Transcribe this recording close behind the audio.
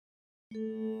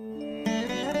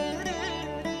நண்பர்களுக்கு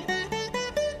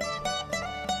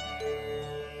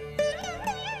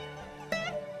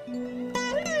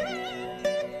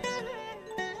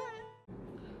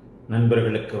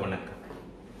வணக்கம்.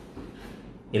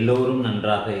 எல்லோரும்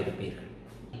நன்றாக இருப்பீர்கள்.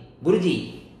 குருஜி,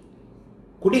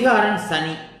 குடிகாரன்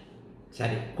சனி,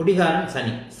 குடிகாரன்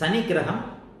சனி, சனி கிரகம்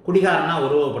குடிகாரனா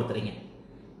உருவப்படுத்துறீங்க.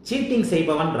 சீட்டிங்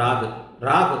செய்பவன் ராகு,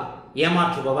 ராகு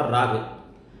ஏமாற்றுபவர் ராகு.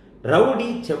 ரவுடி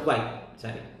செவ்வாய்,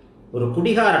 ஒரு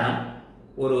குடிகாரனும்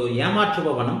ஒரு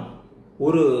ஏமாற்றுபவனும்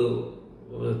ஒரு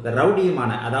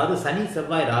ரவுடியுமான, அதாவது சனி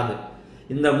செவ்வாய் ராகு,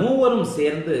 இந்த மூவரும்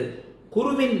சேர்ந்து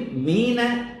குருவின் மீன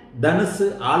தனுசு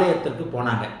ஆலயத்திற்கு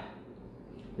போனாங்க.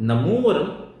 இந்த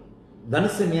மூவரும்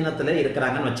தனுசு மீனத்தில்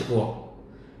இருக்கிறாங்கன்னு வச்சுக்குவோம்.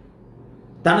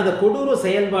 தனது கொடூர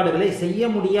செயல்பாடுகளை செய்ய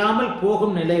முடியாமல்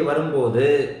போகும் நிலை வரும்போது,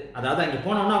 அதாவது அங்கே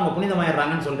போனோம்னா அவங்க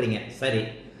புனிதமாயிடுறாங்கன்னு சொல்றீங்க. சரி,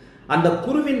 அந்த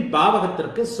குருவின்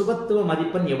பாவகத்திற்கு சுபத்துவ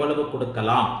மதிப்பெண் எவ்வளவு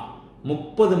கொடுக்கலாம்?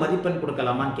 30 மதிப்பெண்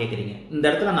கொடுக்கலாமான்னு கேட்குறீங்க. இந்த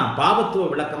இடத்துல நான் பாவத்துவ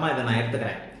விளக்கமா இதை நான்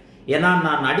எடுத்துக்கிறேன். ஏன்னா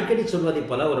நான் அடிக்கடி சொல்வதை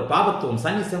போல ஒரு பாவத்துவம்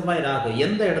சனி செவ்வாய் ராகு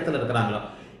எந்த இடத்துல இருக்கிறாங்களோ,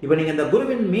 இப்போ நீங்க இந்த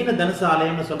குருவின் மீன தனுசு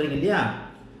ஆலயம்னு சொல்றீங்க இல்லையா,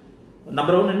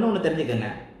 நம்பர் 1 இன்னொன்று தெரிஞ்சுக்கங்க.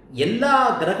 எல்லா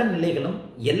கிரக நிலைகளும்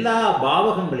எல்லா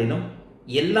பாவகங்களிலும்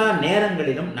எல்லா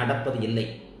நேரங்களிலும் நடப்பது இல்லை.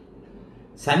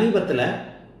 சமீபத்தில்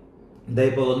இந்த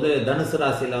இப்போ தனுசு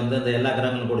ராசியில் இந்த எல்லா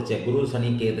கிரகங்களும் கூடிச்சே, குரு சனி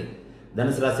கேது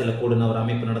தனுசு ராசியில் கூடின ஒரு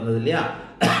அமைப்பு நடந்தது இல்லையா.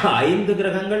 5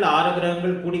 கிரகங்கள் 6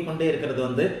 கிரகங்கள் கூடிக்கொண்டே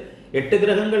இருக்கிறது 8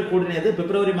 கிரகங்கள் கூடினது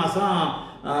பிப்ரவரி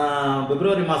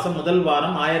மாதம் முதல்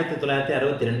வாரம்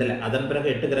 1962. அதன் பிறகு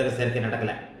 8 கிரக சேர்க்கை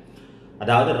நடக்கல.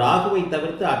 அதாவது ராகுவை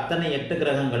தவிர்த்து அத்தனை 8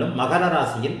 கிரகங்களும் மகர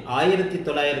ராசியில்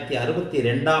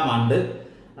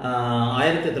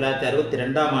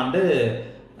 1962ஆம் ஆண்டு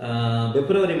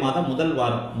பிப்ரவரி மாதம் முதல்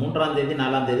வாரம் 3ஆம் தேதி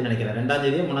 4ஆம் தேதி நினைக்கிறேன், 2ஆம்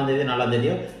தேதியோ 3ஆம் தேதியோ 4ஆம்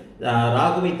தேதியோ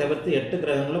ராகுவை தவிர்த்து 8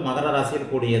 கிரகங்களும் மகர ராசியில்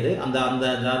கூடியது. அந்த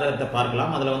ஜாதகத்தை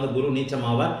பார்க்கலாம். அதில் குரு நீச்சம்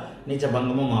ஆவார், நீச்ச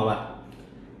பங்கமும் ஆவார்.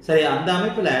 சரி, அந்த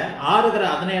அமைப்பில் 6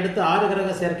 கிரகம், அதனை அடுத்து 6 கிரக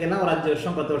சேர்க்கையெல்லாம் ஒரு 5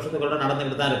 வருஷம் 10 வருஷத்துக்குள்ள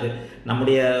நடந்துக்கிட்டு தான் இருக்கு.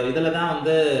 நம்முடைய இதில் தான்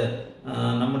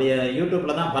நம்முடைய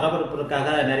யூடியூப்ல தான் பரபரப்பிற்காக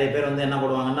நிறைய பேர் என்ன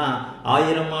போடுவாங்கன்னா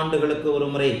 1000 ஆண்டுகளுக்கு ஒரு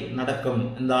முறை நடக்கும்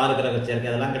இந்த 6 கிரக சேர்க்கை.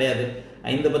 அதெல்லாம் கிடையாது,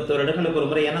 5-10 வருடங்களுக்கு ஒரு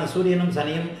முறை. ஏன்னா சூரியனும்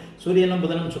சனியும், சூரியனும்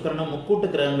புதனும் சுக்கிரனும் முக்கூட்டு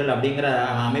கிரகங்கள் அப்படிங்கிற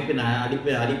அமைப்பின்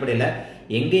அடிப்படையில்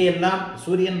எங்கேயெல்லாம்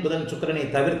சூரியன் புதன் சுக்கிரனை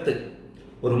தவிர்த்து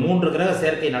ஒரு 3 கிரக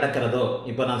சேர்க்கை நடக்கிறதோ,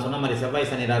 இப்போ நான் சொன்ன மாதிரி செவ்வாய்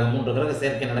சனி ராகு 3 கிரக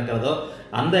சேர்க்கை நடக்கிறதோ,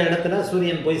 அந்த இடத்துல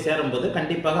சூரியன் போய் சேரும்போது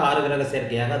கண்டிப்பாக 6 கிரக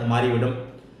சேர்க்கையாக அது மாறிவிடும்.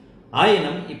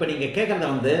 ஆயினும் இப்போ நீங்கள்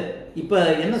கேட்குறத இப்போ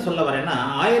என்ன சொல்ல வரேன்னா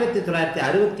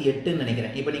 1968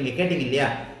 நினைக்கிறேன். இப்போ நீங்கள் கேட்டீங்க இல்லையா,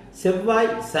 செவ்வாய்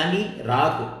சனி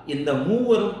ராகு இந்த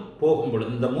மூவரும் போகும் பொழுது,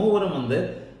 இந்த மூவரும்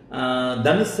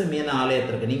தனுசு மீன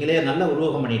ஆலயத்திற்கு நீங்களே நல்ல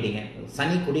உருவகம் பண்ணிட்டீங்க.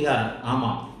 சனி குடிகாரன்,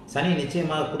 ஆமாம், சனி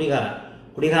நிச்சயமாக குடிகாரன்.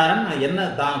 குடிகாரன் என்ன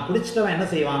தான் குடிச்சிட்டவன் என்ன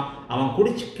செய்வான், அவன்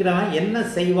குடிச்சிக்கிறவன் என்ன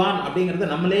செய்வான் அப்படிங்கிறத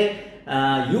நம்மளே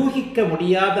யூகிக்க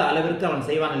முடியாத அளவிற்கு அவன்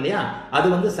செய்வான் இல்லையா. அது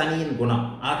சனியின் குணம்.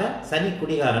 ஆக சனி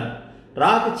குடிகாரன்.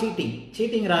 ராகு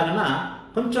சீட்டிங் ராகுனா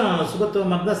கொஞ்சம்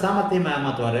சுபத்துவமாக இருந்தால் சாமர்த்தியமாக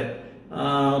ஏமாத்துவார்,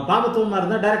 பாபத்துவமாக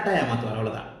இருந்தால் டைரக்டாக ஏமாத்துவார்.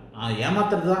 அவ்வளோதான்,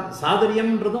 ஏமாத்துறது தான்.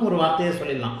 சாதுரியம்ன்றதும் ஒரு வார்த்தையை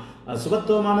சொல்லிடலாம்.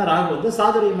 சுபத்துவமான ராகு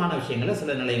சாதுரியமான விஷயங்களை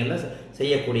சில நிலைகளில்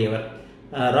செய்யக்கூடியவர்.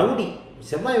 ரவுடி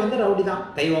செவ்வாய் ரவுடி தான்,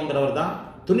 கை ஓங்குறவர் தான்,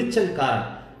 துணிச்சல்காரன்.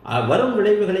 வரும்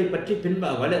விளைவுகளை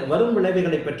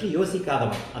பற்றி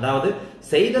யோசிக்காதவன், அதாவது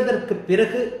செய்ததற்கு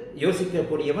பிறகு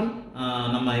யோசிக்கக்கூடியவன்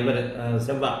நம்ம இவர்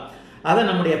செவ்வாய். அதை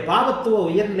நம்முடைய பாவத்துவ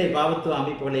உயர்நிலை பாவத்துவ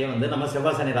அமைப்புகளையே நம்ம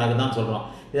செவ்வாய் சனி ராகு தான் சொல்றோம்.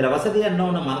 இதுல வசதியா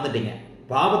இன்னொன்று மறந்துட்டீங்க,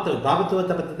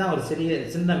 பாவத்துவத்தை பற்றி தான் ஒரு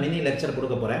சின்ன மினி லெக்சர்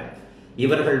கொடுக்க போறேன்.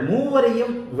 இவர்கள்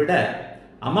மூவரையும் விட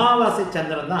அமாவாசை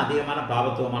சந்திரன் தான் அதிகமான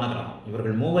பாவத்துவமான கிரகம்.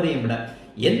 இவர்கள் மூவரையும் விட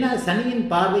என்ன, சனியின்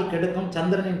பார்வை கெடுக்கும்,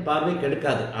 சந்திரனின் பார்வை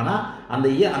கெடுக்காது. ஆனா அந்த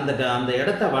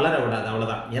இடத்தை வளர விடாது,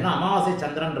 அவ்வளவுதான். ஏன்னா அமாவாசை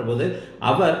சந்திரன்ற போது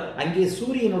அவர் அங்கே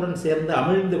சூரியனுடன் சேர்ந்து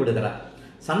அமிழ்ந்து விடுகிறார்.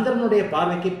 சந்திரனுடைய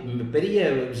பார்வைக்கு பெரிய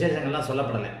விசேஷங்கள்லாம்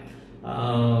சொல்லப்படலை.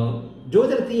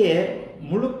 ஜோதிடத்தையே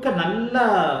முழுக்க நல்லா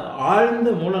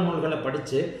ஆழ்ந்து மூல நூல்களை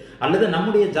படித்து அல்லது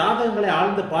நம்முடைய ஜாதகங்களை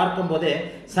ஆழ்ந்து பார்க்கும் போதே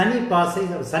சனி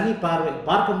பார்வை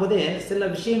பார்க்கும் போதே சில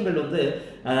விஷயங்கள்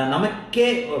நமக்கே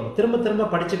திரும்ப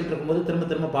படிச்சுக்கிட்டு இருக்கும்போது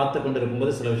திரும்ப பார்த்து கொண்டு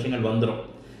இருக்கும்போது சில விஷயங்கள் வந்துடும்.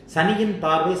 சனியின்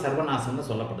பார்வை சர்வநாசம்னு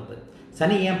சொல்லப்படுது.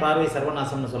 சனி ஏன் பார்வை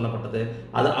சர்வநாசம்னு சொல்லப்பட்டது?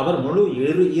 அது அவர் முழு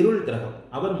இருள் கிரகம்.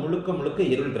 அவர் முழுக்க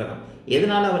இருள் கிரகம்.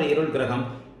 எதனால அவர் இருள் கிரகம்?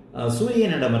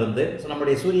 சூரியனிடமிருந்து,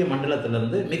 நம்முடைய சூரிய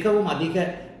மண்டலத்திலிருந்து மிகவும் அதிக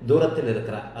தூரத்தில்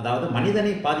இருக்கிறார். அதாவது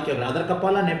மனிதனை பாதிக்கிறார்.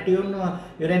 அதற்கப்பால நெப்டியூன்,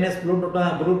 யுரேனஸ்,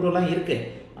 புளூட்டோலாம் இருக்கு.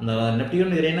 அந்த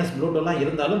நெப்டியூன், யுரேனஸ், புளூட்டோலாம்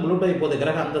இருந்தாலும் புளூட்டோ இப்போது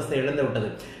கிரக அந்தஸ்தை இழந்து விட்டது.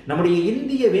 நம்முடைய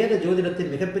இந்திய வேத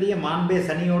ஜோதிடத்தின் மிகப்பெரிய மாண்பே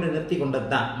சனியோடு நிறுத்தி கொண்டது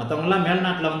தான். மற்றவங்கலாம்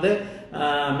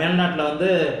மேல்நாட்டில்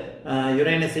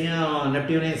யுரேனஸையும்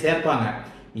நெப்டியூனையும் சேர்ப்பாங்க.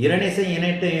 யுரேனஸையும்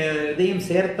இதையும்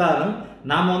சேர்த்தாலும்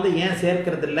நாம் வந்து ஏன்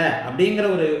சேர்க்கறது இல்லை அப்படிங்கிற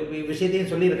ஒரு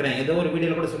விஷயத்தையும் சொல்லியிருக்கிறேன், ஏதோ ஒரு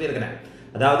வீடியோவில் கூட சொல்லியிருக்கிறேன்.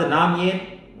 அதாவது நாம் ஏன்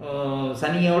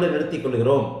சனியோடு நிறுத்தி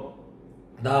கொள்கிறோம்.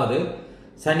 அதாவது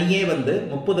சனியே வந்து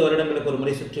 30 வருடங்களுக்கு ஒரு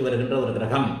முறை சுற்றி வருகின்ற ஒரு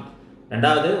கிரகம்.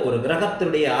 ரெண்டாவது, ஒரு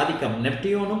கிரகத்தினுடைய ஆதிக்கம்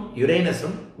நெப்டியூனும்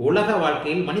யுரேனஸும் உலக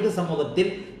வாழ்க்கையில் மனித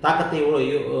சமூகத்தில் தாக்கத்தை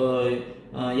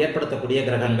ஏற்படுத்தக்கூடிய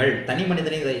கிரகங்கள். தனி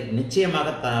மனிதனை நிச்சயமாக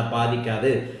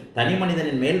பாதிக்காது. தனி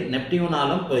மனிதனின் மேல்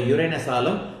நெப்டியூனாலும்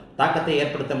யுரேனஸாலும் தாக்கத்தை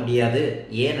ஏற்படுத்த முடியாது.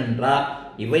 ஏனென்றால்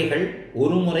இவைகள்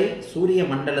ஒரு முறை சூரிய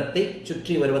மண்டலத்தை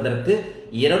சுற்றி வருவதற்கு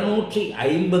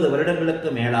 250 வருடங்களுக்கு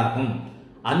மேலாகும்.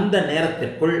 அந்த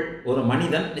நேரத்திற்குள் ஒரு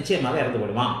மனிதன் நிச்சயமாக இறந்து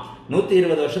விடுவான்.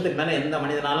 120 வருஷத்துக்கு மேலே எந்த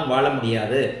மனிதனாலும் வாழ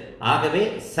முடியாது. ஆகவே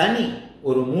சனி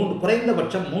ஒரு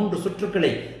குறைந்தபட்சம் 3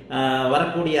 சுற்றுக்களை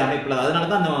வரக்கூடிய அமைப்பில், அதனால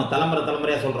தான் அந்த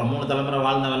தலைமுறையாக சொல்கிறோம். 3 தலைமுறை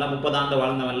வாழ்ந்தவல்ல, 30 ஆண்டு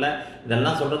வாழ்ந்தவல்ல,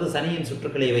 இதெல்லாம் சொல்கிறது சனியின்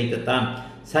சுற்றுக்களை வைத்துத்தான்.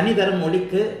 சனி தரும்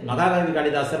ஒளிக்கு மகாகவி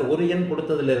காளிதாசர் ஒரு எண்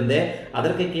கொடுத்ததிலிருந்தே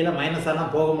அதற்கு கீழே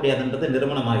மைனஸாலாம் போக முடியாதுன்றது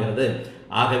நிறுவனமாகிறது.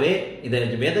 ஆகவே இதை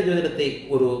வேத ஜோதிடத்தை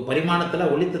ஒரு பரிமாணத்தில்,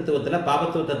 ஒளி தத்துவத்தில்,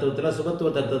 பாபத்துவ தத்துவத்தில்,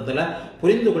 சுபத்துவ தத்துவத்தில்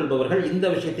புரிந்து கொள்பவர்கள் இந்த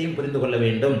விஷயத்தையும் புரிந்து கொள்ள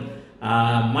வேண்டும்.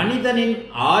 மனிதனின்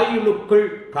ஆயுளுக்குள்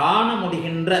காண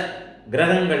முடிகின்ற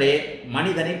கிரகங்களே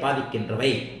மனிதனை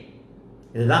பாதிக்கின்றவை.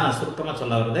 இதுதான் நான் சுருக்கமாக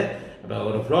சொல்ல வருது.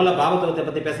 ஒரு ஃப்ளோவில் பாபத்துவத்தை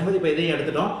பற்றி பேசும்போது இப்போ இதையும்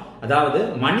எடுத்துட்டோம். அதாவது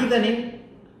மனிதனின்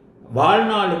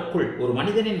வாழ்நாளுக்குள், ஒரு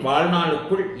மனிதனின்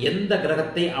வாழ்நாளுக்குள் எந்த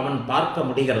கிரகத்தை அவன் பார்க்க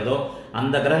முடிகிறதோ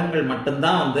அந்த கிரகங்கள்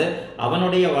மட்டும்தான் வந்து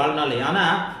அவனுடைய வாழ்நாள்.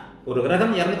 ஆனால் ஒரு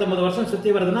கிரகம் 250 வருஷம் சுற்றி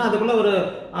வருதுன்னா அதுக்குள்ள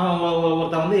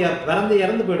ஒருத்தன் வந்து பிறந்து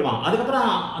இறந்து போயிடுவான்.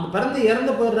 அதுக்கப்புறம் அந்த பிறந்து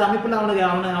இறந்து போயிடுற அமைப்பில்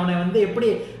அவனை வந்து எப்படி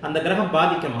அந்த கிரகம்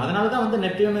பாதிக்கும்? அதனால தான் வந்து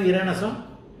நெப்டியூனும் யுரேனஸும்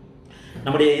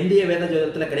நம்முடைய இந்திய வேத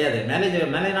ஜோதிடத்தில் கிடையாது.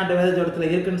 மேலை நாட்டு வேத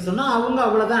ஜோதிடத்தில் இருக்குன்னு சொன்னால் அவங்க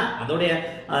அவ்வளோதான். அதோடைய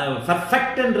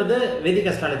பர்ஃபெக்ட்ன்றது வேதிக்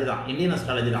அஸ்ட்ராலஜி தான், இந்தியன்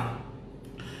அஸ்ட்ராலஜி தான்.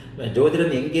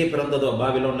 ஜோதிடம் எங்கே பிறந்ததோ,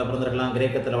 பாபிலோனில் பிறந்திருக்கலாம்,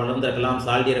 கிரேக்கத்தில் வளர்ந்திருக்கலாம்,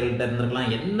 சால்டியர்கள்ட்ட இருந்திருக்கலாம்,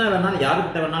 என்ன வேணாலும்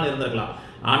யாருக்கிட்ட வேணாலும் இருந்திருக்கலாம்.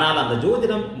 ஆனால் அந்த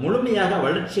ஜோதிடம் முழுமையாக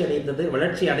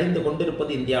வளர்ச்சி அடைந்து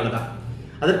கொண்டிருப்பது இந்தியாவில் தான்.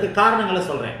 அதற்கு காரணங்களை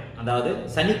சொல்கிறேன். அதாவது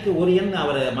சனிக்கு ஒரு எண்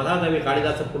அவர் மகாகவி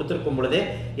காளிதாசர் கொடுத்திருக்கும் பொழுதே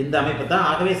இந்த அமைப்பு தான்.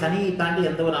 ஆகவே சனியை தாண்டி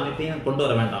எந்த ஒரு அமைப்பையும் கொண்டு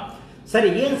வர வேண்டாம். சரி,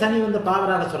 ஏன் சனி வந்து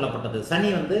பாவராக சொல்லப்பட்டது? சனி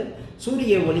வந்து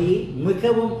சூரிய ஒளியை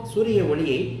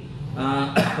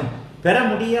பெற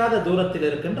முடியாத தூரத்தில்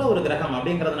இருக்கின்ற ஒரு கிரகம்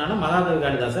அப்படிங்கிறதுனால மகாகவி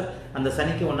காளிதாசர் அந்த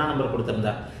சனிக்கு 1ஆம் நம்பர்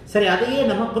கொடுத்திருந்தார். சரி, அதையே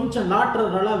நம்ம கொஞ்சம்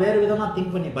லாட்டரலாக வேறு விதமாக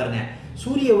திங்க் பண்ணி பாருங்க.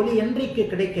 சூரிய ஒளி என்றைக்கு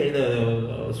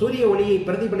சூரிய ஒளியை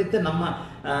பிரதிபலித்து நம்ம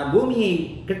பூமியை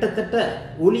கிட்டத்தட்ட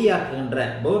ஒளியாக்குகின்ற,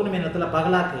 பௌர்ணமி நேரத்தில்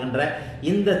பகலாக்குகின்ற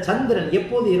இந்த சந்திரன்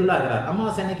எப்போது இருளாகிறார்?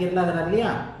 அமாவாசை அன்னைக்கு இருளாகிறார்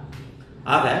இல்லையா?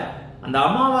 ஆக அந்த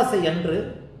அமாவாசை அன்று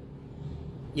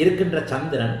இருக்கின்ற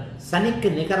சந்திரன் சனிக்கு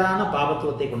நிகரான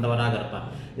பாவத்துவத்தை கொண்டவராக இருப்பார்.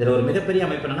 இதில் ஒரு மிகப்பெரிய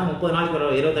அமைப்பு என்னன்னா 30 நாளைக்கு ஒரு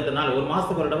 28 நாள், ஒரு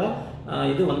மாதத்துக்கு ஒரு தடவை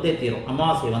இது வந்தே தீரும்,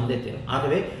 அமாவாசை வந்தே தீரும்.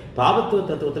 ஆகவே பாவத்துவ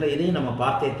தத்துவத்தில் இதையும் நம்ம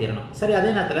பார்த்தே தீரணும். சரி, அதே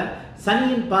நேரத்தில்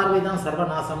சனியின் பார்வை தான்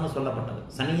சர்வநாசம்னு சொல்லப்பட்டது.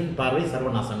 சனியின் பார்வை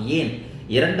சர்வநாசம். ஏன்?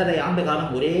 2.5 ஆண்டு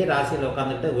காலம் ஒரே ராசியில்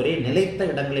உட்கார்ந்துட்டு ஒரே நிலைத்த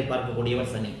இடங்களை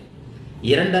பார்க்கக்கூடியவர் சனி.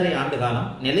 2.5 ஆண்டு காலம்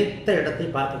நிலைத்த இடத்தை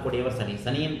பார்க்கக்கூடியவர் சனி.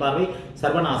 சனியின் பார்வை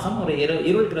சர்வநாசம். ஒரு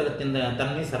இருள் கிரகத்தின்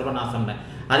தன்மை சர்வநாசம்.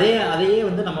 அதையே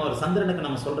வந்து நம்ம ஒரு சந்திரனுக்கு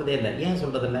நம்ம சொல்றதே இல்லை. ஏன்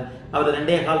சொல்றது இல்லை? அவர்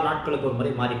 2.25 நாட்களுக்கு ஒரு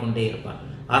முறை மாறிக்கொண்டே இருப்பார்.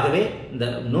 ஆகவே இந்த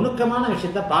நுணுக்கமான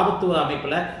விஷயத்த பாபத்துவ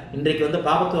அமைப்புல இன்றைக்கு வந்து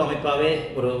பாபத்துவ அமைப்பாவே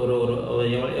ஒரு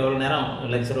எவ்வளவு நேரம்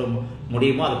லெக்சர்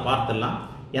முடியுமோ அதை பார்த்துடலாம்.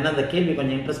 ஏன்னா அந்த கேள்வி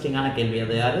கொஞ்சம் இன்ட்ரெஸ்டிங்கான கேள்வி.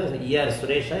 அது யாரு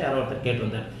சுரேஷா யாரோ ஒருத்தர்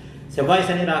கேட்டிருந்தார். செவ்வாய்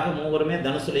சனி ராகு மூவருமே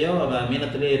தனுசுலையோ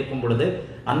மீனத்திலேயோ இருக்கும் பொழுது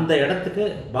அந்த இடத்துக்கு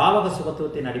பாவக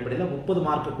சுபத்துவத்தின் அடிப்படையில் 30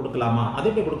 மார்க் கொடுக்கலாமா? அது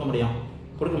எப்படி கொடுக்க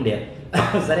முடியாது.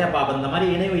 சரியாப்பா, அப்போ இந்த மாதிரி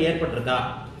இணைவு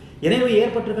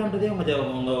ஏற்பட்டிருக்கான்றதே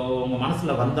உங்க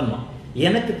மனசுல வந்துடணும்.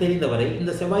 எனக்கு தெரிந்தவரை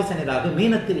இந்த செவ்வாய் சனி ராகு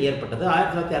மீனத்தில் ஏற்பட்டது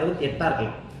 1968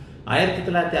 இருக்கலாம்.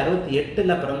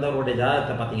 1968 பிறந்தவருடைய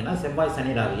ஜாதகத்தை பார்த்தீங்கன்னா செவ்வாய்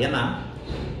சனி ராகு. ஏன்னா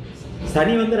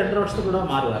சனி வந்து 2.5 வருஷத்துக்கு கூட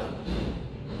மாறுவார்,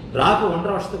 ராகு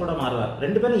 1.5 வருஷத்துக்கு கூட மாறுவார்.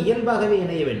 2 பேரும் இயல்பாகவே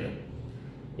இணைய வேண்டும்.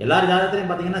 எல்லார்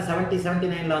ஜாதகத்திலையும் பார்த்தீங்கன்னா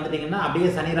 79 வந்துட்டீங்கன்னா அப்படியே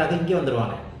சனி ராகு இங்கே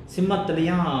வந்துடுவாங்க.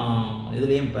 சிம்மத்திலையும்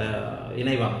இதுலேயும்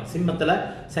இணைவாங்க. சிம்மத்தில்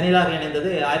சனி ராகு இணைந்தது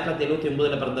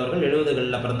 1979 பிறந்தவர்கள்,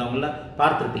 70களில் பிறந்தவங்கள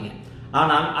பார்த்துருப்பீங்க.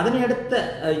 ஆனால் அதனை அடுத்த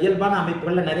இயல்பான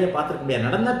அமைப்புகளில் நிறைய பார்த்துருக்க முடியாது.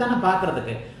 நடந்தால் தானே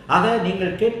பார்க்கறதுக்கு. ஆக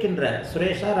நீங்கள் கேட்கின்ற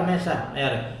சுரேஷா ரமேஷா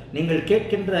யார், நீங்கள்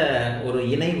கேட்கின்ற ஒரு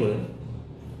இணைவு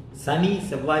சனி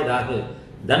செவ்வாய் ராகு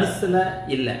தனுசுல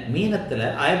இல்லை, மீனத்தில்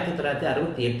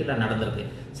 1968 நடந்திருக்கு.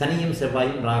 சனியும்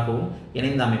செவ்வாயும் ராகுவும்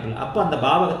இணைந்த அமைப்பில். அப்போ அந்த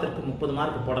பாவகத்திற்கு 30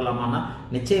 மார்க் போடலாமான்னா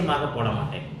நிச்சயமாக போட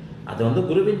மாட்டேன். அது வந்து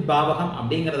குருவின் பாவகம்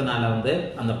அப்படிங்கிறதுனால வந்து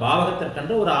அந்த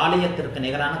பாவகத்திற்கென்று ஒரு ஆலயத்திற்கு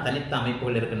நிகரான தனித்த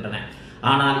அமைப்புகள் இருக்கின்றன.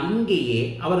 ஆனால் இங்கேயே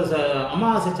அவர்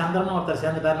அமாவாசை சந்திரன் ஒருத்தர்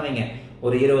சேர்ந்துட்டாருன்னு வைங்க,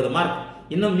 ஒரு 20 மார்க்.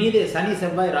 இன்னும் மீது சனி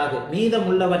செவ்வாய் ராகு,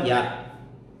 மீதமுள்ளவர் யார்?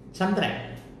 சந்திரன்,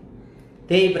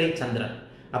 தேய்பிரை சந்திரன்.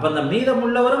 அப்ப அந்த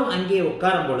மீதமுள்ளவரும் அங்கே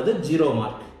உட்காரும் பொழுது 0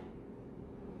 மார்க்.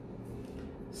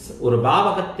 ஒரு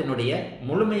பாவகத்தினுடைய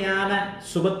முழுமையான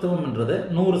சுபத்துவம் என்றது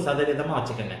 100%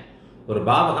 வச்சுக்கோங்க. ஒரு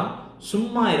பாவகம்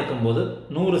சும்மா இருக்கும்போது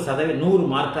 100%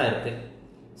 மார்க்கா இருக்கு.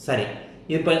 சரி,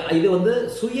 இப்ப இது வந்து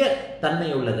சுய தன்மை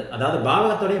உள்ளது. அதாவது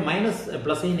பாவகத்துடைய மைனஸ்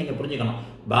பிளஸையும் நீங்க புரிஞ்சுக்கணும்.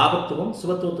 பாவத்துவம்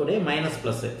சுபத்துவத்துடைய மைனஸ்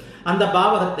பிளஸ். அந்த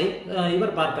பாவகத்தை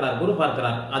இவர் பார்க்கிறார், குரு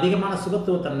பார்க்கிறார், அதிகமான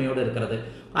சுபத்துவ தன்மையோடு இருக்கிறது.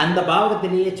 அந்த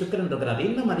பாவகத்திலேயே சுக்கிரன் இருக்கிறார்,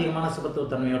 இன்னும் அதிகமான சுபத்துவ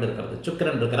தன்மையோடு இருக்கிறது.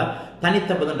 சுக்கிரன் இருக்கிறார்,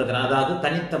 தனித்த புதன் இருக்கிறார். அதாவது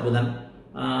தனித்த புதன்,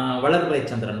 வளர்பிறை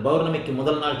சந்திரன், பௌர்ணமிக்கு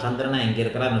முதல் நாள் சந்திரனா இங்க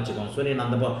இருக்கிறார்னு வச்சுக்கோங்க.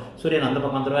 சூரியன் அந்த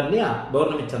பக்கம் வந்துருவார் இல்லையா,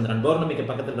 பௌர்ணமி சந்திரன். பௌர்ணமிக்கு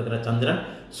பக்கத்தில் இருக்கிற சந்திரன்,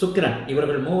 சுக்கிரன்,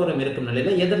 இவர்கள் மூவரும் இருக்கும்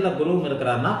நிலையில எதிரில் குருவும்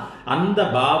இருக்கிறார்னா அந்த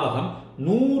பாவகம்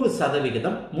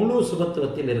 100% முழு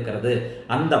சுபத்துவத்தில் இருக்கிறது.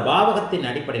 அந்த பாவகத்தின்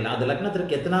அடிப்படையில் அது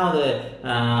லக்னத்திற்கு எத்தனாவது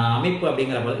அமைப்பு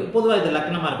அப்படிங்கிற பொதுவாக இது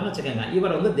லக்னமா இருக்குன்னு வச்சுக்கோங்க.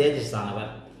 இவர் வந்து தேஜஸ் ஆனவர்.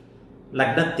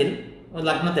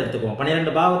 லக்னத்தை எடுத்துக்குவோம்.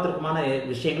 12 பாவத்திற்குமான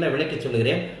விஷயங்களை விளக்கி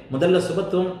சொல்லுகிறேன். முதல்ல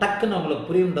சுபத்துவம் டக்குன்னு உங்களுக்கு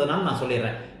புரியுன்றதுனால நான்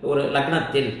சொல்லிடுறேன். ஒரு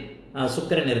லக்னத்தில்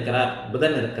சுக்கிரன் இருக்கிறார்,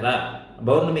 புதன் இருக்கிறார்,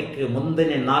 பௌர்ணமிக்கு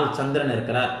முந்தின நாள் சந்திரன்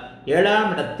இருக்கிறார்,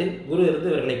 7ஆம் இடத்தில் குரு இருந்து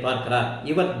இவர்களை பார்க்கிறார்.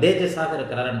 இவர் தேஜஸாக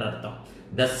இருக்கிறார் என்ற அர்த்தம்.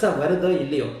 தசை வருதோ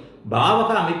இல்லையோ,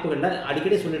 பாவக அமைப்புகள்ல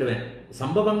அடிக்கடி சொல்லிடுவேன்,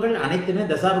 சம்பவங்கள் அனைத்துமே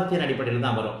தசாபக்தியின் அடிப்படையில்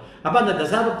தான் வரும். அப்ப அந்த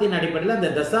தசாபக்தியின் அடிப்படையில்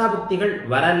அந்த தசாபக்திகள்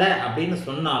வரல அப்படின்னு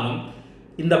சொன்னாலும்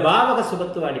இந்த பாவக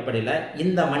சுபத்துவ அடிப்படையில்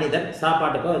இந்த மனிதர்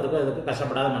சாப்பாட்டுக்கோ அதுக்கோ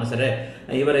கஷ்டப்படாத மனுஷரு,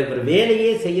 இவர் வேலையே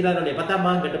செய்கிறாரோ இல்லையா, 10ஆம்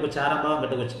பாவம் கெட்டு போச்சு, 6ஆம் பாவம்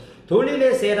கெட்டு போச்சு, தொழிலே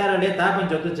செய்கிறாரோ இல்லையா, தாப்பன்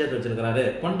சொத்து சேர்த்து வச்சிருக்கிறாரு,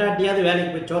 கொண்டாட்டியாவது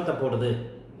வேலைக்கு போய் சோத்த போடுது.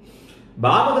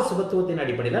 பாவக சுபத்துவத்தின்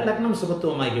அடிப்படையில் லக்னம்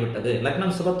சுபத்துவமாகி விட்டது.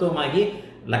 லக்னம் சுபத்துவமாகி,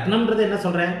 லக்னம்ன்றது என்ன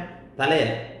சொல்றேன், தலைய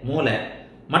மூளை,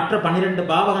 மற்ற 12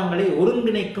 பாவகங்களை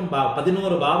ஒருங்கிணைக்கும்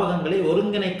 11 பாவகங்களை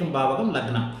ஒருங்கிணைக்கும் பாவகம்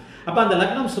லக்னம். அப்ப அந்த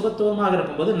லக்னம் சுபத்துவமாக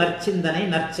இருக்கும்போது நற்சிந்தனை,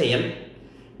 நற்செயல்,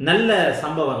 நல்ல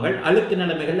சம்பவங்கள், அழுக்கு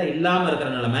நிலைமைகள்ல இல்லாம இருக்கிற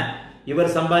நிலைமை.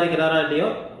 இவர் சம்பாதிக்கிறாரா இல்லையோ,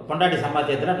 பொண்டாட்டி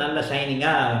சம்பாத்தியத்துல நல்ல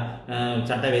ஷைனிங்கா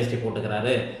சட்டை வேஷ்டி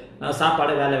போட்டுக்கிறாரு,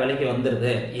 சாப்பாடு வேலைக்கு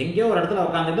வந்துருது, எங்கேயோ ஒரு இடத்துல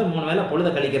உட்காந்துட்டு 3 வேளை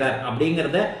பொழுத கழிக்கிறார்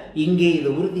அப்படிங்கிறத இங்கே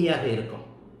இது உறுதியாக இருக்கும்.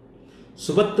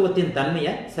 சுபத்துவத்தின்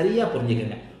தன்மையை சரியா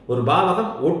புரிஞ்சுக்கங்க. ஒரு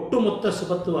பாவகம் ஒட்டுமொத்த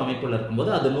சுபத்துவ அமைப்புல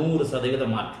இருக்கும்போது அது 100%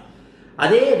 மார்க்.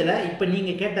 அதே இதுல இப்ப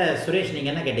நீங்க கேட்ட சுரேஷ், நீங்க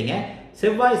என்ன கேட்டீங்க,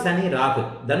 செவ்வாய் சனி ராகு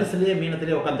தனுசுலயே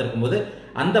மீனத்திலேயே உட்கார்ந்து இருக்கும்போது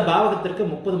அந்த பாவகத்திற்கு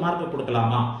 30 மார்க்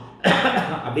கொடுக்கலாமா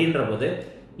அப்படின்ற போது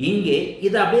இங்கே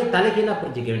இது அப்படியே தலைகீழா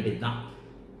புரிஞ்சிக்க வேண்டியதுதான்.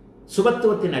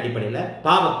 சுபத்துவத்தின் அடிப்படையில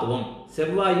பாவத்துவம்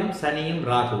செவ்வாயும் சனியும்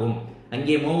ராகுவும்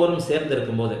அங்கே மூவரும் சேர்ந்து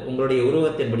இருக்கும்போது உங்களுடைய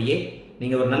உருவத்தின்படியே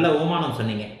நீங்க ஒரு நல்ல ஓமானம்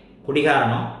சொன்னீங்க,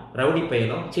 குடிகாரனும் ரவுடி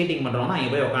பையலும் சீட்டிங் பண்றவனா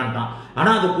அங்கே போய் உட்காந்துட்டான்,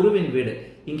 ஆனா அது குருவின் வீடு.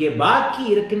 இங்கே பாக்கி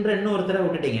இருக்கின்ற இன்னொருத்தரை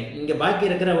விட்டுட்டீங்க. இங்க பாக்கி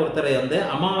இருக்கிற ஒருத்தரை வந்து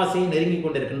அமாவாசையை நெருங்கி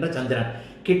கொண்டிருக்கின்ற சந்திரன்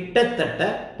கிட்டத்தட்ட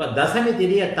இப்ப தசமி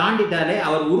திதியை தாண்டிட்டாலே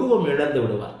அவர் உருவம் இழந்து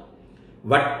விடுவார்.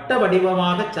 வட்ட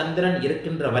வடிவமாக சந்திரன்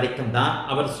இருக்கின்ற வரைக்கும் தான்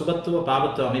அவர் சுபத்துவ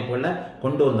பாபத்துவ அமைப்புல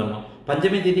கொண்டு வந்துடணும்.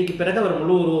 பஞ்சமி திதிக்கு பிறகு அவர்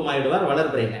முழு உருவமாயிடுவார்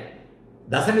வளர்பிறையில.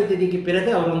 தசமி திதிக்கு பிறகு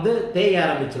அவர் வந்து தேய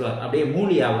ஆரம்பிச்சிருவார், அப்படியே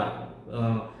மூலி ஆவார்.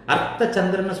 அர்த்த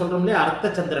சந்திரன் சொல்றோம் இல்லையா, அர்த்த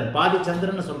சந்திரன் பாதி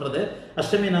சந்திரன் சொல்றது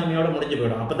அஷ்டமி நவமியோட முடிஞ்சு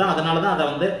போயிடும். அப்பதான் அதனாலதான் அதை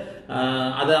வந்து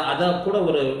அதை கூட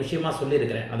ஒரு விஷயமா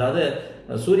சொல்லியிருக்கிறேன். அதாவது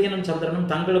சூரியனும் சந்திரனும்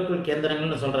தங்களுக்குள்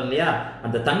கேந்திரங்கள்னு சொல்றேன் இல்லையா,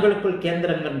 அந்த தங்களுக்குள்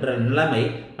கேந்திரங்கன்ற நிலைமை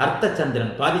அர்த்த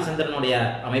சந்திரன் பாதி சந்திரனுடைய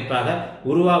அமைப்பாக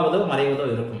உருவாவதோ மறைவதோ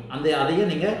இருக்கும்.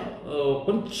 அதையும் நீங்க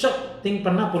கொஞ்சம் திங்க்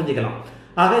பண்ணா புரிஞ்சுக்கலாம்.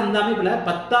 ஆக இந்த அமைப்புல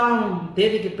 10ஆம்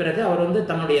தேதிக்கு பிறகு அவர் வந்து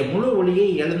தன்னுடைய முழு ஒளியை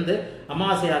எழுந்து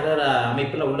அமாவாசையாக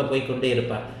அமைப்புல உள்ள போய்கொண்டே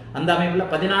இருப்பார். அந்த அமைப்புல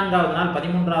 14வது நாள்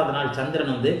 13வது நாள்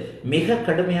சந்திரன் வந்து மிக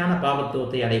கடுமையான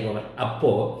பாவத்துவத்தை அடைபவர்.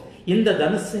 அப்போ இந்த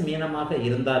தனுசு மீனமாக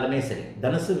இருந்தாலுமே சரி,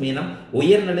 தனுசு மீனம்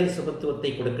உயர்நிலை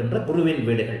சுபத்துவத்தை கொடுக்கின்ற குருவின்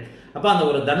வீடுகள். அப்ப அந்த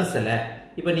ஒரு தனுசுல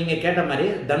இப்ப நீங்க கேட்ட மாதிரி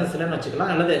தனுசுலன்னு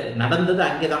வச்சுக்கலாம், அல்லது நடந்தது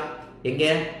அங்கேதான், எங்க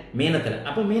மீனத்துல,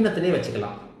 அப்ப மீனத்திலே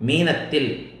வச்சுக்கலாம்.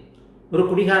 மீனத்தில் ஒரு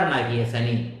குடிகாரனாகிய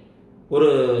சனி, ஒரு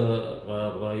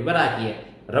இவராகிய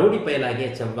ரவுடி பயலாகிய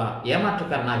செவ்வாய்,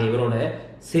 ஏமாற்றுக்காரனாகிய இவரோடு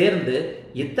சேர்ந்து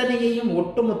இத்தனையையும்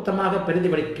ஒட்டுமொத்தமாக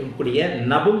பிரதிபலிக்கக்கூடிய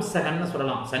நபும்சகன்னு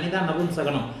சொல்லலாம். சனிதான்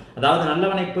நபும்சகனும், அதாவது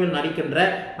நல்லவனை போல் நடிக்கின்ற,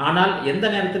 ஆனால் எந்த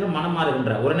நேரத்திலும் மனம்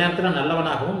மாறுகின்ற, ஒரு நேரத்தில்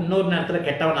நல்லவனாகவும் இன்னொரு நேரத்தில்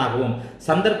கெட்டவனாகவும்,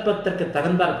 சந்தர்ப்பத்திற்கு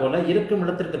தகுந்தாற் போல இருக்கும்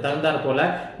இடத்திற்கு தகுந்தாற் போல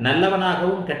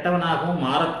நல்லவனாகவும் கெட்டவனாகவும்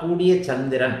மாறக்கூடிய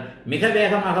சந்திரன், மிக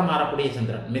வேகமாக மாறக்கூடிய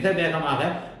சந்திரன், மிக வேகமாக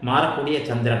மாறக்கூடிய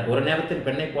சந்திரன். ஒரு நேரத்தில்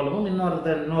பெண்ணை போலவும்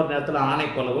இன்னொரு நேரத்தில் ஆணை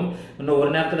போலவும், இன்னும்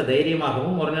ஒரு நேரத்தில்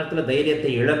தைரியமாகவும் ஒரு நேரத்தில்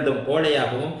தைரியத்தை இழந்தும்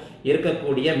கோழையாகவும்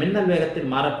இருக்கக்கூடிய மின்னல்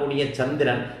வேகத்தில் மாறக்கூடிய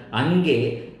சந்திரன் அங்கே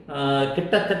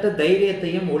கிட்டத்தட்ட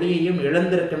தைரியத்தையும் ஒளியையும்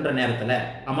இழந்திருக்கின்ற நேரத்தில்,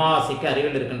 அமாவாசைக்கு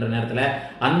அருகில் இருக்கின்ற நேரத்தில்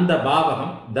அந்த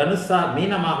பாவகம் தனுசா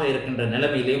மீனமாக இருக்கின்ற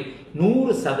நிலைமையிலையும்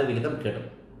 100% கெடும்.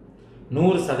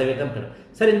 100% கெடும்.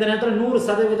 சரி, இந்த நேரத்தில்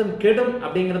 100% கெடும்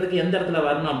அப்படிங்கிறதுக்கு எந்த இடத்துல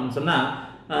வரணும் அப்படின்னு சொன்னால்,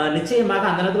 நிச்சயமாக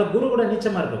அந்த நேரத்தில் குரு கூட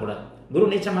நீச்சமாக இருக்கக்கூடாது. குரு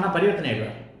நீச்சமான பரிவர்த்தனை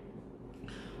ஆகிடுவார்.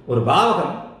 ஒரு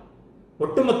பாவகம்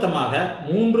ஒட்டுமொத்தமாக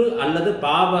 3 அல்லது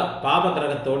பாவ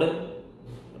கிரகத்தோடு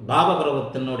பாவ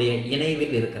கிரகத்தினுடைய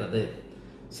இணைவில் இருக்கிறது.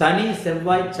 சனி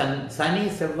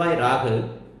செவ்வாய் ராகு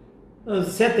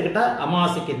சேர்த்துக்கிட்டா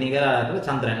அமாவாசைக்கு நிகராக இருக்கிற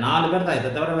சந்திரன் 4 பேர் தான். இதை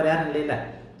தவிர வேறு யாரும் இல்லையில.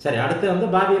 சரி, அடுத்து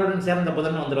பாவியருடன் சேர்ந்த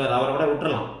புதன் வந்துடுவார். அவரை கூட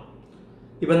விட்டுறலாம்.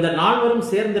 இப்போ இந்த 4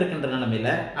 சேர்ந்திருக்கின்ற நிலைமையில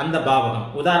அந்த பாவகம்,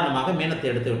 உதாரணமாக மீனத்தை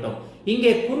எடுத்து விட்டோம்.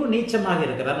 இங்கே குரு நீச்சமாக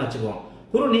இருக்கிறார்னு வச்சுக்குவோம்.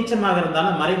 குரு நீச்சமாக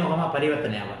இருந்தாலும் மறைமுகமாக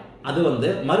பரிவர்த்தனை ஆவார். அது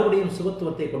மறுபடியும்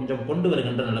சுகத்துவத்தை கொஞ்சம் கொண்டு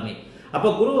வருகின்ற நிலைமை. அப்போ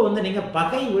குருவை நீங்க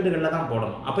பகை வீடுகளில் தான்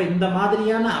போடணும். அப்போ இந்த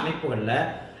மாதிரியான அமைப்புகளில்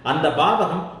அந்த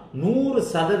பாவகம்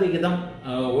 100%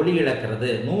 ஒளி இழக்கிறது,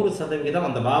 100%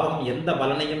 அந்த பாவகம் எந்த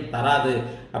பலனையும் தராது.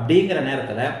 அப்படிங்கிற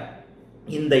நேரத்தில்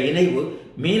இந்த இணைவு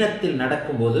மீனத்தில்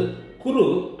நடக்கும்போது குரு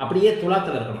அப்படியே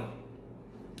துலாத்தில் இருக்கணும்.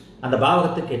 அந்த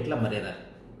பாவகத்துக்கு 8ல் மறைகிறார்.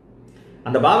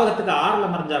 அந்த பாவகத்துக்கு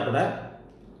 6ல் மறைஞ்சா கூட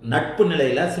நட்பு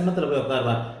நிலையில சிம்மத்தில் போய்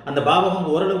உட்காருவார். அந்த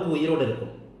பாவகம் ஓரளவுக்கு உயிரோடு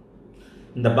இருக்கும்.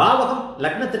 இந்த பாவகம்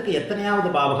லக்னத்திற்கு எத்தனையாவது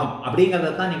பாவகம்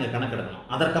அப்படிங்கிறத தான் நீங்க கணக்கெடுக்கணும்.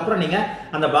 அதற்கப்புறம் நீங்க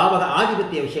அந்த பாவக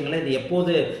ஆதிபத்திய விஷயங்களை இது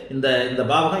எப்போது இந்த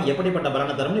பாவகம் எப்படிப்பட்ட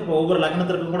பலனை தரும் இப்போ ஒவ்வொரு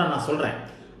லக்னத்திற்கும் கூட நான் சொல்றேன்.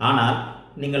 ஆனால்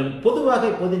நீங்கள் பொதுவாக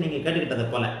இப்போது நீங்க கேட்டுக்கிட்டதை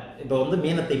போல இப்போ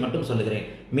மீனத்தை மட்டும் சொல்லுகிறேன்.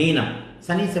 மீனம்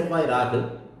சனி செவ்வாய் ராகு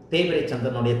தேய்பிரை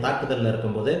சந்திரனுடைய தாக்குதலில்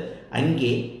இருக்கும்போது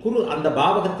அங்கே குரு அந்த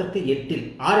பாவகத்திற்கு 8ல்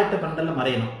 6, 8, 12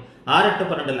 மறையணும். 6, 8,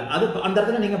 12 அது அந்த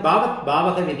இடத்துல நீங்க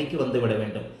பாவக விதிக்கு வந்து விட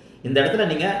வேண்டும். இந்த இடத்துல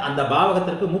நீங்க அந்த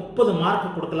பாவகத்திற்கு 30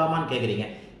 மார்க் கொடுக்கலாமான்னு கேட்குறீங்க.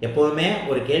 எப்போதுமே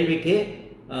ஒரு கேள்விக்கு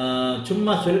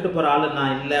சும்மா சொல்லிட்டு போற ஆளு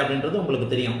நான் இல்லை அப்படின்றது உங்களுக்கு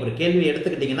தெரியும். ஒரு கேள்வியை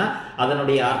எடுத்துக்கிட்டீங்கன்னா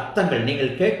அதனுடைய அர்த்தங்கள்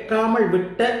நீங்கள் கேட்காமல்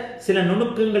விட்ட சில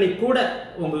நுணுக்கங்களை கூட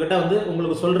உங்ககிட்ட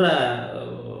உங்களுக்கு சொல்ற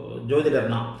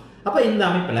ஜோதிடர் தான். அப்ப இந்த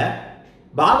அமைப்புல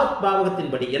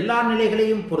பாவகத்தின்படி எல்லா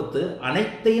நிலைகளையும் பொறுத்து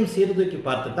அனைத்தையும் சீர்தூக்கி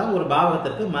பார்த்து தான் ஒரு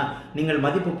பாவகத்திற்கு நீங்கள்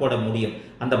மதிப்பு போட முடியும்.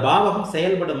 அந்த பாவகம்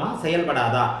செயல்படுமா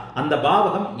செயல்படாதா, அந்த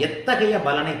பாவகம் எத்தகைய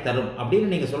பலனை தரும்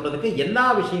அப்படின்னு நீங்க சொல்றதுக்கு எல்லா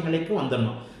விஷயங்களுக்கும்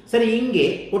வந்துடணும். சரி, இங்கே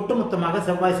ஒட்டுமொத்தமாக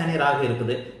செவ்வாய் சனி ராகு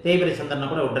இருக்குது, தேய்பிரை சந்திரனை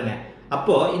கூட விட்டுருங்க.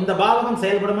 அப்போ இந்த பாவகம்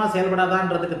செயல்படுமா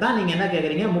செயல்படாதான்றதுக்கு தான் நீங்க என்ன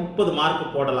கேட்குறீங்க, 30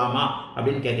 மார்க் போடலாமா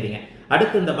அப்படின்னு கேட்குறீங்க.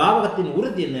 அடுத்து இந்த பாவகத்தின்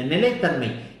உறுதி நிலைத்தன்மை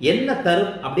என்ன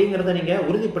தரும் அப்படிங்கிறத நீங்க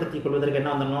உறுதிப்படுத்திக் கொள்வதற்கு என்ன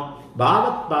வந்துடணும்,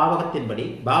 பாவகத்தின்படி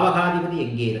பாவகாதிபதி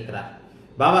எங்கே இருக்கிறார்,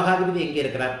 பாவகாதிபதி எங்கே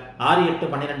இருக்கிறார், 6,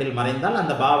 8, 12 மறைந்தால்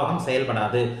அந்த பாவகம்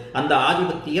செயல்படாது. அந்த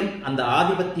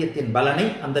ஆதிபத்தியத்தின் பலனை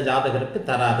அந்த ஜாதகருக்கு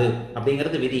தராது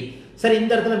அப்படிங்கிறது விதி. சரி,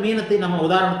 இந்த இடத்துல மீனத்தை நம்ம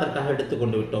உதாரணத்திற்காக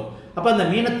எடுத்துக்கொண்டு விட்டோம். அப்ப அந்த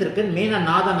மீனத்திற்கு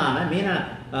மீனநாதனான மீன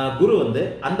குரு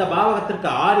அந்த பாவகத்திற்கு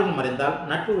 6ல் மறைந்தால்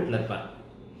நட்பு வீட்டில் இருப்பார்.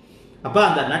 அப்ப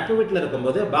அந்த நட்பு வீட்டில்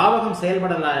இருக்கும்போது பாவகம்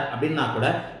செயல்படல அப்படின்னா கூட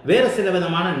வேறு சில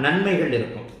விதமான நன்மைகள்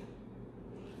இருக்கும்.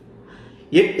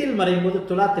 8ல் மறையும் போது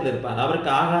துலாத்தில் இருப்பார், அவருக்கு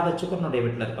ஆகாத சுக்கரனுடைய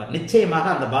வீட்டில் இருப்பார். நிச்சயமாக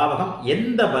அந்த பாவகம்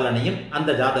எந்த பலனையும் அந்த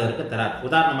ஜாதகருக்கு தரார்.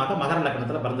 உதாரணமாக மகர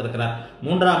லக்னத்தில் பிறந்திருக்கிறார்,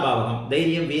 3ஆம் பாவகம்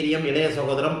தைரியம், வீரியம், இளைய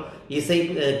சகோதரம், இசை,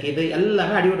 இது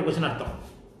எல்லாமே அடிபட்டு போச்சுன்னு அர்த்தம்.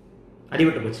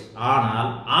 அடிபட்டு போச்சு. ஆனால்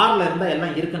 6ல் இருந்தால்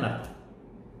எல்லாம் இருக்குன்னு அர்த்தம்.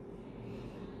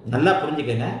 நல்லா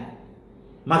புரிஞ்சுக்கங்க.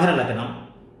 மகர லக்னம்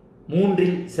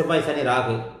 3ல் செவ்வாய் சனி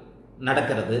ராகு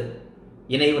நடக்கிறது,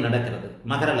 இணைவு நடக்கிறது.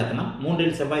 மகர லக்னம்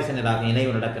 3ல் செவ்வாய் சனி ராகு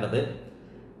இணைவு நடக்கிறது.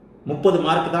 30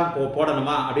 மார்க் தான்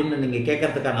போடணுமா அப்படின்னு நீங்க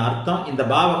கேட்கறதுக்கான அர்த்தம், இந்த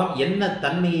பாவகம் என்ன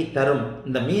தன்மையை தரும்,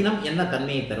 இந்த மீனம் என்ன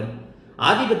தன்மையை தரும்,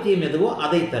 ஆதிபத்தியம் எதுவோ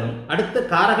அதை தரும். அடுத்து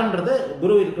காரகன்றது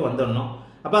குருவிற்கு வந்துடணும்.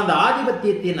 அப்ப அந்த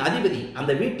ஆதிபத்தியத்தின் அதிபதி,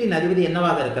 அந்த வீட்டின் அதிபதி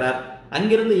என்னவாக இருக்கிறார்,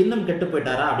 அங்கிருந்து இன்னும் கெட்டு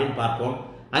போயிட்டாரா அப்படின்னு பார்ப்போம்.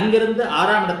 அங்கிருந்து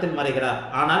 6ஆம் இடத்தில் மறைகிறார்,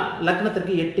 ஆனால்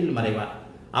லக்னத்திற்கு 8ல் மறைவார்.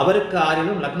 அவருக்கு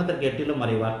 6லும் லக்னத்திற்கு 8லும்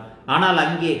மறைவார். ஆனால்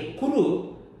அங்கே குரு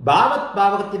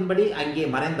பாவகத்தின்படி அங்கே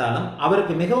மறைந்தாலும்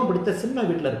அவருக்கு மிகவும் பிடித்த சிம்ம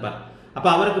வீட்டில் இருப்பார். அப்ப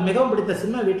அவருக்கு மிகவும் பிடித்த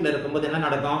சிம்ம வீட்டில் இருக்கும்போது என்ன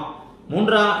நடக்கும்,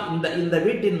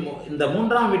 இந்த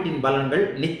 3ஆம் வீட்டின் பலன்கள்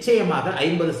நிச்சயமாக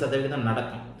 50%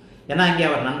 நடக்கும். ஏன்னா இங்கே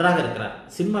அவர் நன்றாக இருக்கிறார்.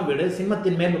 சிம்ம வீடு,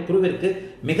 சிம்மத்தின் மேல் குருவிற்கு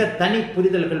மிக தனி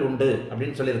புரிதல்கள் உண்டு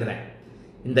அப்படின்னு சொல்லியிருக்கிறேன்.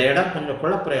 இந்த இடம் கொஞ்சம்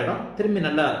குழப்புற இடம். திரும்பி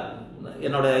நல்லா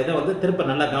என்னோட இதை திருப்ப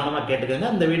நல்லா கவனமாக கேட்டுக்கோங்க.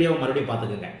 இந்த வீடியோவை மறுபடியும்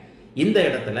பார்த்துக்கோங்க. இந்த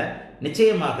இடத்துல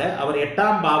நிச்சயமாக அவர்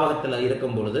 8ஆம் பாவகத்தில்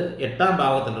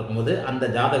இருக்கும்போது அந்த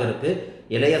ஜாதகருக்கு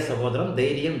இளைய சகோதரம்,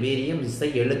 தைரியம், வீரியம், இசை,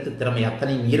 எழுத்து திறமை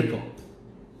அத்தனையும் இருக்கும்.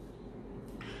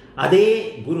 அதே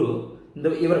குரு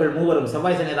இவர்கள் மூவரும்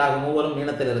செவ்வாய் சனி ராகு மூவரும்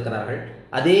மீனத்தில் இருக்கிறார்கள்.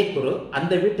 அதே குரு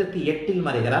அந்த வீட்டிற்கு 8ல்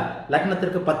மறைகிறார்,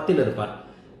 லக்னத்திற்கு 10ல் இருப்பார்.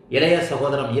 இளைய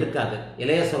சகோதரம் இருக்காது.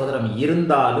 இளைய சகோதரம்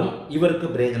இருந்தாலும் இவருக்கு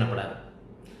பிரயோஜனப்படாது.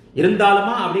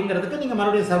 இருந்தாலுமா அப்படிங்கிறதுக்கு நீங்க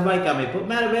மறுபடியும் செவ்வாய்க்கு அமைப்பு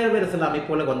வேறு சில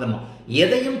அமைப்புகளுக்கு வந்துடணும்.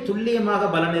 எதையும் துல்லியமாக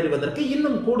பலனறிவதற்கு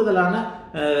இன்னும் கூடுதலான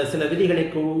சில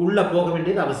விதிகளுக்கு உள்ள போக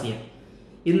வேண்டியது அவசியம்.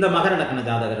 இந்த மகர லக்ன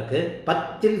ஜாதகருக்கு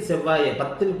 10ல் செவ்வாய்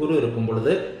 10ல் குரு இருக்கும்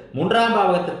பொழுது 3ஆம்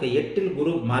பாவகத்திற்கு 8ல்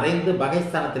குரு மறைந்து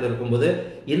பகைஸ்தானத்தில் இருக்கும்போது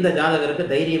இந்த ஜாதகருக்கு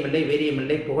தைரியம் இல்லை, வீரியம்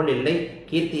இல்லை, புகழ் இல்லை,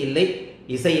 கீர்த்தி இல்லை,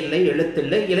 இசை இல்லை, எழுத்து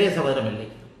இல்லை, இளைய சகோதரம் இல்லை.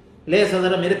 இளைய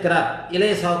சகோதரம் இருக்கிறார்,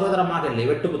 இளைய சகோதரமாக இல்லை,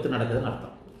 வெட்டுக்குத்து நடக்குதுன்னு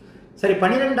அர்த்தம். சரி,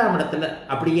 12ஆம் இடத்துல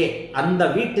அப்படியே அந்த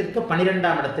வீட்டிற்கு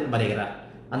 12ஆம் இடத்தில் மறைகிறார்.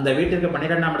 அந்த வீட்டிற்கு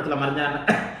 12ஆம் இடத்துல மறைஞ்சான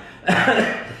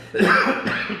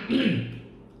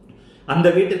அந்த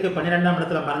வீட்டிற்கு 12ஆம்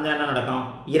இடத்துல மறைஞ்சா என்ன நடக்கும்?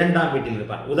 2ஆம் வீட்டில்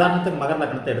இருப்பார். உதாரணத்துக்கு மகர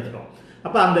லக்னத்தை எடுத்துக்கிறோம்.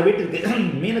 அப்ப அந்த வீட்டிற்கு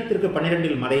மீனத்திற்கு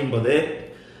 12ல் மறையும் போது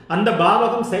அந்த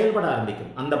பாவகம் செயல்பட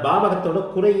ஆரம்பிக்கும். அந்த பாவகத்தோட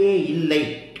குறையே இல்லை,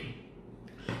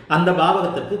 அந்த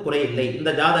பாவகத்திற்கு குறை இல்லை. இந்த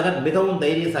ஜாதகர் மிகவும்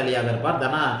தைரியசாலியாக இருப்பார்,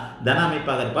 தன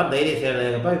அமைப்பாக இருப்பார்,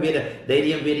 தைரியசாலியாக இருப்பார்,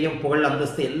 தைரியம், வீரியம், புகழ்,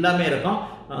 அந்தஸ்து எல்லாமே இருக்கும்.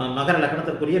 மகர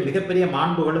லக்னத்திற்குரிய மிகப்பெரிய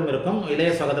மாண்புகளும் இருக்கும்,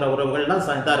 இளைய சகோதர உறவுகள்லாம்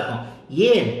இதா இருக்கும்.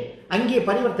 ஏன்? அங்கே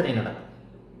பரிவர்த்தனை நடக்கும்.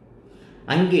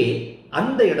 அங்கே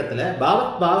அந்த இடத்துல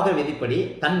பாவக விதிப்படி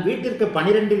தன் வீட்டிற்கு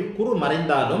 12ல் குரு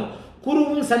மறைந்தாலும்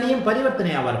குருவும் சனியும்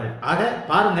பரிவர்த்தனை ஆவார்கள். ஆக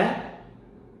பாருங்க,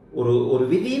 ஒரு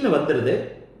விதின்னு வந்துருது,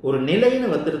 ஒரு நிலைன்னு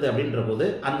வந்துருது அப்படின்ற போது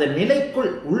அந்த நிலைக்குள்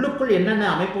உள்ளுக்குள் என்னென்ன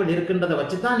அமைப்புகள் இருக்குன்றதை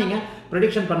வச்சுதான் நீங்க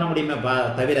ப்ரெடிக்ஷன் பண்ண முடியுமே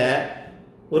தவிர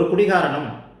ஒரு குடிகாரனும்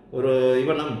ஒரு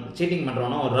இவனும் சீட்டிங்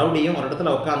பண்றவனும் ஒரு ரவுடியும் ஒரு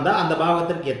இடத்துல உட்கார்ந்தா அந்த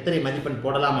பாவத்திற்கு எத்தனை மதிப்பெண்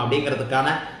போடலாம் அப்படிங்கிறதுக்கான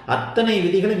அத்தனை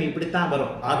விதிகளும் இப்படித்தான்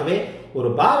வரும். ஆகவே ஒரு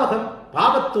பாவகம்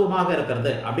பாவத்துவமாக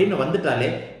இருக்கிறது அப்படின்னு வந்துட்டாலே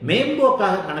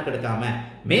மேம்போக்காக கணக்கெடுக்காம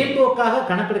மேம்போக்காக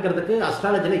கணக்கெடுக்கிறதுக்கு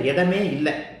அஸ்ட்ராலஜில இடமே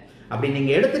இல்லை. அப்படி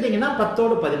நீங்க எடுத்துட்டீங்கன்னா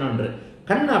 10ஓடு 11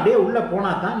 கண் அப்படியே உள்ள போனா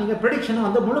தான் நீங்க ப்ரெடிக்ஷனை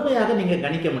வந்து முழுமையாக நீங்க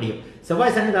கணிக்க முடியும்.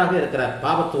 செவ்வாய் சனியாக இருக்கிற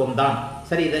பாவத்துவம் தான்.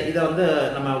 சரி, இதை வந்து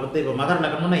நம்ம இப்போ மகர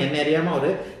லக்னம்னு என்ன அறியாம ஒரு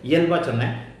இயல்பா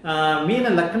சொன்னேன். மீன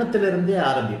லக்னத்திலிருந்தே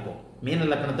ஆரம்பிப்போம். மீன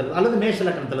லக்னத்தில் அல்லது மேஷ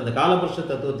லக்னத்திலிருந்து காலபுருஷ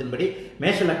தத்துவத்தின்படி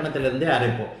மேஷ லக்னத்திலிருந்தே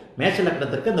ஆரம்பிப்போம். மேஷ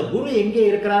லக்னத்திற்கு அந்த குரு எங்கே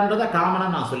இருக்கிறான்றத காமனா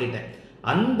நான் சொல்லிட்டேன்.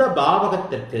 அந்த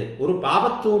பாவகத்திற்கு ஒரு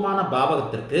பாவத்துவமான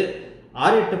பாவகத்திற்கு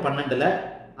 6, 8, 12ல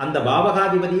அந்த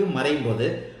பாவகாதிபதியும் மறையும் போது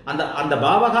அந்த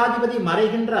பாவகாதிபதி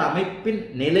மறைகின்ற அமைப்பின்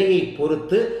நிலையை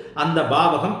பொறுத்து அந்த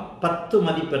பாவகம் 10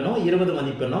 மதிப்பெண்ணோ 20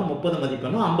 மதிப்பெண்ணோ 30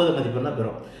 மதிப்பெண்ணோ 50 மதிப்பெண்ணோ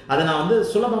பெறும். அதை நான் வந்து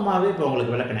சுலபமாகவே இப்போ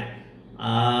உங்களுக்கு விளக்கினேன்.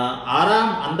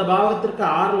 அந்த பாவகத்திற்கு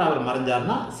 6ல் அவர்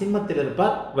மறைஞ்சார்னா சிம்மத்தில்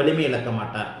இருப்பார், வலிமை இழக்க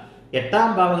மாட்டார்.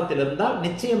 8ஆம் பாவகத்தில் இருந்தால்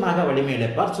நிச்சயமாக வலிமை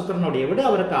இழப்பார், சுக்கிரனுடைய வீடு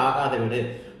அவருக்கு ஆகாத வீடு.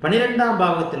 12ஆம்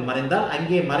பாவகத்தில் மறைந்தால்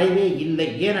அங்கே மறைவே இல்லை.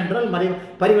 ஏனென்றால்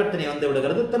பரிவர்த்தனை வந்து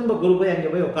விடுகிறது, திரும்ப குரு போய் அங்கே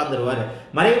போய் உட்கார்ந்துருவார்.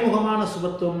 மறைமுகமான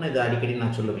சுபத்துவம்னு இது அடிக்கடி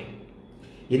நான் சொல்லுவேன்.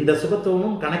 இந்த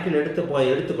சுபத்துவமும் கணக்கில்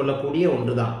எடுத்துக்கொள்ளக்கூடிய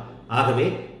ஒன்றுதான். ஆகவே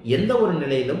எந்த ஒரு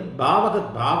நிலையிலும்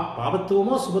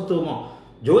பாவத்துவமோ சுபத்துவமோ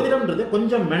ஜோதிடம்ன்றது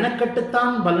கொஞ்சம்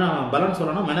மெனக்கட்டுத்தான் பலன்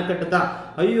சொல்லணும், மெனக்கட்டுத்தான்.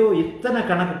 ஐயோ இத்தனை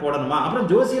கணக்கு போடணுமா, அப்புறம்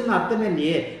ஜோசியம்னு அர்த்தமே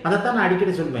இல்லையே. அதைத்தான் நான்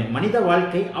அடிக்கடி சொல்லுவேன். மனித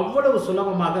வாழ்க்கை அவ்வளவு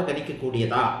சுலபமாக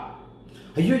கணிக்கக்கூடியதா?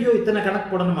 ஐயோ இத்தனை கணக்கு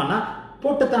போடணுமானா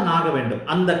போட்டுத்தான் ஆக வேண்டும்.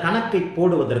 அந்த கணக்கை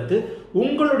போடுவதற்கு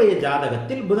உங்களுடைய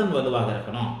ஜாதகத்தில் புதன் வலுவாக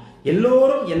இருக்கணும்.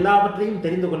 எல்லோரும் எல்லாவற்றையும்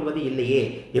தெரிந்து கொள்வது இல்லையே,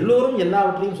 எல்லோரும்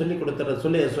எல்லாவற்றையும்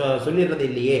சொல்லிடுறது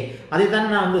இல்லையே. அதை தானே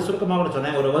நான் வந்து சுருக்கமாக கூட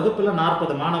சொன்னேன். ஒரு வகுப்புல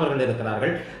 40 மாணவர்கள்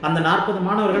இருக்கிறார்கள். அந்த 40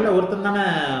 மாணவர்கள்ல ஒருத்தன் தானே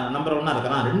நம்பர் 1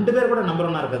 இருக்கிறான், 2 பேர் கூட நம்பர்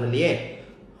 1 இருக்கிறது இல்லையே.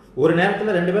 ஒரு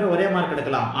நேரத்தில் 2 பேரும் ஒரே மார்க்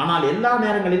எடுக்கலாம், ஆனால் எல்லா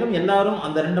நேரங்களிலும் எல்லாரும்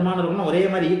அந்த 2 மாணவர்களும் ஒரே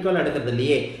மாதிரி ஈக்குவலாக எடுக்கிறது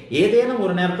இல்லையே. ஏதேனும்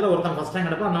ஒரு நேரத்தில் ஒருத்தன் ஃபர்ஸ்ட் ரேங்க்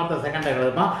எடுப்பான், இன்னொருத்தர் செகண்ட் ரேங்க்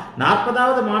எடுப்பான்.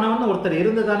 40வது மாணவன் ஒருத்தர்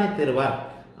இருந்துதானே தேர்வார்.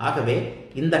 ஆகவே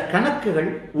இந்த கணக்குகள்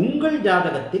உங்கள்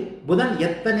ஜாதகத்தில் புதன்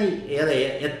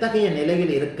எத்தகைய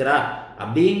நிலையில் இருக்கிறார்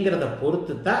அப்படிங்கிறத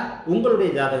பொறுத்து தான் உங்களுடைய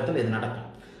ஜாதகத்தில் இது நடக்கும்.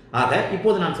 ஆக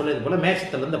இப்போது நான் சொல்லியது போல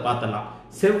மேஷத்திலிருந்து பார்த்தலாம்.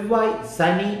 செவ்வாய்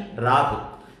சனி ராகு,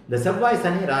 இந்த செவ்வாய்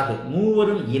சனி ராகு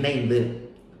மூவரும் இணைந்து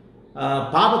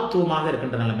பாவத்துவமாக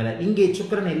இருக்கின்ற நிலைமையில இங்கே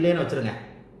சுக்கிரன் இல்லைன்னு வச்சிருங்க.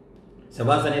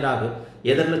 செவ்வாய் சனி ராகு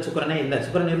எதிரில் சுக்கிரனே இல்லை,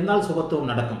 சுக்கிரன் இருந்தால்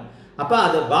சுபத்துவம் நடக்கும். அப்ப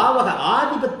அது பாவக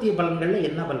ஆதிபத்திய பலன்கள்ல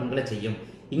என்ன பலன்களை செய்யும்?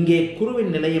 இங்கே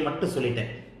குருவின் நிலையை மட்டும்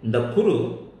சொல்லிட்டேன். இந்த குரு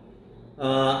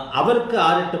அவருக்கு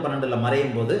 6, 8, 12ல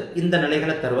மறையும் போது இந்த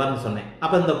நிலைகளை தருவார்னு சொன்னேன்.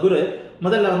 அப்ப இந்த குரு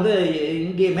முதல்ல வந்து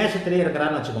இங்கே மேஷத்திலே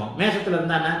இருக்கிறான்னு வச்சுக்கோம். மேஷத்துல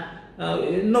இருந்தானே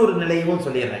இன்னொரு நிலையும்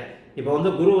சொல்லிடுறேன். இப்போ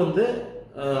வந்து குரு வந்து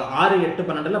 6, 8,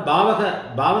 12ல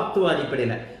பாவத்துவ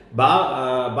அடிப்படையில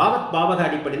பாவக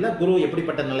அடிப்படையில் குரு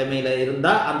எப்படிப்பட்ட நிலைமையில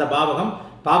இருந்தா அந்த பாவகம்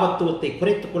பாவத்துவத்தை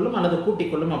குறைத்துக் கொள்ளும் அல்லது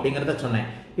கூட்டிக் கொள்ளும் அப்படிங்கிறத சொன்னேன்.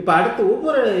 இப்ப அடுத்து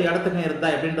ஒவ்வொரு இடத்துக்கும் இருந்தா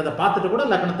எப்படின்றத பார்த்துட்டு கூட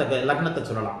லக்னத்தை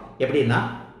சொல்லலாம். எப்படின்னா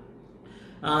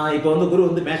இப்போ வந்து குரு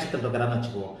வந்து மேஷத்தில் இருக்கிறான்னு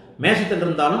வச்சுக்குவோம். மேஷத்தில்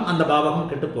இருந்தாலும் அந்த பாவகம்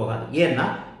கெட்டு போகாது. ஏன்னா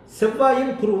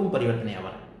செவ்வாயும் குருவும் பரிவர்த்தனை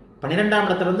ஆவார். 12ஆம்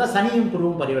இடத்துல இருந்தால் சனியும்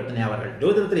குருவும் பரிவர்த்தனை ஆவார்கள்.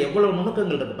 ஜோதிடத்தில் எவ்வளவு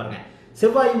நுணுக்கங்கள் இருக்கு பாருங்க.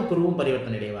 செவ்வாயும் குருவும்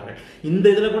பரிவர்த்தனை அடைவார்கள். இந்த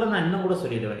இதில் கூட நான் இன்னும் கூட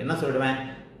சொல்லிடுவேன். என்ன சொல்லிடுவேன்,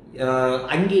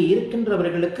 அங்கே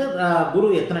இருக்கின்றவர்களுக்கு குரு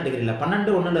எத்தனை டிகிரியில்,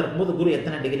 12 இருக்கும்போது குரு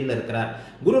எத்தனை டிகிரியில் இருக்கிறார்.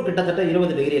 குரு கிட்டத்தட்ட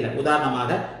 20 டிகிரியில்,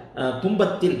 உதாரணமாக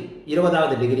கும்பத்தில்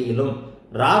 20வது டிகிரியிலும்,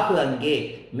 ராகு அங்கே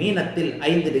மீனத்தில்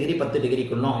 5 டிகிரி 10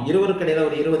 டிகிரிக்குள்ளும், இருவருக்கு இடையில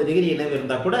ஒரு 20 டிகிரி இணைவு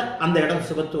இருந்தால் கூட அந்த இடம்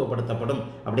சுபத்துவப்படுத்தப்படும்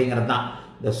அப்படிங்கிறது தான்.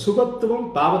 இந்த சுபத்துவம்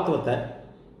பாவத்துவத்தை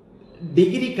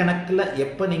டிகிரி கணக்கில்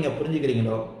எப்போ நீங்கள்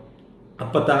புரிஞ்சுக்கிறீங்களோ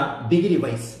அப்போ தான் டிகிரி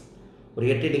வைஸ் ஒரு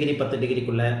 8 டிகிரி 10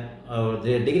 டிகிரிக்குள்ள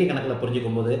டிகிரி கணக்கில்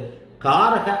புரிஞ்சுக்கும் போது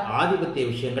காரக ஆதிபத்திய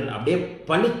விஷயங்கள் அப்படியே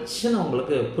பளிச்சுன்னு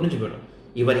உங்களுக்கு புரிஞ்சு போயிடும்.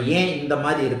 இவர் ஏன் இந்த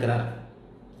மாதிரி இருக்கிறார்,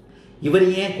 இவர்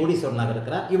ஏன் கோடீஸ்வரனாக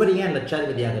இருக்கிறார், இவர் ஏன்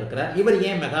லட்சாதிபதியாக இருக்கிறார், இவர்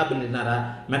ஏன் மெகா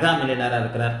மில்லியனராக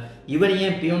இருக்கிறார், இவர்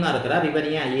ஏன் பியூனா இருக்கிறார், இவர்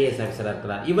ஏன் ஐஏஎஸ் ஆஃபீஸராக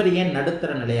இருக்கிறார், இவர் ஏன்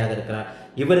நடுத்தர நிலையாக இருக்கிறார்,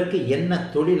 இவருக்கு என்ன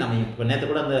தொழில் அமையும். இப்போ நேற்று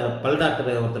கூட அந்த பல்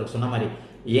டாக்டர் ஒருத்தருக்கு சொன்ன மாதிரி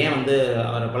ஏன்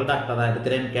அவர் பல் டாக்டராக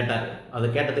இருக்கிறேன்னு கேட்டார். அது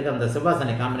கேட்டதுக்கு அந்த செவ்வாய்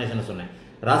சனி காம்பினேஷனை சொன்னேன்.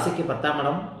 ராசிக்கு 10ஆம்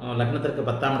இடம், லக்னத்திற்கு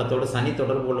 10ஆம் இடத்தோடு சனி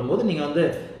தொடர்பு கொள்ளும்போது நீங்கள்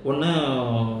ஒன்று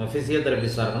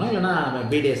ஃபிசியோதெரபிஸ்டாக இருக்கணும், இல்லைனா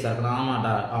பிடிஎஸ்ஸாக இருக்கணும்.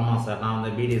 ஆமாம் சார்,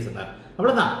 நான் பிடிஎஸ் சார்,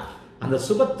 அவ்வளோதான். அந்த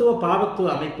சுபத்துவ பாவத்துவ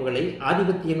அமைப்புகளை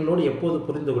ஆதிபத்தியங்களோடு எப்போது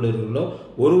புரிந்து கொள்கிறீர்களோ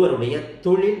ஒருவருடைய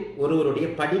தொழில், ஒருவருடைய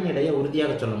படிநிலையை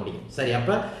உறுதியாக சொல்ல முடியும். சரி,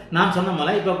 அப்போ நான் சொன்ன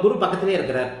போல இப்போ குரு பக்கத்திலே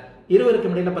இருக்கிறார்,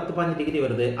 இருவருக்கும் இடையில 10-15 டிகிரி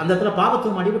வருது, அந்த இடத்துல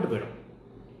பாவத்துவம் அடிபட்டு போயிடும்.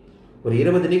 ஒரு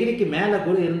 20 டிகிரிக்கு மேலே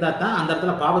குரு இருந்தால் தான் அந்த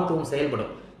இடத்துல பாவத்துவம்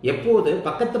செயல்படும். எப்போது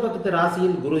பக்கத்து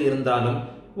ராசியில் குரு இருந்தாலும்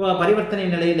பரிவர்த்தனை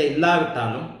நிலையில்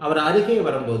இல்லாவிட்டாலும் அவர் அருகே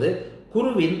வரும்போது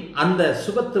குருவின் அந்த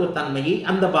சுபத்துவ தன்மையை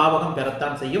அந்த பாவகம்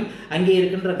பெறத்தான் செய்யும், அங்கே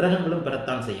இருக்கின்ற கிரகங்களும்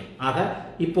பெறத்தான் செய்யும். ஆக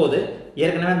இப்போது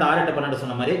ஏற்கனவே அந்த 6, 8, 12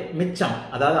 சொன்ன மாதிரி மிச்சம்,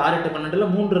 அதாவது 6, 8,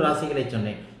 12ல் 3 ராசிகளை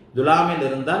சொன்னேன். துலாமில்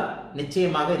இருந்தால்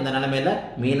நிச்சயமாக இந்த நிலைமையில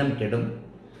மீனம் கெடும்,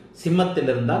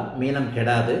 சிம்மத்தில் இருந்தால் மீனம்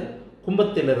கெடாது,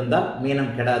 கும்பத்தில் இருந்தால்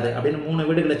மீனம் கெடாது அப்படின்னு 3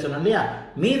 வீடுகளை சொன்னோம் இல்லையா.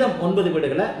 மீதம் 9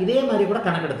 வீடுகளை இதே மாதிரி கூட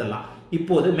கணக்கெடுத்துடலாம்.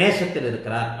 இப்போது மேஷத்தில்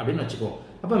இருக்கிறார் அப்படின்னு வச்சுக்குவோம்.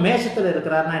 அப்போ மேஷத்தில்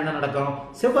இருக்கிறார்னா என்ன நடக்கும்,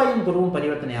 செவ்வாயும் குருவும்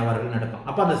பரிவர்த்தனை ஆவார்கள் நடக்கும்.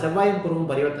 அப்போ அந்த செவ்வாயும் குருவும்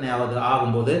பரிவர்த்தனை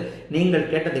ஆகும்போது நீங்கள்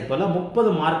கேட்டதை போல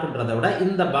 30 மார்க்குன்றதை விட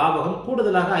இந்த பாவகம்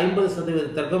கூடுதலாக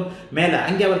 50% மேலே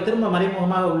அங்கே அவர் திரும்ப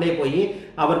மறைமுகமாக உள்ளே போய்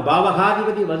அவர்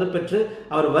பாவகாதிபதி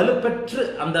வலுப்பெற்று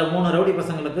அந்த 3 ரவுடி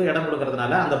பசங்களுக்கு இடம்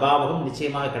கொடுக்கறதுனால அந்த பாவகம்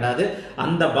நிச்சயமாக கிடையாது.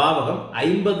 அந்த பாவகம்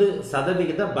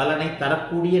 50% பலனை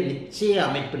தரக்கூடிய நிச்சய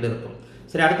அமைப்பில் இருக்கும்.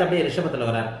 சரி, அடுத்து அப்படியே ரிஷபத்தில்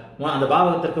வரார், அந்த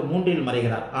பாவகத்திற்கு 3இல்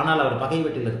மறைகிறார், ஆனால் அவர் பகை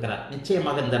வீட்டில் இருக்கிறார்.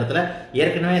 நிச்சயமாக இந்த இடத்துல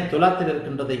ஏற்கனவே துலாத்தில்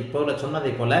இருக்கின்றதை போல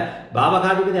சொன்னதை போல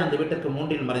பாவகாதிபதி அந்த வீட்டிற்கு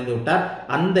 3இல் மறைந்து விட்டார்.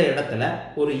 அந்த இடத்துல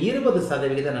ஒரு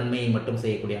 20% நன்மையை மட்டும்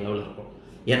செய்யக்கூடிய அளவில் இருக்கும்.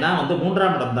 ஏன்னா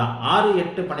 3ஆம் இடம் தான் 6,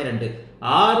 8, 12,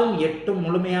 6ம் 8ம்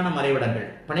முழுமையான மறைவிடங்கள்,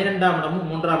 12ஆம் இடமும்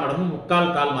 3ஆம் இடமும்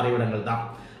முக்கால் மறைவிடங்கள் தான்.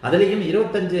 அதுலேயும்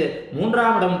 25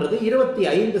 3ஆம் இடம்ன்றது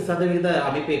 25%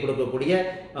 அமைப்பை கொடுக்கக்கூடிய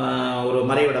ஒரு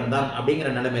மறைவிடம் தான். அப்படிங்கிற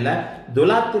நிலைமையில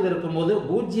துலாத்தில் இருக்கும்போது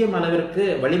 0 அளவிற்கு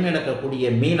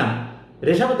வலிமையிழக்கக்கூடிய மீனம்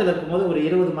ரிஷபத்தில் இருக்கும்போது ஒரு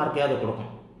 20 மார்க்கையாவது கொடுக்கும்.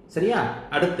 சரியா,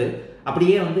 அடுத்து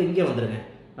அப்படியே இங்கே வந்துருங்க,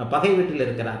 பகை வீட்டில்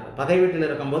இருக்கிறார். பகை வீட்டில்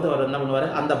இருக்கும்போது அவர் என்ன பண்ணுவார்,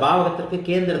 அந்த பாவகத்திற்கு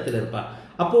கேந்திரத்தில் இருப்பார்.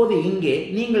 அப்போது இங்கே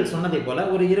நீங்கள் சொன்னதை போல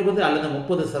ஒரு 20 அல்லது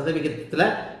 30%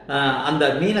 அந்த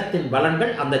மீனத்தின்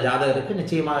பலன்கள் அந்த ஜாதகருக்கு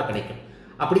நிச்சயமாக கிடைக்கும்.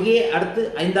 அப்படியே அடுத்து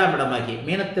 5ஆம் இடமாகிய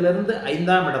மீனத்திலிருந்து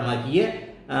 5ஆம் இடமாகிய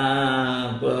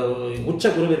உச்ச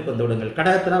குருவிற்கு வந்து விடுங்கள்.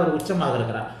 கடகத்தில் அவர் உச்சமாக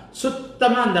இருக்கிறார்.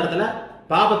 சுத்தமாக அந்த இடத்துல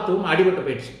பாவத்துவம் அடிபட்டு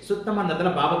போயிடுச்சு. சுத்தமாக அந்த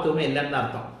இடத்துல பாவத்துவமே இல்லைன்னு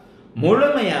அர்த்தம்.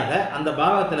 முழுமையாக அந்த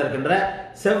பாவத்தில் இருக்கின்ற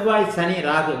செவ்வாய் சனி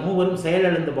ராகு 3வரும்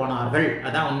செயலிழந்து போனார்கள்.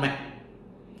 அதான் உண்மை.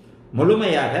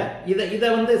 முழுமையாக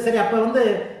இதை சரி, அப்போ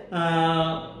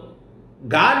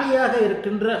காலியாக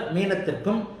இருக்கின்ற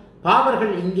மீனத்திற்கும்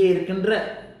பாவர்கள் இங்கே இருக்கின்ற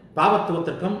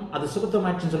பாவத்துவத்திற்கும் அது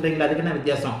சுபத்துவமாயிடுச்சுன்னு சொல்றீங்களா, அதுக்கு என்ன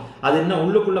வித்தியாசம்? அது இன்னும்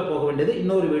உள்ளுக்குள்ள போக வேண்டியது,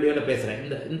 இன்னொரு வீடியோல பேசுறேன்.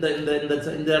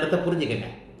 இந்த இடத்த புரிஞ்சுக்கங்க.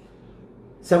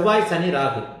 செவ்வாய் சனி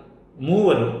ராகு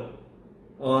 3வரும்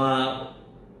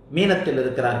மீனத்தில்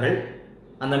இருக்கிறார்கள்.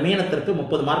 அந்த மீனத்திற்கு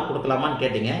 30 மார்க் கொடுக்கலாமான்னு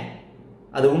கேட்டீங்க.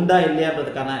 அது உண்டா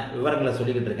இல்லையான்றதுக்கான விவரங்களை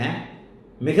சொல்லிக்கிட்டு இருக்கேன்.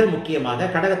 மிக முக்கியமாக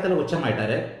கடகத்தில்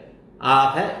உச்சமாயிட்டாரு.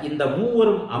 ஆக இந்த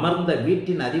 3வரும் அமர்ந்த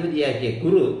வீட்டின் அதிபதியாகிய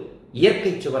குரு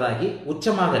இயற்கை சுவராகி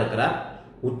உச்சமாக இருக்கிறார்.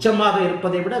 உச்சமாக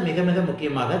இருப்பதை விட மிக மிக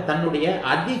முக்கியமாக தன்னுடைய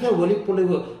அதிக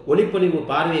ஒளிப்பொலிவு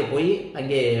பார்வையை போய்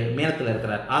அங்கே மீனத்தில்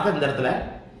இருக்கிறார். ஆக இந்த இடத்துல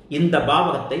இந்த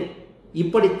பாவகத்தை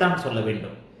இப்படித்தான் சொல்ல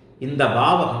வேண்டும். இந்த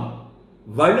பாவகம்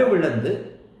வலுவிழந்து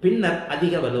பின்னர்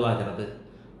அதிக வலுவாகிறது,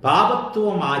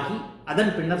 பாவத்துவமாகி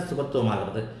அதன் பின்னர்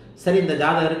சுபத்துவமாகிறது. சரி, இந்த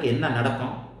ஜாதகருக்கு என்ன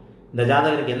நடக்கும், இந்த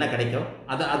ஜாதகருக்கு என்ன கிடைக்கும்,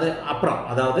 அது அப்புறம்,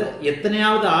 அதாவது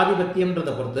எத்தனையாவது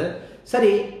ஆதிபத்தியம்ன்றதை பொறுத்து.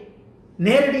 சரி,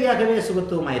 நேரடியாகவே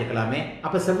சுபத்துவமாக இருக்கலாமே.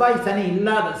 அப்ப செவ்வாய்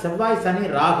சனி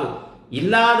ராகு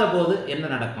இல்லாத போது என்ன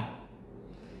நடக்கும்,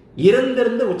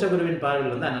 இருந்திருந்து உச்சகுருவின்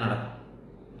பார்வையில் வந்து என்ன நடக்கும்.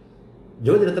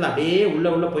 ஜோதிடத்தில் அப்படியே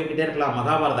உள்ள போய்கிட்டே இருக்கலாம்,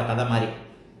 மகாபாரத கதை மாதிரி.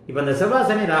 இப்போ இந்த செவ்வாய்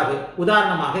சனி ராகு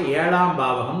உதாரணமாக 7ஆம்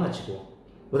பாவகம்னு வச்சுக்குவோம்.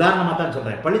 உதாரணமாக தான்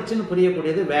சொல்கிறேன், பளிச்சுன்னு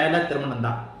புரியக்கூடியது வேலை திருமணம்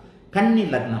தான். கன்னி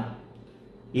லக்னம்,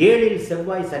 7இல்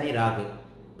செவ்வாய் சனி ராகு,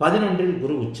 11இல்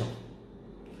குரு உச்சம்.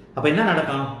 அப்போ என்ன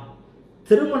நடக்கும்?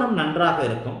 திருமணம் நன்றாக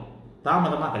இருக்கும்,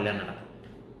 தாமதமாக கல்யாணம் நடக்கும்.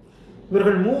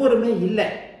 இவர்கள் மூவருமே இல்லை,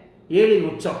 7இல்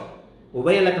உச்சம்.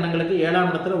 உபய லக்னங்களுக்கு 7ஆம்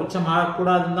இடத்துல உச்சம்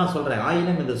ஆகக்கூடாதுன்னு தான் சொல்கிறேன்.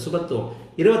 ஆயினும் இந்த சுபத்துவம்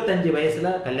 25 வயசுல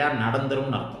கல்யாணம்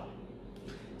நடந்துரும்னு அர்த்தம்.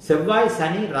 செவ்வாய்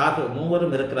சனி ராகு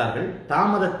மூவரும் இருக்கிறார்கள்,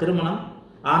 தாமத திருமணம்,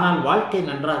 ஆனால் வாழ்க்கை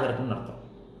நன்றாக இருக்கும்னு அர்த்தம்.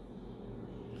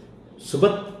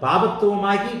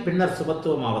 பாபத்துவமாகி பின்னர்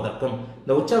சுபத்துவம் ஆவதற்கும்,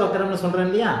 இந்த உச்சவக்கரம்னு சொல்றேன்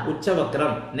இல்லையா,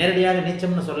 உச்சவக்கரம் நேரடியாக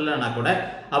நீச்சம்னு சொல்லலைன்னா கூட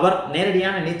அவர்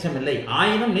நேரடியான நீச்சம் இல்லை,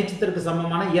 ஆயினும் நீச்சத்திற்கு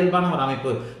சமமான இயல்பான ஒரு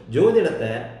அமைப்பு.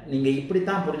 ஜோதிடத்தை நீங்க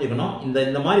இப்படித்தான் புரிஞ்சுக்கணும்.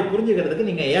 இந்த மாதிரி புரிஞ்சுக்கிறதுக்கு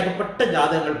நீங்க ஏகப்பட்ட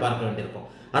ஜாதகங்கள் பார்க்க வேண்டியிருக்கும்.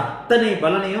 அத்தனை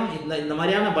பலனையும் இந்த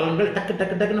மாதிரியான பலன்கள்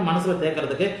டக்குன்னு மனசுல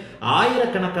தேக்கிறதுக்கு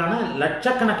ஆயிரக்கணக்கான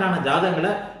லட்சக்கணக்கான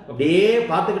ஜாதகங்களை அப்படியே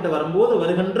பார்த்துக்கிட்டு வரும்போது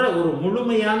வருகின்ற ஒரு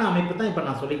முழுமையான அமைப்பு தான் இப்ப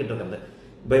நான் சொல்லிக்கிட்டு இருக்கிறது.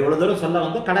 இப்போ இவ்வளவு தூரம் சொல்ல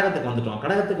வந்து கடகத்துக்கு வந்துட்டோம்.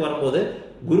 கடகத்துக்கு வரும்போது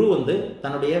குரு வந்து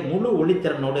தன்னுடைய முழு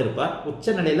ஒளித்திறனோடு இருப்பார்.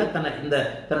 உச்ச நிலையில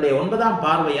தன்னுடைய 9ஆம்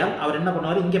பார்வையால் அவர் என்ன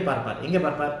பண்ணுவார், இங்கே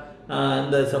பார்ப்பார்.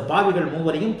 இந்த பாவிகள்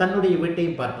மூவரையும் தன்னுடைய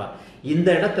வீட்டையும் பார்ப்பார். இந்த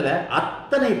இடத்துல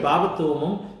அத்தனை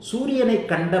பாவத்துவமும் சூரியனை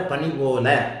கண்ட பனி போல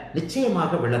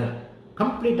நிச்சயமாக விலகும்,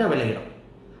 கம்ப்ளீட்டா விலகிடும்.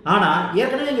 ஆனா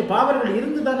ஏற்கனவே இங்க பாவர்கள்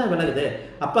இருந்து தானே விலகுது.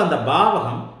 அப்ப அந்த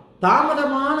பாவகம்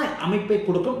தாமதமான அமைப்பை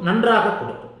கொடுக்கும், நன்றாக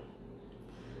கொடுக்கும்.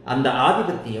 அந்த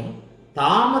ஆதிபத்தியம்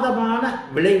தாமதமான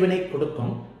விளைவினை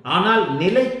கொடுக்கும், ஆனால்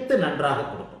நிலைத்து நன்றாக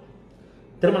கொடுக்கும்.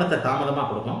 திருமணத்தை தாமதமாக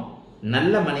கொடுக்கும்,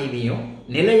 நல்ல மனைவியும்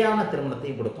நிலையான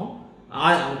திருமணத்தையும் கொடுக்கும்.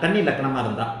 கன்னி லக்னமா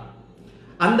இருந்தா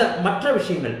அந்த மற்ற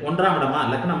விஷயங்கள் 1ஆம்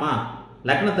இடமா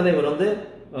லக்னத்தில் இவர் வந்து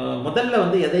முதல்ல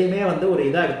வந்து எதையுமே வந்து ஒரு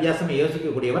வித்தியாசமா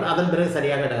யோசிக்கக்கூடியவர், அதன் பிறகு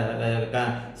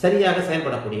சரியாக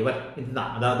செயல்படக்கூடியவர்.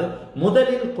 இதுதான், அதாவது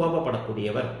முதலில்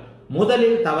கோபப்படக்கூடியவர்,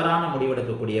 முதலில் தவறான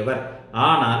முடிவெடுக்கக்கூடியவர்.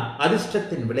 ஆனால்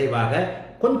அதிர்ஷ்டத்தின் விளைவாக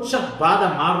கொஞ்சம்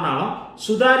பாதம் மாறினாலும்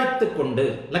சுதாரித்து கொண்டு,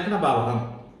 லக்ன பாவகம்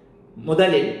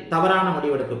முதலில் தவறான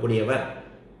முடிவெடுக்கக்கூடியவர்,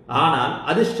 ஆனால்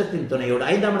அதிர்ஷ்டத்தின் துணையோடு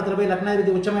 5ஆம் இடத்துல போய்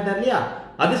லக்னாதிபதி உச்சமாயிட்டார் இல்லையா,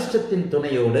 அதிர்ஷ்டத்தின்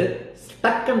துணையோடு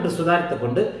டக்கென்று சுதாரித்துக்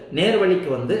கொண்டு நேர்வழிக்கு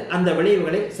வந்து அந்த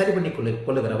விளைவுகளை சரி பண்ணி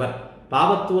கொள்ளுகிறவர்.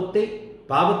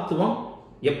 பாவத்துவம்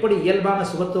எப்படி இயல்பான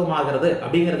சுபத்துவம் ஆகிறது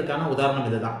அப்படிங்கிறதுக்கான உதாரணம்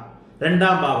இதுதான்.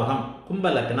 2ஆம் பாவகம் கும்ப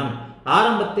லக்னம்,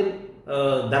 ஆரம்பத்தில்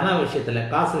தன விஷயத்துல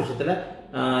காசு விஷயத்துல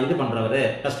இது பண்றவரு,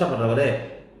 கஷ்டப்படுறவரு,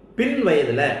 பின்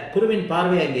வயதுல குருவின்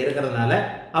பார்வை அங்க இருக்கிறதுனால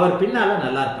அவர் பின்னால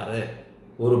நல்லா இருப்பாரு.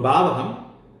 ஒரு பாவகம்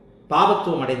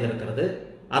பாவத்துவம் அடைந்திருக்கிறது,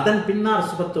 அதன் பின்னால்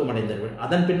சுபத்துவம் அடைந்து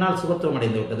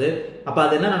விட்டது. அப்ப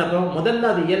அது என்ன நடக்கும், முதல்ல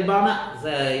அது இயல்பான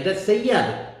இதை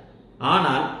செய்யாது,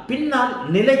 ஆனால் பின்னால்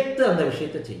நிலைத்து அந்த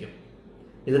விஷயத்தை செய்யும்.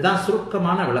 இதுதான்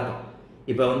சுருக்கமான விளக்கம்.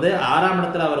 இப்ப வந்து 6ஆம்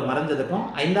இடத்துல அவர் மறைஞ்சதுக்கும்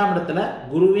 5ஆம் இடத்துல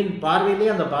குருவின்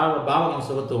பார்வையிலேயே அந்த பாவகம்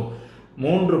சுபத்துவம்,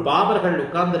 3 பாவர்கள்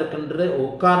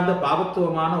உட்கார்ந்த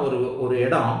பாவத்துவமான ஒரு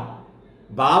இடம்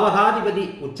பாவகாதிபதி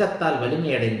உச்சத்தால்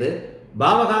வலிமை அடைந்து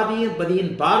பாவகாதிபதியின்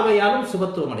பார்வையாலும்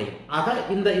சுபத்துவம் அடையும். ஆக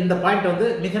இந்த பாயிண்ட் வந்து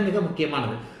மிக மிக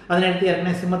முக்கியமானது. அதனை எடுத்து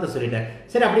ஏற்கனவே சிம்மத்தை சொல்லிட்டேன்.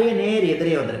 சரி, அப்படியே நேர்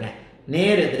எதிரே வந்துருங்க.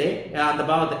 நேர் எதிரே அந்த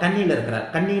பாவத்தை கண்ணியில் இருக்கிறார்,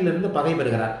 கண்ணியிலிருந்து பகை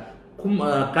பெறுகிறார்.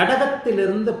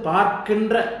 கடகத்திலிருந்து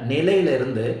பார்க்கின்ற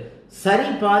நிலையிலிருந்து சரி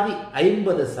பாதி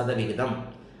 50%.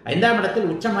 5ஆம் இடத்தில்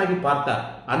உச்சமாகி பார்த்தார்,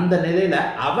 அந்த நிலையில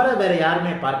அவரை வேற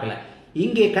யாருமே பார்க்கல.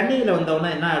 இங்கே கண்ணியில வந்தவனா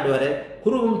என்ன ஆடுவாரு,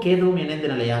 குருவும் கேதுவும் இணைந்த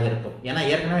நிலையாக இருக்கும். ஏன்னா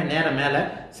ஏற்கனவே நேரம் மேல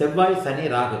செவ்வாய் சனி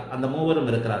ராகு அந்த மூவரும்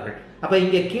இருக்கிறார்கள். அப்ப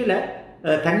இங்க கீழே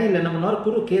கண்ணியில் என்ன பண்ணுவார்,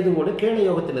 குரு கேதுவோடு கேளை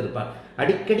யோகத்தில் இருப்பார்.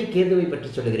 அடிக்கடி கேதுவை பற்றி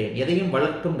சொல்லுகிறேன். எதையும்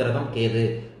வளர்க்கும் கிரகம் கேது,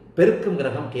 பெருக்கும்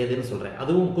கிரகம் கேதுன்னு சொல்றேன்.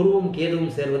 அதுவும் குருவும்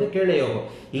கேதுவும் சேர்வது கேளை யோகம்.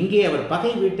 இங்கே அவர்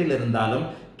பகை வீட்டில் இருந்தாலும்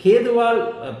கேதுவால்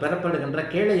பெறப்படுகின்ற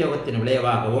கேளை யோகத்தின்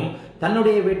விளைவாகவும்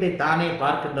தன்னுடைய வீட்டை தானே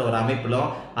பார்க்கின்ற ஒரு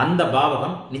அமைப்பிலும் அந்த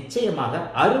பாவகம் நிச்சயமாக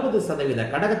 60%,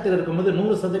 கடகத்தில் இருக்கும்போது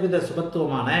 100%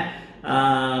 சுபத்துவமான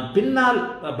பின்னால்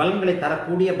பலன்களை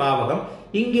தரக்கூடிய பாவகம்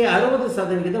இங்கே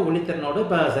 60% ஒளித்திறனோடு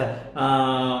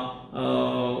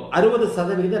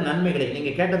 60% நன்மைகளை,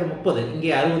 நீங்க கேட்டது 30,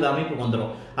 இங்கே 60 அமைப்பு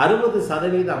வந்துடும்.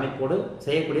 60% அமைப்போடு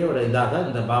செய்யக்கூடிய ஒரு இதாக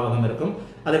இந்த பாவகம் இருக்கும்.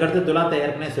 அதுக்கடுத்து துலாத்தை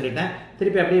ஏற்கனவே சொல்லிட்டேன்.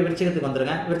 திருப்பி அப்படியே விருச்சிகத்துக்கு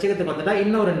வந்துருங்க. விருச்சிகத்துக்கு வந்துட்டா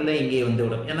இன்னொரு நிலை இங்கே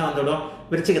வந்துவிடும். என்ன வந்துவிடும்,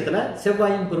 விருச்சிகத்துல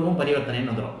செவ்வாயும் குருவும்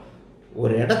பரிவர்த்தனைன்னு வந்துடும்.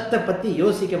 ஒரு இடத்தை பத்தி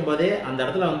யோசிக்கும் போதே அந்த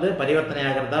இடத்துல வந்து பரிவர்த்தனை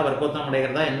ஆகிறதா, வர்க்கோத்தம்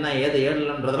அடைகிறதா, என்ன ஏது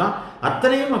ஏழுன்றதெல்லாம்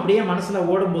அத்தனையும் அப்படியே மனசுல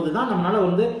ஓடும் போதுதான் நம்மளால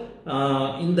வந்து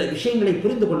இந்த விஷயங்களை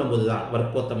புரிந்து கொள்ளும் போதுதான்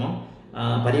வர்க்கோத்தமம்,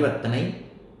 பரிவர்த்தனை,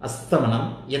 அஸ்தமனம்,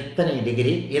 எத்தனை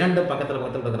டிகிரி, இரண்டு பக்கத்தில்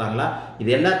இருக்கிறாங்களா, இது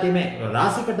எல்லாத்தையுமே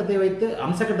ராசி கட்டத்தை வைத்து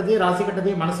அம்ச கட்டத்தையும் ராசி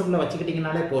கட்டத்தையும் மனசுக்குள்ள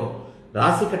வச்சுக்கிட்டீங்கனாலே போதும்.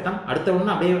 ராசி கட்டம் அடுத்த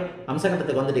ஒன்று அப்படியே அம்ச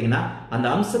கட்டத்துக்கு வந்துட்டீங்கன்னா அந்த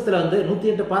அம்சத்துல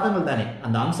 108 பாதங்கள் தானே,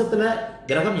 அந்த அம்சத்துல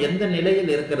கிரகம் எந்த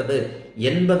நிலையில் இருக்கிறது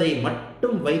என்பதை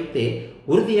மட்டும் வைத்து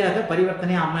உறுதியாக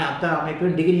பரிவர்த்தனை அத்த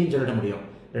அமைப்பையும் டிகிரியும் சொல்லிட முடியும்.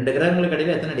 2 கிரகங்களுக்கு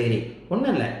இடையில எத்தனை டிகிரி?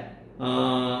 ஒன்றும் இல்லை,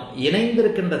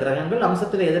 இணைந்திருக்கின்ற கிரகங்கள்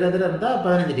அம்சத்தில் எதிரெதிர இருந்தால்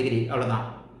 15 டிகிரி, அவ்வளோதான்.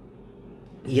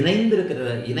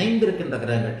 இணைந்திருக்கின்ற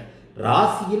கிரகங்கள்,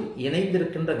 ராசியில்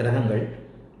இணைந்திருக்கின்ற கிரகங்கள்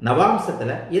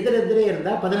நவாம்சத்தில் எதிரெதிரே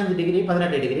இருந்தால் 15 டிகிரி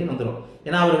 18 டிகிரின்னு வந்துடும்.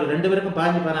 ஏன்னா அவர்கள் 2 பேருக்கும்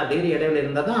 15-16 டிகிரி இடைவெளி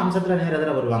இருந்தால் தான் அம்சத்தில் நேர்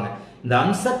எதிர வருவாங்க. இந்த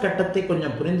அம்ச கட்டத்தை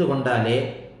கொஞ்சம் புரிந்து கொண்டாலே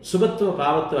சுபத்துவ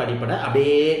பாவத்துவ அடிப்படை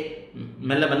அப்படியே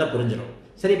மெல்ல மெல்ல புரிஞ்சிடும்.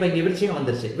 சரி, இப்போ இங்கே விருச்சிகம்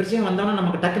வந்துருச்சு. விருச்சிகம் வந்தோன்னா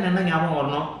நமக்கு டக்குன்னு என்ன ஞாபகம்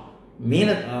வரணும்?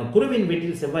 குருவின்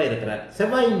வீட்டில் செவ்வாய் இருக்கிறார்,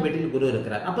 செவ்வாயின் வீட்டில் குரு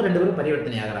இருக்கிறார். அப்போ 2 பேரும்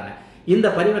பரிவர்த்தனை ஆகிறாங்க. இந்த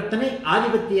பரிவர்த்தனை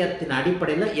ஆதிபத்தியத்தின்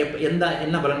அடிப்படையில்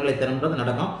என்ன பலன்களை தரும்ன்றது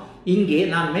நடக்கும். இங்கே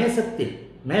நான்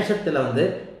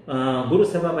மேஷத்தில் குரு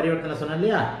செவ்வாய் பரிவர்த்தனை சொன்னேன்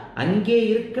இல்லையா, அங்கே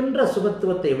இருக்கின்ற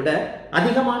சுபத்துவத்தை விட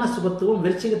அதிகமான சுபத்துவம்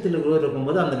விருச்சிகத்தில் குரு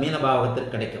இருக்கும்போது அந்த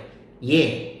மீனபாவகத்திற்கு கிடைக்கும்.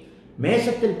 ஏன்?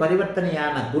 மேஷத்தில்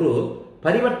பரிவர்த்தனையான குரு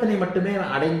பரிவர்த்தனை மட்டுமே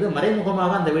அடைந்து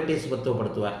மறைமுகமாக அந்த வீட்டை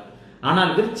சுபத்துவப்படுத்துவார்.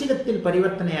 ஆனால் விருச்சிகத்தில்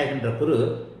பரிவர்த்தனையாகின்ற குரு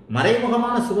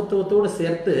மறைமுகமான சுபத்துவத்தோடு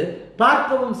சேர்த்து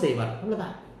பார்க்கவும் செய்வார்.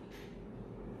 அவ்வளவுதான்.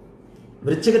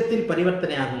 விருச்சிகத்தில்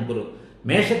பரிவர்த்தனையாகும் குரு,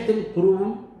 மேஷத்தில்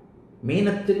குருவும்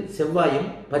மீனத்தில் செவ்வாயும்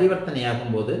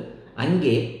பரிவர்த்தனையாகும் போது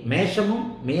அங்கே மேஷமும்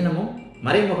மீனமும்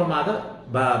மறைமுகமாக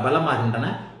பலமாகின்றன.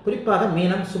 குறிப்பாக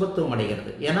மீனம் சுபத்துவம்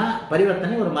அடைகிறது. ஏன்னா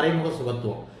பரிவர்த்தனை ஒரு மறைமுக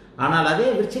சுபத்துவம். ஆனால் அதே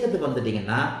விருச்சிகத்துக்கு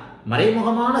வந்துட்டீங்கன்னா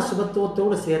மறைமுகமான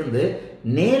சுபத்துவத்தோடு சேர்ந்து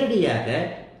நேரடியாக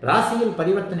ராசியில்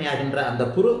பரிவர்த்தனையாகின்ற அந்த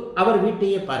குரு அவர்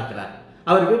வீட்டையே பார்க்கிறார்,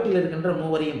 அவர் வீட்டில் இருக்கின்ற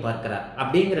மூவரையும் பார்க்கிறார்.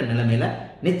 அப்படிங்கிற நிலைமையில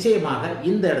நிச்சயமாக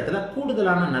இந்த இடத்துல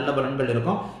கூடுதலான நல்ல பலன்கள்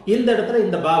இருக்கும். இந்த இடத்துல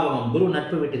இந்த பாவகம் குரு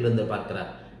நட்பு வீட்டிலிருந்து பார்க்கிறார்,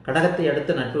 கடகத்தை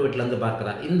அடுத்து நட்பு வீட்டிலிருந்து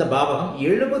பார்க்கிறார். இந்த பாவகம்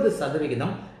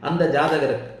 70% அந்த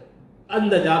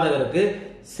ஜாதகருக்கு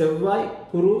செவ்வாய்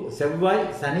குரு, செவ்வாய்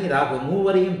சனி ராகு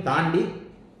மூவரையும் தாண்டி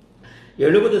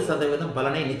 70%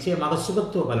 பலனை நிச்சயமாக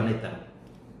சுபத்துவ பலனை தரும்.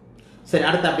 சரி,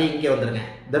 அடுத்து அப்படியே இங்கே வந்துருங்க,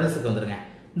 தனுசுக்கு வந்துருங்க.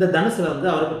 இந்த தனுசுல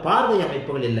அவருக்கு பார்வை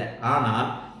அமைப்புகள் இல்லை. ஆனால்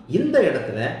இந்த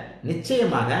இடத்துல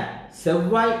நிச்சயமாக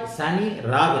செவ்வாய் சனி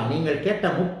ராகு நீங்கள் கேட்ட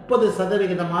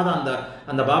 30%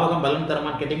 அந்த பாவகம் பலன்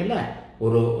தருமான்னு கேட்டீங்கல்ல.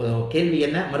 ஒரு கேள்வி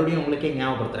என்ன, மறுபடியும் உங்களுக்கே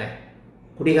ஞாபகப்படுத்துறேன்.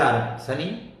 குடிகாரன் சனி,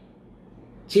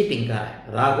 சீட்டிங்காரன்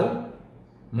ராகு,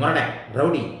 முரடை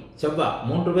ரவுடி செவ்வாய்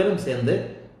 3 பேரும் சேர்ந்து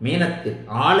மீனத்தில்,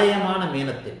 ஆலயமான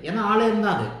மீனத்தில், ஏன்னா ஆலயம்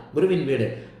தான் அது குருவின் வீடு,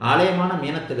 ஆலயமான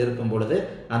மீனத்தில் இருக்கும் பொழுது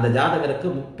அந்த ஜாதகருக்கு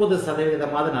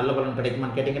 30% நல்ல பலன்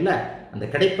கிடைக்குமான்னு கேட்டீங்கல்ல. அந்த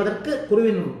கிடைப்பதற்கு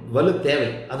குருவின் வலு தேவை.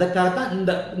 அதற்காகத்தான்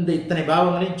இந்த இத்தனை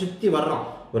பாவங்களையும் சுற்றி வர்றோம்.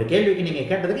 ஒரு கேள்விக்கு நீங்க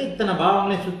கேட்டதுக்கு இத்தனை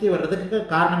பாவங்களையும் சுற்றி வர்றதுக்கு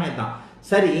காரணமே தான்.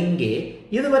 சரி, இங்கே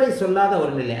இதுவரை சொல்லாத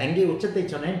ஒரு நிலை, அங்கே உச்சத்தை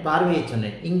சொன்னேன், பார்வையை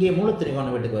சொன்னேன். இங்கே மூலத்திரிகோண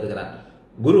வீட்டுக்கு வருகிறார்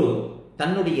குரு.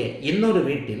 தன்னுடைய இன்னொரு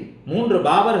வீட்டில் 3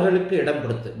 பாவர்களுக்கு இடம்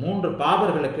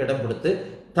கொடுத்து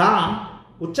தான்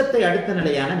உச்சத்தை அடுத்த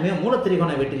நிலையான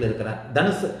மூலத்திரிகோண வீட்டில் இருக்கிறார்.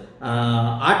 தனுசு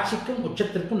ஆட்சிக்கும்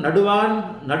உச்சத்திற்கும்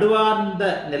நடுவார்ந்த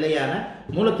நிலையான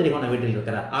மூலத்திரிகோண வீட்டில்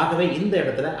இருக்கிறார். ஆகவே இந்த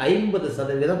இடத்துல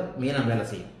 50% மீனம் வேலை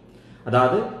செய்யும்.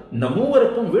 அதாவது இந்த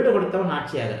மூவருக்கும் வீடு கொடுத்தவன்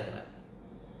ஆட்சியாக இருக்கிறார்.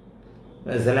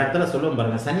 சில இடத்துல சொல்லுவோம்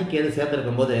பாருங்க, சனிக்கு எது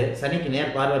சேர்ந்திருக்கும் போது சனிக்கு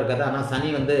நேர் பார்வை இருக்காது, ஆனால் சனி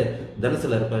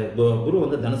தனுசுல இருப்பார்,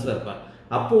 குரு தனுசுல இருப்பார்.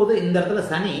 அப்போது இந்த இடத்துல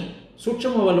சனி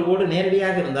சூட்சும வலுவோடு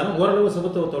நேரடியாக இருந்தாலும் ஓரளவு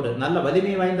சுபத்துவத்தோடு நல்ல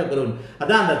வலிமை வாய்ந்த குரு.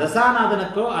 அதான் அந்த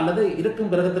தசாநாதனுக்கோ அல்லது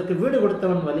இருக்கும் கிரகத்திற்கு வீடு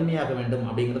கொடுத்தவன் வலிமையாக வேண்டும்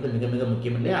அப்படிங்கிறது மிக மிக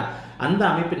முக்கியம் இல்லையா. அந்த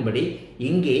அமைப்பின்படி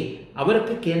இங்கே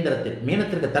அவருக்கு கேந்திரத்தில்,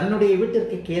 மீனத்திற்கு தன்னுடைய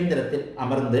வீட்டிற்கு கேந்திரத்தில்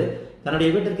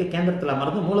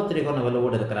அமர்ந்து மூலத்திரிகோண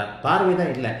வலுவோடு இருக்கிறார்.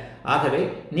 பார்வைதான் இல்லை. ஆகவே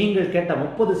நீங்கள் கேட்ட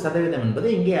 30% என்பது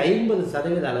இங்கே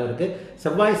 50% அளவிற்கு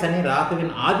செவ்வாய் சனி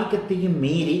ராகுவின் ஆதிக்கத்தையும்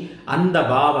மீறி அந்த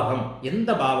பாவகம், எந்த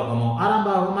பாவகமோ 6ஆம்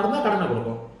பாவகமாக இருந்தால் கடனை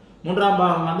கொடுக்கும், 3ஆம்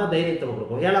பாவமாக இருந்தால் தைரியத்தை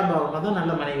கொடுக்கும், 7ஆம் பாவமாக தான்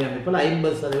நல்ல மனைவி அமைப்பில்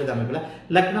 50% அமைப்பில்,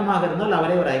 லக்னமாக இருந்தால்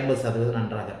அவரே ஒரு 50%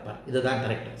 நன்றாக இருப்பார். இதுதான்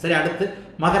கரெக்ட். சரி, அடுத்து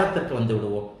மகரத்திற்கு வந்து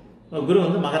விடுவோம். குரு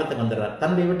மகரத்துக்கு வந்துடுறார்,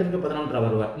 தன்னுடைய வீட்டிற்கு 11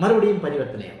 வருவார், மறுபடியும்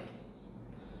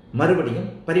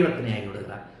பரிவர்த்தனையாகி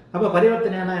விடுகிறார். அப்போ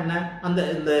பரிவர்த்தனைனா என்ன?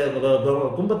 இந்த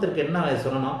கும்பத்திற்கு என்ன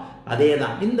சொல்லணும்? அதே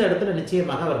தான். இந்த இடத்துல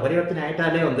நிச்சயமாக அவர் பரிவர்த்தனை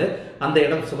ஆயிட்டாலே அந்த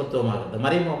இடம் சுபத்துவமாகுது,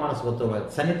 மறைமுகமான சுபத்துவமாகுது.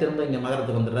 சனி திரும்ப இங்கே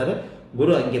மகரத்துக்கு வந்துடுறாரு,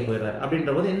 குரு அங்கே போயிடுறாரு.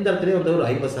 அப்படின்ற போது இந்த இடத்துல ஒரு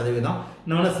 50%.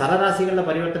 இன்னொன்று சரராசிகளில்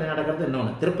பரிவர்த்தனை நடக்கிறது.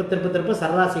 இன்னொன்று திருப்ப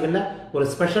சரராசிகளில் ஒரு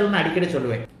ஸ்பெஷல்னு அடிக்கடி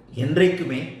சொல்லுவேன்.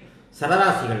 என்றைக்குமே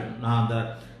சரராசிகள்,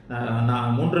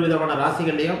 நான் 3 விதமான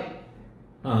ராசிகள்லையும்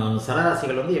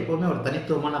சரராசிகள் எப்போவுமே ஒரு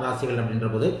தனித்துவமான ராசிகள். அப்படின்ற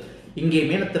போது இங்கே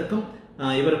மீனத்திற்கும்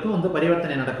இவருக்கும் வந்து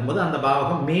பரிவர்த்தனை நடக்கும்போது அந்த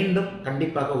பாவகம் மீண்டும்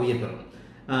கண்டிப்பாக உயிர் பெறும்.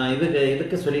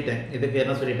 இதுக்கு சொல்லிட்டேன். இதுக்கு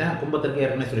என்ன சொல்லிட்டேன்? கும்பத்திற்கு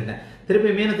ஏற்கனவே சொல்லிட்டேன். திருப்பி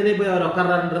மீனத்திலே போய் அவர்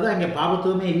உட்கார்றாருன்றது அங்கே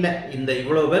பாவத்துவமே இல்லை. இந்த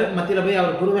இவ்வளவு பேருக்கு மத்தியில் போய்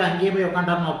அவர் குருவை அங்கேயே போய்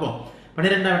உட்காண்டாருன்னு வைப்போம்.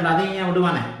 12ஆம் வீட்டில் அதையும் ஏன்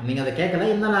விடுவானே? நீங்கள் அதை கேட்கல,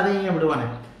 இருந்தாலும் அதையும் ஏன் விடுவானே?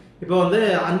 இப்போ வந்து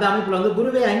அந்த அமைப்பில் வந்து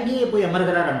குருவே அங்கேயே போய்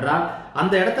அமர்கிறார் என்றால்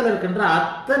அந்த இடத்துல இருக்கின்ற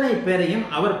அத்தனை பேரையும்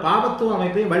அவர் பாவத்துவ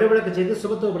அமைப்பையும் வழிவிளக்க செய்து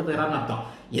சுபத்துவப்படுத்துகிறார்னு அர்த்தம்.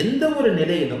 எந்த ஒரு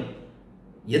நிலையிலும்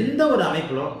எந்த ஒரு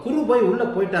அமைப்பிலும் குரு போய் உள்ள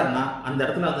போயிட்டாருன்னா அந்த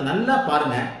இடத்துல வந்து நல்லா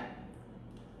பாருங்க,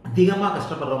 அதிகமாக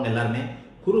கஷ்டப்படுறவங்க எல்லாருமே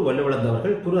குரு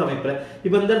வலுவிழந்தவர்கள். குரு அமைப்பில்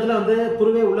இப்போ இந்த இடத்துல வந்து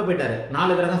குருவே உள்ள போயிட்டாரு,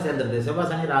 4 கிரகம் சேர்ந்துருது, செவ்வாய்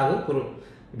சனி ராகு குரு.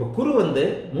 இப்போ குரு வந்து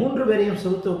 3 பேரையும்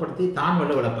சுபத்துவப்படுத்தி தான்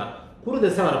வலுவிழப்பார். குரு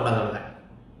திசை வரக்கூடாது, அவ்வளோதான்.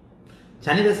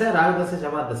 சனி தசை, ராகு தசை,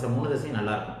 செவ்வாய் தசை 3 தசையும்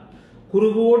நல்லா இருக்கும்.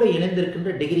 குருவோடு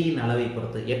இணைந்திருக்கின்ற டிகிரியின் அளவை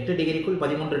பொறுத்து 8 டிகிரிக்குள்,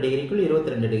 13 டிகிரிக்குள்,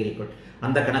 22 டிகிரிக்குள்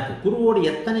அந்த கணக்கு. குருவோடு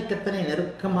எத்தனைக்கெத்தனை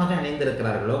நெருக்கமாக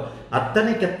இணைந்திருக்கிறார்களோ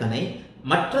அத்தனைக்கெத்தனை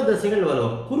மற்ற திசைகள்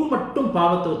வரும். குரு மட்டும்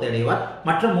பாவத்துவத்தை அடைவார்,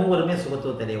 மற்ற மூவருமே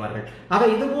சுபத்துவத்தை அடைவார்கள். ஆக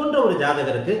இது போன்ற ஒரு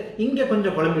ஜாதகருக்கு இங்கே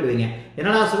கொஞ்சம் குழம்பிடுவீங்க.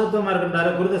 என்னடா சுபத்துவமா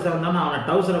இருக்கின்றாரு, குருதசை வந்தோம்னா அவனை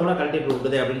டவுசரை கூட கழட்டிட்டு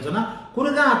விடுது அப்படின்னு சொன்னா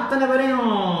குருதான் அத்தனை பேரையும்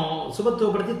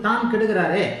சுபத்துவப்படுத்தி தான்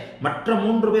கெடுகிறாரே. மற்ற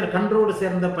 3 பேர் கன்றோடு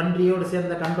சேர்ந்த பன்றியோடு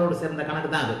சேர்ந்த கன்றோடு சேர்ந்த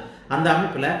கணக்கு தான் அது. அந்த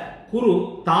அமைப்புல குரு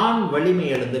தான் வலிமை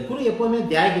எழுந்து, குரு எப்பவுமே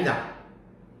தியாகி தான்.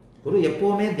 குரு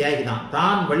எப்பவுமே தியாகி தான்.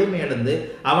 தான் வலிமை எழுந்து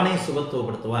அவனை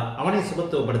சுபத்துவப்படுத்துவார். அவனை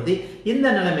சுபத்துவப்படுத்தி இந்த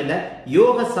நிலைமையில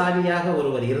யோகசாலியாக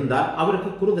ஒருவர் இருந்தால் அவருக்கு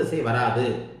குருதசை வராது.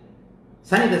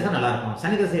 சனி தசை நல்லா இருக்கும்.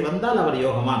 சனி தசை வந்தால் அவர்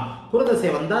யோகமான், குருதசை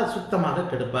வந்தால் சுத்தமாக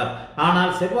கெடுப்பார்.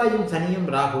 ஆனால் செவ்வாயும் சனியும்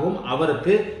ராகுவும்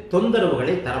அவருக்கு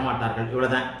தொந்தரவுகளை தரமாட்டார்கள்.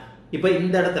 இவ்வளவுதான். இப்ப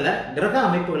இந்த இடத்துல கிரக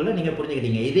அமைப்புகள்ல நீங்க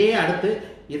புரிஞ்சுக்கிட்டீங்க. இதே அடுத்து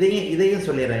இதையும்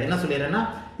சொல்லிடுறேன். என்ன சொல்லிடுறேன்னா,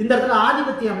 இந்த இடத்துல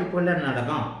ஆதிபத்திய அமைப்புகள்ல என்ன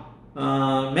நடக்கும்?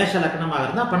 மேஷ லக்னமாக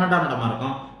இருந்தால் 12ஆம் இடமா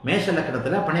இருக்கும். மேஷ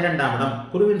லக்னத்துல 12ஆம் இடம்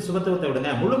குருவின் சுபத்துவத்தை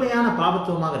விடுங்க, முழுமையான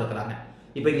பாவத்துவமாக இருக்கிறாங்க.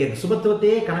 இப்ப இங்க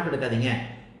சுபத்துவத்தையே கணக்கெடுக்காதீங்க.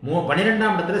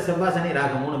 12ஆம் இடத்துல செவ்வாய் சனி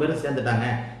ராகு 3 பேரும் சேர்ந்துட்டாங்க.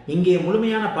 இங்கே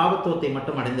முழுமையான பாவத்துவத்தை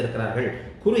மட்டும் அடைந்திருக்கிறார்கள்.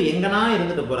 குரு எங்கனா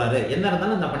இருந்துட்டு போறாரு. என்ன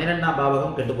இருந்தாலும் இந்த 12ஆம்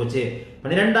பாவகம் கெட்டு போச்சு.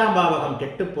 12ஆம் பாவகம்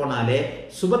கெட்டு போனாலே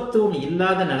சுபத்துவம்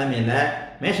இல்லாத நிலைமையில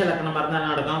மேஷ லக்னமா இருந்தா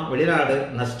என்ன நடக்கும்? வெளிநாடு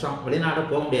நஷ்டம். வெளிநாடு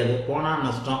போக முடியாது, போனா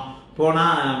நஷ்டம், போனா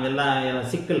எல்லா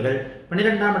சிக்கல்கள்.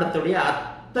 12ஆம் இடத்துடைய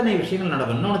அத்தனை விஷயங்கள்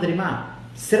நடக்கும். இன்னொன்று தெரியுமா?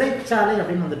 சிறைச்சாலை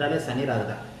அப்படின்னு வந்துட்டாலே சனி ராகு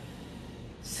தான்.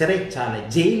 சிறைச்சாலை,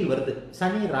 ஜெயில் வருது,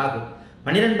 சனி ராகு.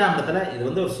 12ஆம் இடத்துல இது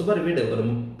வந்து ஒரு சுபர் வீடு. ஒரு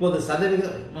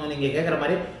 30% நீங்க கேட்குற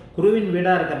மாதிரி குருவின்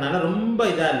வீடா இருக்கிறதுனால ரொம்ப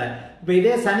இதா இல்லை. இப்போ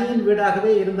இதே சனியின்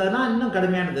வீடாகவே இருந்ததுன்னா இன்னும்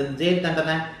கடுமையானது. ஜெயில்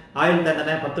தண்டனை, ஆயுள்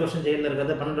தண்டனை, 10 வருஷம் ஜெயிலில்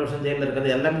இருக்கிறது, 12 வருஷம் ஜெயிலில்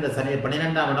இருக்கிறது எல்லாமே இந்த சனி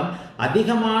 12ஆம் இடம்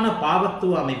அதிகமான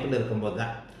பாவத்துவ அமைப்பில் இருக்கும்போது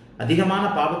தான். அதிகமான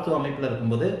பாவத்துவ அமைப்பில்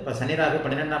இருக்கும்போது இப்போ சனிராக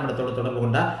 12ஆம் இடத்தோடு தொடர்பு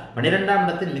கொண்டா 12ஆம்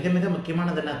இடத்தின் மிக மிக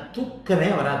முக்கியமானது என்ன?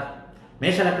 தூக்கமே வராது.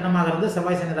 மேஷ லக்னமாக இருந்து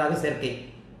செவ்வாய் சனிராக சேர்க்கை,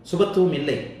 சுபத்துவம்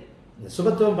இல்லை. இந்த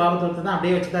சுபத்துவம் பாவத்துவத்தை தான்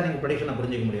அப்படியே வச்சு தான் நீங்கள் ப்ரொடிக்ஷனை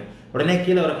புரிஞ்சிக்க முடியும். உடனே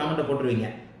கீழே ஒரு கமெண்ட்டை போட்டுருவீங்க,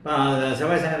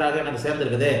 செவ்வாய் சனிராக எனக்கு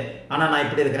சேர்ந்துருக்குது, ஆனால் நான்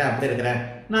இப்படி இருக்கிறேன் அப்படி இருக்கிறேன்.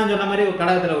 நான் சொன்ன மாதிரி ஒரு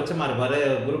கடகத்தில் உச்சமாக இருப்பார்,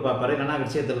 குரு பார்ப்பார், இல்லைன்னா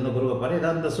விஷயத்திலிருந்து குரு பார்ப்பார்,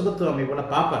 ஏதாவது இந்த சுபத்துவ அமைப்போட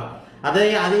பார்ப்பார்.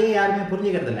 அதையே யாருமே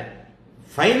புரிஞ்சுக்கிறது இல்லை.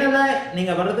 ஃபைனலாக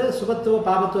நீங்கள் வர்றது சுபத்துவ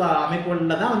பாபத்துவ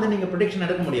அமைப்புகளில் தான் வந்து நீங்கள் ப்ரொடிக்ஷன்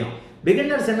எடுக்க முடியும்.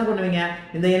 பிகினர்ஸ் என்ன பண்ணுவீங்க?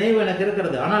 இந்த இணைவு எனக்கு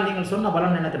இருக்கிறது, ஆனால் நீங்கள் சொன்ன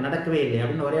பலன் எனக்கு நடக்கவே இல்லை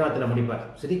அப்படின்னு ஒரே வார்த்தையில் முடிப்பார்.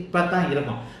 சிரிப்பாக தான்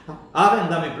இருக்கும். ஆக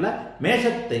இந்த அமைப்பில்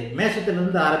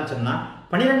மேஷத்திலிருந்து ஆரம்பிச்சோம்னா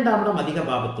 12ஆம் இடம் அதிக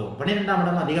பாபத்துவம். 12ஆம்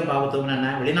இடம் அதிக பாபத்துவம் என்ன?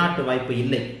 வெளிநாட்டு வாய்ப்பு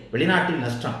இல்லை, வெளிநாட்டில்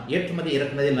நஷ்டம், ஏற்றுமதி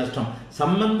இறக்குமதியில் நஷ்டம்,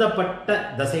 சம்பந்தப்பட்ட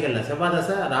தசைகளில் செவ்வாய்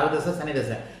தசை, ராகு தசை, சனி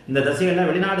தசை இந்த தசைகளில்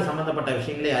வெளிநாடு சம்பந்தப்பட்ட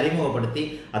விஷயங்களை அறிமுகப்படுத்தி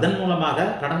அதன் மூலமாக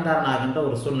கடன்காரனாகின்ற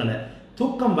ஒரு சூழ்நிலை,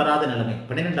 தூக்கம் வராத நிலைமை,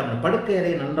 12ஆம் இடம் படுக்கை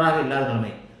அறை நன்றாக இல்லாத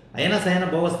நிலைமை, அயன சயன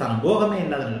போகஸ்தானம் போகமே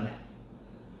இல்லாத நிலைமை,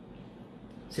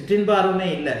 சிற்றின்ப ஆர்வமே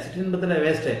இல்லை, சிற்றின்பத்தில்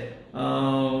வேஸ்ட்டு,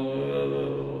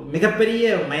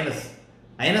 மிகப்பெரிய மைனஸ்,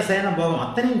 அயன சயன போகம்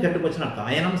அத்தனையும் கெட்டு போச்சுன்னு அர்த்தம்.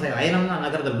 அயனம்னா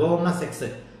நகர்தல், போகம்னா செக்ஸ்,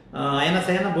 அயன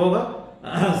சயன போகம்,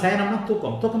 சயனம்னா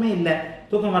தூக்கம், தூக்கமே இல்லை,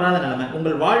 தூக்கம் வராத நிலைமை,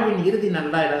 உங்கள் வாழ்வின் இறுதி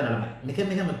நல்லா இல்லாத நிலைமை, மிக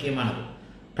மிக முக்கியமானது.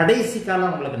 கடைசி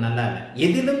காலம் உங்களுக்கு நல்லா இல்லை,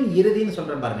 எதிலும் இறுதின்னு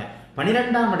சொல்றேன் பாருங்க.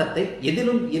 12ஆம் இடத்தை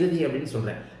எதிலும் இறுதி அப்படின்னு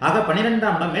சொல்றேன். ஆக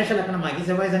 12ஆம் இடம் மேஷ லக்னமாகி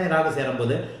செவ்வாய் சனி ராகு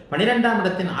சேரும்போது 12ஆம்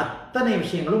இடத்தின் அத்தனை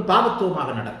விஷயங்களும்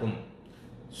பாவத்துவமாக நடக்கும்.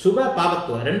 சுப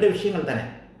பாவத்துவம் 2 விஷயங்கள் தானே,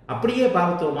 அப்படியே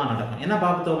பாவத்துவமாக நடக்கும். என்ன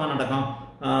பாவத்துவமாக நடக்கும்?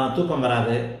 தூக்கம்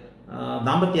வராது,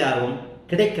 தாம்பத்திய ஆர்வம்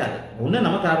கிடைக்காது, ஒன்று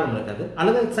நமக்கு ஆர்வம் இருக்காது,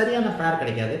 அல்லது சரியான பேர்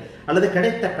கிடைக்காது, அல்லது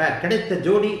கிடைத்த பேர் கிடைத்த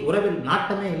ஜோடி உறவில்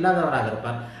நாட்டமே இல்லாதவராக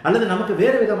இருப்பார், அல்லது நமக்கு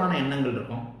வேறு விதமான எண்ணங்கள்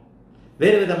இருக்கும்,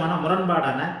 வேறு விதமான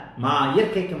முரண்பாடான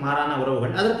இயற்கைக்கு மாறான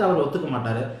உறவுகள், அதற்கு அவர் ஒத்துக்க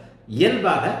மாட்டார்.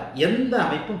 இயல்பாக எந்த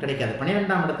அமைப்பும் கிடைக்காது.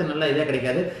 12ஆம் இடத்துல நல்ல இதே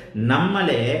கிடைக்காது.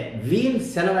 நம்மளே வீண்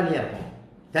செலவழியாக இருக்கும்,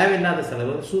 தேவையில்லாத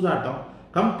செலவு, சூதாட்டம்,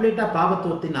 கம்ப்ளீட்டாக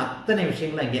பாவத்துவத்தின் அத்தனை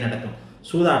விஷயங்களும் அங்கே நடக்கும்.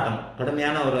 சூதாட்டம்,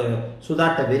 கடுமையான ஒரு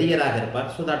சூதாட்ட வெறியராக இருப்பார்.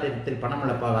 சூதாட்டத்தில் பணம்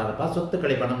இழப்பாக இருப்பார்.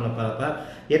 சொத்துக்களை பணம் இழப்பாக இருப்பார்.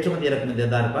 ஏற்றுமதி இறக்குமதி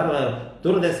இதாக இருப்பார்.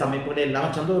 தூரதேச அமைப்புகளே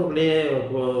இல்லாமல் சொந்த ஊருக்குள்ளேயே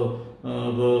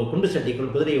குண்டு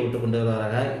சட்டிக்குள் குதிரையை விட்டு கொண்டு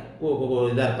வருவாராக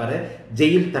இதாக இருப்பார்.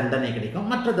 ஜெயில் தண்டனை கிடைக்கும்.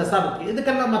 மற்ற தசாபுக்தி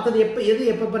இதுக்கெல்லாம் மற்றது எது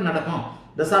எப்பப்போ நடக்கும்?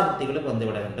 தசாபுக்திகளுக்கு வந்து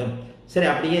விட வேண்டும். சரி,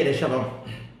 அப்படியே ரிஷப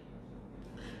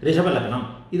லக்னம்,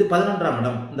 இது 11ஆம்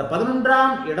இடம். இந்த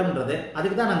 11ஆம் இடம்ன்றது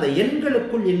அதுக்கு தான் அந்த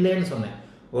எண்களுக்குள் இல்லைன்னு சொன்னேன்.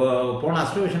 போன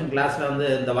அஸ்ட்ரோவிஷன் கிளாஸில் வந்து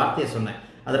இந்த வார்த்தையை சொன்னேன்.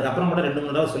 அதற்கப்புறம் கூட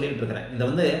 2-3 தடவை சொல்லிட்டு இருக்கிறேன்.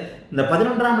 இந்த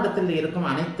 11ஆம் இடத்தில் இருக்கும்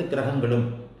அனைத்து கிரகங்களும்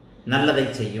நல்லதை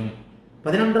செய்யும்.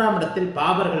 11ஆம் இடத்தில்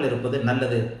பாவர்கள் இருப்பது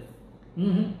நல்லது.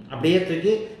 அப்படியே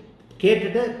தூக்கி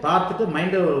கேட்டுட்டு பார்த்துட்டு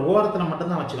மைண்டை ஒரு ஓரத்தில்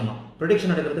மட்டும்தான் வச்சுக்கணும்.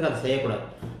 ப்ரெடிக்ஷன் எடுக்கிறதுக்கு அதை செய்யக்கூடாது.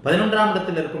 11ஆம்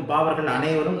இடத்தில் இருக்கும் பாவர்கள்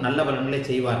அனைவரும் நல்ல பலன்களை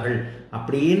செய்வார்கள்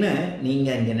அப்படின்னு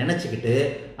நீங்கள் இங்கே நினச்சிக்கிட்டு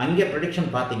அங்கே ப்ரெடிக்ஷன்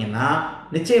பார்த்தீங்கன்னா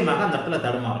நிச்சயமாக அந்த இடத்துல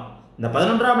தடுமாறும். இந்த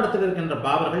 11ஆம் இடத்தில் இருக்கின்ற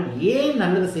பாவர்கள் ஏன்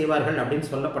நல்லது செய்வார்கள் அப்படின்னு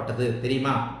சொல்லப்பட்டது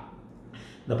தெரியுமா?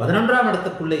 இந்த 11ஆம்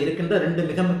இடத்துக்குள்ளே இருக்கின்ற 2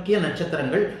 மிக முக்கிய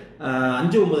நட்சத்திரங்கள்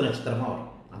 5-9 நட்சத்திரமாக வரும்.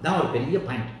 அதுதான் ஒரு பெரிய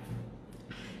பாயிண்ட்.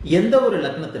 எந்த ஒரு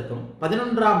லக்னத்திற்கும்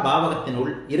 11ஆம்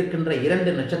பாவகத்தினுள் இருக்கின்ற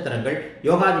 2 நட்சத்திரங்கள்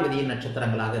யோகாதிபதியின்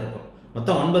நட்சத்திரங்களாக இருக்கும்.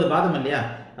 மொத்தம் 9 பாதம் இல்லையா?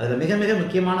 அதில் மிக மிக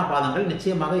முக்கியமான பாதங்கள்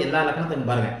நிச்சயமாக எல்லா லக்னத்திலும்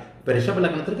பாருங்க. இப்போ ரிஷப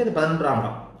லக்னத்திற்கு இது 11ஆம்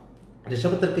இடம்.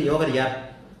 ரிஷபத்திற்கு யோகர் யார்?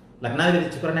 லக்னாதிபதி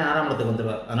சுக்கிரனே 6ஆம் இடத்துக்கு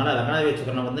வந்துடுவார். அதனால லக்னாதிபதி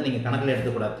சுக்கிரனை வந்து நீங்கள் கணக்கில்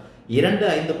எடுத்துக்கூடாது.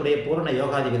 2-5 கூடிய பூரண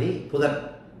யோகாதிபதி புதன்,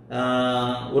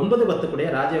 9-10 கூடிய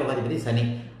ராஜயோகாதிபதி சனி.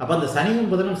 அப்போ அந்த சனியும்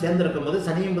புதனும் சேர்ந்து இருக்கும் போது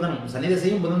சனி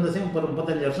திசையும் புதன் திசையும்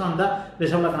 35 வருஷம் அந்த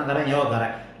ரிஷப லக்னக்காரன்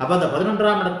யோகக்காரன். அப்போ அந்த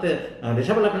 11ஆம் இடத்து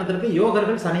ரிஷப லக்னத்திற்கு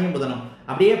யோகர்கள் சனியும் புதனும்.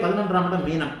 அப்படியே 11ஆம் இடம்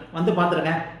மீனம் வந்து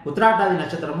பார்த்துருங்க. உத்திராட்டாதி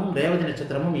நட்சத்திரமும் ரேவதி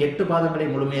நட்சத்திரமும் 8 பாதங்களை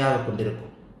முழுமையாக கொண்டிருக்கும்.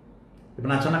 இப்போ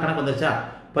நான் சொன்ன கணக்கு வந்துச்சா?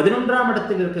 11ஆம்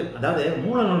இடத்தில் இருக்கு. அதாவது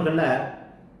மூல நூல்களில்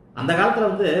அந்த காலத்தில்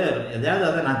வந்து எதையாவது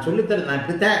அதை நான் சொல்லித்தரேன், நான்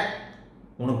இப்படித்தேன்,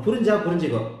 உனக்கு புரிஞ்சா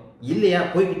புரிஞ்சுக்கோ, இல்லையா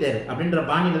போய்கிட்டே அப்படின்ற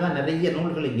பாணியில் தான் நிறைய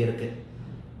நூல்கள் இங்கே இருக்கு.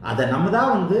 அதை நம்ம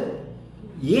தான் வந்து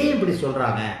ஏன் இப்படி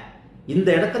சொல்றாங்க, இந்த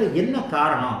இடத்துல என்ன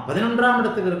காரணம், 11ஆம்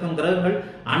இடத்தில் இருக்கும் கிரகங்கள்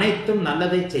அனைத்தும்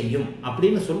நல்லதை செய்யும்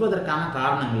அப்படின்னு சொல்வதற்கான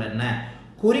காரணங்கள் என்ன?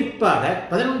 குறிப்பாக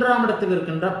 11ஆம் இடத்தில்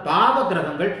இருக்கின்ற பாவ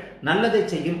கிரகங்கள் நல்லதை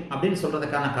செய்யும் அப்படின்னு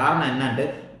சொல்றதுக்கான காரணம் என்னன்ட்டு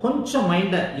கொஞ்சம்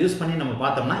மைண்டை யூஸ் பண்ணி நம்ம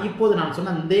பார்த்தோம்னா, இப்போது நான்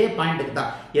சொன்ன இந்த பாயிண்ட்டுக்கு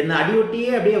தான் என்ன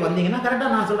அடியொட்டியே அப்படியே வந்தீங்கன்னா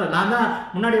கரெக்டாக நான் சொல்கிறேன். நான் தான்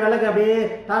முன்னாடி வேலைக்கு அப்படியே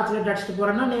டார்ச் லைட் அடிச்சுட்டு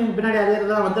போகிறேன்னா நீங்கள் பின்னாடி அதே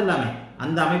தான் வந்துடலாமே.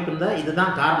 அந்த அமைப்பு இருந்தால்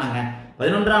இதுதான் காரணங்க.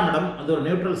 11ஆம் இடம் அது ஒரு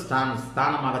நியூட்ரல்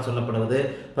ஸ்தானமாக சொல்லப்படுவது.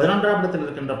 11ஆம் இடத்தில்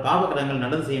இருக்கின்ற பாவகிரகங்கள்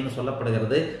நல்லது செய்யணும்னு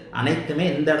சொல்லப்படுகிறது. அனைத்துமே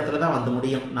இந்த இடத்துல தான் வந்து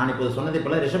முடியும். நான் இப்போது சொன்னதை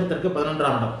போல ரிஷபத்திற்கு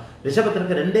 11ஆம் இடம்,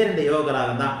 ரிஷபத்திற்கு 2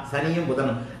 யோகராக தான் சனியும்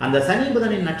புதனும். அந்த சனி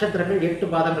புதனின் நட்சத்திரங்கள்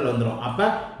 8 பாதங்கள் வந்துடும். அப்ப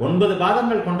 9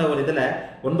 பாதங்கள் கொண்ட ஒரு இதுல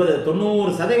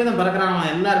 90% பிறக்கிறாங்க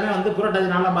எல்லாருமே வந்து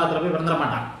புரட்டாதி 4ஆம் பாதத்துல போய் பிறந்துட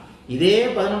மாட்டாங்க. இதே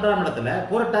 11ஆம் இடத்துல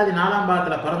புரட்டாதி 4ஆம்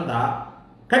பாதத்துல பிறந்தா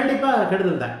கண்டிப்பா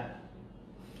கெடுதல் தான்.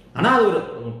 ஆனால் அது ஒரு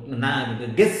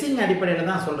கெஸ்ஸிங் அடிப்படையில்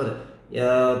தான் சொல்றது.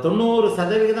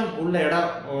 90% உள்ள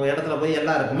இடத்துல போய்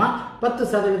எல்லாம் இருக்குமா,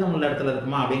 10% உள்ள இடத்துல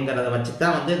இருக்குமா அப்படிங்கிறத வச்சு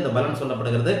தான் வந்து இந்த பலன்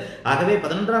சொல்லப்படுகிறது. ஆகவே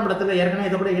 11ஆம் இடத்துல ஏற்கனவே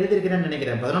இதை கூட எழுதியிருக்கிறேன்னு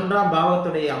நினைக்கிறேன். 11ஆம்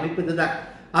பாவத்துடைய அமைப்பு இதுதான்.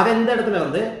 ஆக இந்த இடத்துல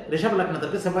வந்து ரிஷப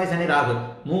லக்னத்திற்கு செவ்வாய் சனி ராகு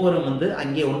மூவரும் வந்து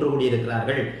அங்கே ஒன்று கூடி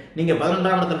இருக்கிறார்கள். நீங்க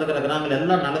 11ஆம் இடத்துல இருக்கிற கிரகங்கள்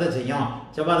எல்லாம் நல்லதை செய்யும்.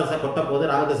 செவ்வாய் தசை கொட்ட போது,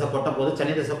 ராகு தசை கொட்ட போது,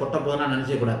 சனி தசை கொட்ட போதுன்னு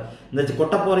நினைச்ச கூடாது. இந்த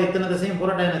கொட்ட போற இத்தனை திசையும்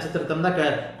புரட்டாதி நட்சத்திரத்தில் தான்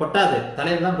கொட்டாது,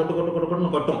 தலையில தான்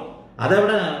கொட்டுன்னு கொட்டும். அதை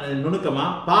விட நுணுக்கமா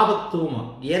பாபத்துவம்,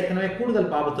 ஏற்கனவே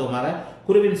கூடுதல் பாபத்துவமாக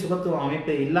குருவின் சுபத்துவம்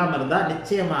அமைப்பு இல்லாமல் இருந்தால்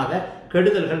நிச்சயமாக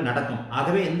கெடுதல்கள் நடக்கும்.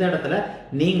 ஆகவே இந்த இடத்துல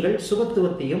நீங்கள்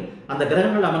சுபத்துவத்தையும் அந்த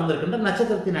கிரகங்கள் அமர்ந்திருக்கின்ற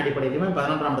நட்சத்திரத்தின் அடிப்படையிலுமே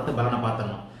 11ஆம் இடத்து பலனை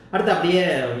பார்த்துடணும். அடுத்து அப்படியே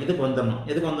இதுக்கு வந்துடணும்.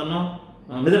 எதுக்கு வந்துடணும்?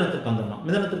 மிதுனத்துக்கு வந்துடணும்.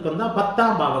 மிதுனத்துக்கு வந்தால்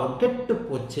 10ஆம் பாவகம் கெட்டு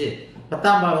போச்சு.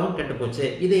 10ஆம் பாவகம் கெட்டு போச்சு.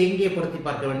 இதை எங்கே பொருத்தி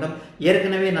பார்க்க வேண்டும்?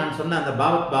 ஏற்கனவே நான் சொன்ன அந்த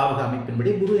பாவக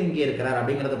அமைப்பின்படி குரு எங்கே இருக்கிறார்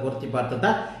அப்படிங்கிறத பொருத்தி பார்த்து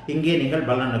தான் இங்கே நீங்கள்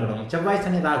பலன் எடுக்கணும். செவ்வாய்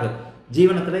சனி ராகு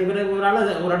ஜீவனத்தில் இவர்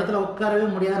ஒரு இடத்துல உட்காரவே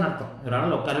முடியாதுன்னு அர்த்தம்.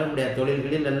 இவரால் உட்காரவே முடியாது.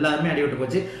 தொழில்களில் எல்லாருமே அடிவிட்டு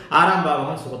போச்சு. 6ஆம்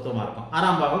பாவகம் சுபத்துவமாக இருக்கும்.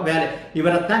 6ஆம் பாவகம் வேலை.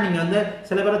 இவரைத்தான் நீங்கள் வந்து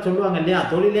சில பேரை சொல்லுவாங்க இல்லையா,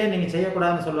 தொழிலே நீங்கள்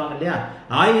செய்யக்கூடாதுன்னு சொல்லுவாங்க இல்லையா.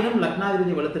 ஆயினும்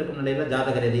லக்னாதிபதி வலுத்திருக்கும் நிலையில்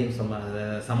ஜாதகர் எதையும்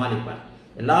சமாளிப்பார்.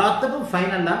 எல்லாத்துக்கும்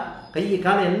ஃபைனலாக கை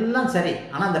கால் எல்லாம் சரி,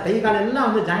 ஆனால் அந்த கை கால் எல்லாம்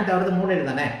வந்து ஜாயிண்ட் ஆகிறது மூளையில்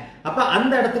தானே. அப்போ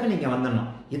அந்த இடத்துக்கு நீங்கள் வந்துடணும்.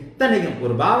 இத்தனையும்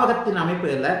ஒரு பாவகத்தின்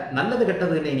அமைப்புல நல்லது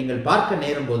கெட்டதுகளை நீங்கள் பார்க்க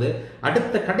நேரும் போது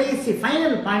அடுத்த கடைசி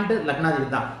ஃபைனல் பாயிண்ட் லக்னாதிபதி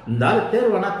தான். இந்த ஆள்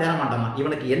தேர்வானா தேர மாட்டானா,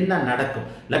 இவனுக்கு என்ன நடக்கும்,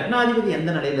 லக்னாதிபதி எந்த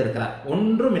நிலையில் இருக்கிறார்,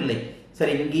 ஒன்றும் இல்லை.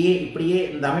 சரி, இங்கேயே இப்படியே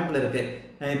இந்த அமைப்புல இருக்கு.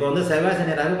 இப்போ வந்து செவ்வாய்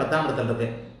சனி ராகு 10ஆம் இடத்துல இருக்கு.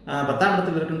 10ஆம்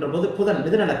இடத்தில் இருக்கின்ற போது புதன்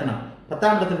மிதுன லக்னம்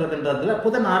 10ஆம் இடத்தில் இருக்கின்றதுல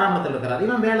புதன் 6ஆம் இடத்தில் இருக்கிறார்.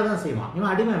 இவன் வேலை தான் செய்வான்.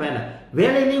 இவன் அடிமை வேலை.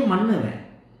 வேலையிலையும் மண்ணுவேன்.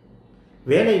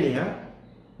 வேலையிலையும்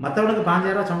மற்றவனுக்கு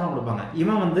 5000 ரூபாய் சம்பளம் கொடுப்பாங்க.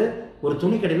 இவன் வந்து ஒரு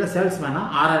துணி கடையில் சேல்ஸ்மேனா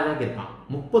 6000 ரூபாய்க்கு இருப்பான்.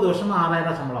 30 வருஷமா 6000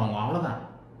 ரூபாய் சம்பளம் வாங்குவான். அவ்வளோதான்.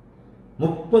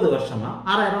 30 வருஷமா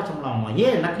 6000 ரூபாய் சம்பளம் வாங்குவான்.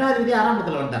 ஏன்? லக்னாதிபதி 6ஆம்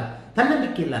இடத்துல வந்தார்.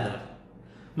 தன்னம்பிக்கை இல்லாதவர்.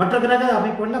 மற்ற கிரக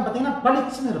அமைப்பு எல்லாம் பார்த்தீங்கன்னா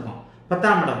பளிச்சுன்னு இருக்கும்.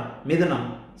 10ஆம் இடம் மிதுனம்,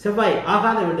 செவ்வாய்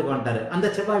ஆகாத வீட்டுக்கு வந்துட்டாரு. அந்த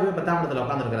செவ்வாய் போய் 10ஆம் இடத்துல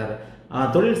உட்காந்துருக்கிறாரு.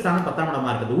 தொழில் ஸ்தானம் 10ஆம்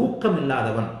இடமா இருக்குது. ஊக்கம்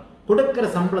இல்லாதவன், கொடுக்கிற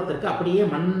சம்பளத்திற்கு அப்படியே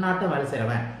மண்ணாட்டம் வேலை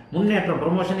செய்யறவன், முன்னேற்றம்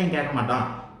ப்ரொமோஷனையும் கேட்க மாட்டான்,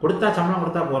 கொடுத்தா சம்பளம்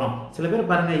கொடுத்தா போறோம். சில பேர்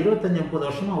பாருங்க 25-30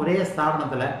 வருஷமா ஒரே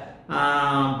ஸ்தாபனத்துல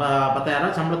 10,000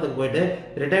 ரூபாய் சம்பளத்துக்கு போயிட்டு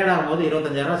ரிட்டையர்ட் ஆகும்போது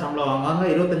 25,000 ரூபாய் சம்பளம் வாங்குவாங்க.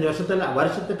 25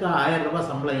 வருஷத்துக்கு 1000 ரூபாய்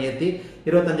சம்பளம் ஏற்றி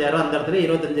 25,000 அந்த இடத்துல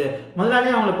 25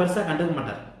 முதலாளியும் அவங்களை பெருசா கண்டுக்க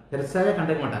மாட்டார். பெருசாவே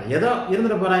கண்டுக்க மாட்டார். ஏதோ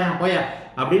இருந்துட்டு போறாயா போயா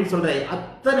அப்படின்னு சொல்ற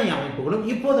அத்தனை அமைப்புகளும்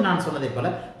இப்போது நான் சொன்னதை போல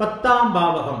 10ஆம்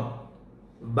பாவகம்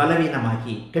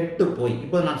பலவீனமாகி கெட்டு போய்,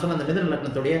 இப்போது நான் சொன்ன அந்த மிதுன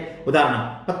லக்னத்துடைய உதாரணம்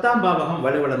 10ஆம் பாவகம்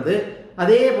வலுவிழந்து,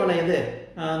 அதே போல இது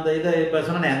அந்த இதை இப்போ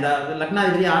சொன்னேன், அந்த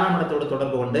லக்னாதிபதி 6ஆம் இடத்தோடு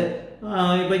தொடர்பு கொண்டு,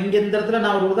 இப்போ இங்கே இந்த இடத்துல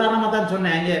நான் ஒரு உதாரணமாக தான்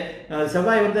சொன்னேன். இங்கே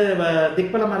செவ்வாய் வந்து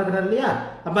திக்பலமாக இருக்கிறார் இல்லையா?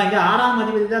 அப்போ இங்கே 6ஆம்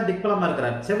அதிபதி தான் திக்பலமாக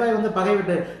இருக்கிறார். செவ்வாய் வந்து பகை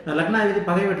வீட்டு, லக்னாதிபதி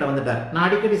பகை வீட்டில் வந்துட்டார். நான்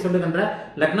அடிக்கடி சொல்லுகின்ற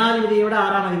லக்னாதிபதியோட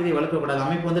 6ஆம் அதிபதி வளர்க்கக்கூடாது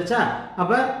அமைப்பு வந்துருச்சா?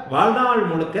 அப்போ வாழ்நாள்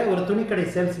முழுக்க ஒரு துணிக்கடை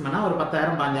சேல்ஸ்மேனா ஒரு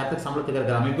 10,000 15,000 சம்பளத்துக்கு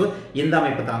இருக்கிற அமைப்பு இந்த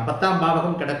அமைப்பு தான். 10ஆம்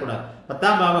பாவகம் கெடக்கூடாது.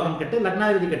 10ஆம் பாவகம் கெட்டு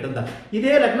லக்னாதிபதி கெட்டிருந்தார்.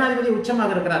 இதே லக்னாதிபதி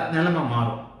உச்சமாக இருக்கிறார், நிலைமை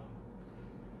மாறும்.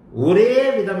 ஒரே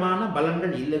விதமான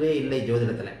பலன்கள் இல்லவே இல்லை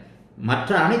ஜோதிடத்துல.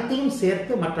 மற்ற அனைத்தையும்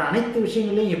சேர்த்து மற்ற அனைத்து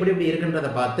விஷயங்களையும் எப்படி எப்படி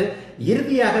இருக்கின்றதை பார்த்து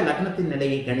இறுதியாக லக்னத்தின்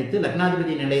நிலையை கணித்து,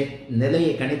 லக்னாதிபதி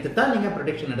நிலையை கணித்து தான் நீங்க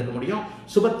ப்ரொடிக்ஷன் எடுக்க முடியும்.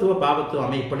 சுபத்துவ பாவத்துவ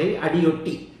அமைப்புகளை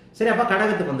அடியொட்டி. சரி, அப்ப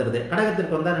கடகத்துக்கு வந்துடுது.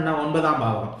 கடகத்திற்கு வந்தா என்ன? 9ஆம்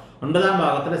பாவகம். 9ஆம்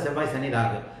பாவத்துல செவ்வாய் சனி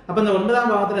ராகு. அப்ப இந்த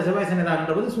 9ஆம் பாவத்துல செவ்வாய் சனி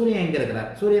ராகுன்ற போது சூரியன் எங்க இருக்கிறார்?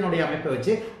 சூரியனுடைய அமைப்பை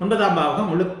வச்சு 9ஆம்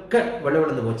பாவகம் முழுக்க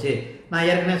வலுவிழந்து போச்சு. நான்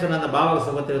ஏற்கனவே சொன்ன அந்த பாவக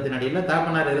சுபத்துவத்தின் அடியில்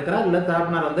தகப்பனார் இருக்கிறார், இல்ல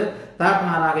தகப்பனார் வந்து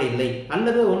தகப்பனாராக இல்லை,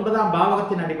 அல்லது 9ஆம்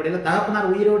பாவகத்தின் அடிப்படையில் தகப்பனார்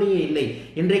உயிரோடையே இல்லை.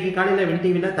 இன்றைக்கு காலையில வென்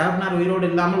டிவியில தகப்பனார் உயிரோடு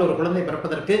இல்லாமல் ஒரு குழந்தை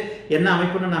பிறப்பதற்கு என்ன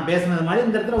அமைப்புன்னு நான் பேசினது மாதிரி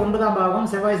இந்த இடத்துல 9ஆம் பாவகம்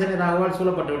செவ்வாய் சனி ராகுவால்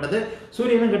சூழப்பட்டு விட்டது.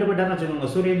 சூரியனும் கெட்டுப்பட்டார்னு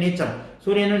வச்சுக்கோங்க. சூரியன் நீச்சம்,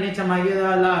 சூரியனும் நீச்சமாகி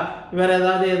வேற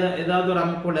ஏதாவது ஒரு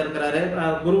அமைப்புல இருக்கிறாரு.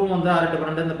 குருவும் வந்து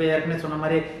 6-12 இந்த ஏற்கனவே சொன்ன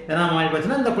மாதிரி எதாவது மாறி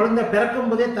போச்சுன்னா இந்த குழந்தை பிறக்கும்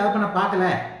போதே தகப்பனை பார்க்கல.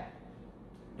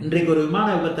 இன்றைக்கு ஒரு விமான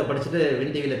விபத்தை படிச்சுட்டு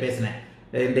வென் டிவியில பேசினேன்.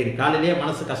 இன்றைக்கு காலையிலேயே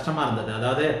மனசு கஷ்டமா இருந்தது.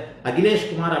 அதாவது அகிலேஷ்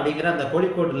குமார் அப்படிங்கிற அந்த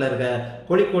கோழிக்கோட்டில் இருக்க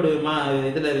கோழிக்கோடு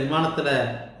விமானத்துல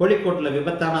கோழிக்கோட்டில்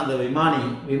விபத்தான அந்த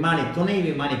விமானி துணை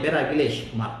விமானி பேர் அகிலேஷ்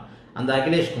குமார். அந்த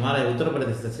அகிலேஷ் குமார்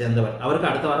உத்தரப்பிரதேசத்தை சேர்ந்தவர்.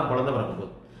 அவருக்கு அடுத்த வாரம் குழந்தை பிறக்க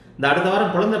போகுது. இந்த அடுத்த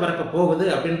வாரம் குழந்தை பிறக்க போகுது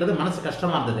அப்படின்றது மனசு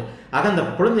கஷ்டமா இருந்தது. ஆக அந்த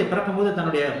குழந்தை பிறக்கும் போது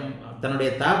தன்னுடைய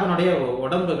தகப்பனுடைய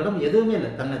உடம்பு கிடம் எதுவுமே இல்லை,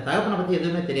 தகப்பனை பத்தி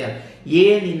எதுவுமே தெரியாது.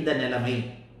 ஏன் இந்த நிலைமை?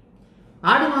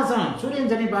 ஆடி மாசம் சூரியன்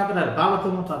சனி பார்க்கிறார்,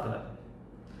 பாவத்துவமும் பார்க்கிறார்.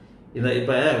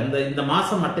 இப்ப இந்த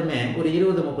மாசம் மட்டுமே ஒரு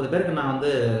 20-30 பேருக்கு நான்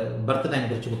வந்து பர்த் டைம்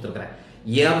குறிச்சு கொடுத்துருக்கிறேன்.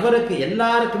 எவருக்கு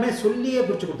எல்லாருக்குமே சொல்லியே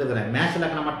குறிச்சு கொடுத்துருக்கிறேன். மேஷ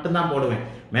லக்னம் மட்டும்தான் போடுவேன்.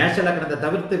 மேஷ லக்னத்தை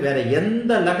தவிர்த்து வேற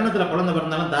எந்த லக்னத்துல குழந்தை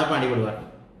பிறந்தாலும் தகப்பன் அடிபடுவார்.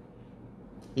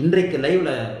 இன்றைக்கு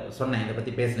லைவ்ல சொன்னேன், இதை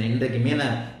பத்தி பேசினேன்.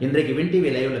 இன்றைக்கு வின்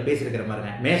டிவி லைவ்ல பேசியிருக்கிற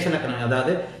பாருங்க. மேஷ லக்னம்,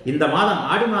 அதாவது இந்த மாதம்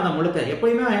ஆடி மாதம் முழுக்க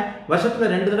எப்பயுமே வருஷத்துல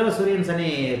 2 தடவை சூரியன் சனி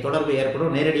தொடர்பு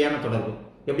ஏற்படும், நேரடியான தொடர்பு.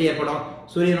 எப்படி ஏற்படும்?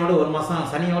 சூரியனோடு ஒரு மாசம்,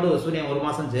 சனியோடு சூரியன் ஒரு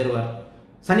மாசம் சேருவார்,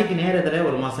 சனிக்கு நேர எதிராக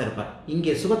ஒரு மாசம் இருப்பார்.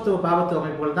 இங்கே சுபத்துவ பாவத்துவ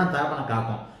அமைப்புகள் தான் தகப்பனை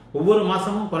காக்கும். ஒவ்வொரு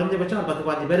மாசமும் குறைஞ்சபட்சம்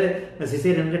 10-15 பேர்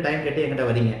சிசேரியனுக்கு டைம் கட்டி என்கிட்ட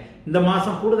வரீங்க. இந்த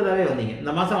மாசம் கூடுதலாகவே வந்தீங்க.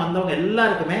 இந்த மாசம் வந்தவங்க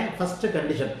எல்லாருக்குமே ஃபர்ஸ்ட்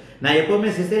கண்டிஷன், நான் எப்பவுமே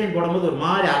சிசேரியன் போடும்போது ஒரு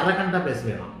மாதிரி அரகண்டா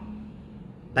பேசுவேன்.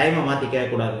 டைமை மாத்தி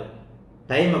கேட்கக்கூடாது,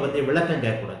 டைமை பத்தி விளக்கம்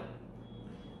கேட்கக்கூடாது.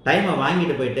 டைமை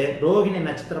வாங்கிட்டு போயிட்டு ரோகிணி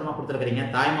நட்சத்திரமா கொடுத்துருக்கிறீங்க,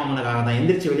 தாய்மாமனுக்காக தான்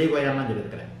எந்திரிச்சு வெளியே போயான்னு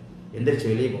சொல்லியிருக்கிறேன். எந்திரிச்சு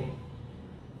வெளியே போகும்.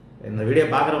 இந்த வீடியோ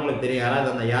பார்க்குறவங்களுக்கு தெரியும்,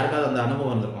 யாருக்காவது அந்த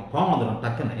அனுபவம் வந்திருக்கும், கோவம் வந்துடும்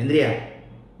டக்குன்னு, எந்திரியா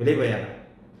வெளியே போயாங்க.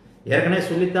 ஏற்கனவே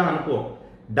சொல்லித்தான் அனுப்புவோம்.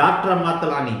 டாக்டரை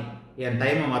மாற்றலாம், நீ என்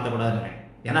டைமை மாற்றக்கூடாதுன்னு.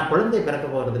 ஏன்னா குழந்தை பிறக்க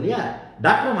போகிறது இல்லையா,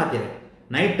 டாக்டரை மாற்றிடு.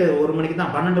 நைட்டு 1 மணிக்கு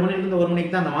தான், 12 மணிலேருந்து 1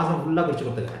 மணிக்கு தான் அந்த மாதம் ஃபுல்லாக குறிச்சு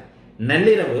கொடுத்துருக்கேன்.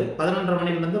 நள்ளிரவு 11:30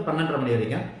 மணிலேருந்து 12:30 மணி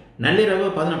வரைக்கும், நள்ளிரவு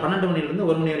 12 மணிலேருந்து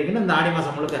 1 மணி வரைக்கும் இந்த ஆடி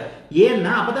மாதம் முழுக்க.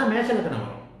 ஏன்னா அப்போ தான் மேஷ லக்னம்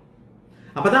வரும்.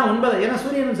 அப்போ தான் 9, ஏன்னா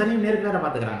சூரியனும் சனியும் நேருக்கு நேரம்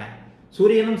பார்த்துக்கிறாங்க.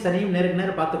 சூரியனும் சனியும் நேருக்கு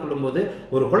நேரம் பார்த்துக் கொள்ளும் போது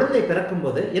ஒரு குழந்தை பிறக்கும்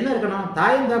போது என்ன இருக்கணும்?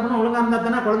 தாயும் தகப்பனும் ஒழுங்காக இருந்தால்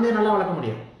தானே குழந்தைய நல்லா வளர்க்க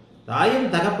முடியும். தாயும்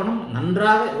தகப்பனும்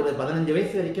நன்றாக ஒரு 15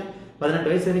 வயசு வரைக்கும் 18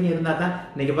 வயசு வரைக்கும் இருந்தா தான்.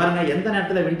 இன்னைக்கு பாருங்க, எந்த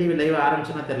நேரத்தில் வின் டிவி லைவ்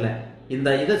ஆரம்பிச்சுன்னா தெரியல. இந்த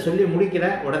இதை சொல்லி முடிக்கிற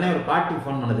உடனே ஒரு பாட்டி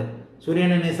ஃபோன் பண்ணுது.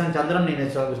 சூரியன் நேசம், சந்திரன்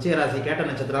நேசம், விருச்சிகராசி, கேட்ட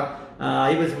நட்சத்திரம்,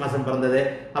 ஐப்பசி மாசம் பிறந்தது.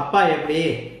 அப்பா எப்படி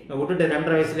விட்டுட்டு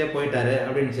 2.5 வயசுலேயே போயிட்டாரு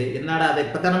அப்படின்னுச்சு. என்னடா அதை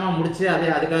இப்பத்தனமா முடிச்சு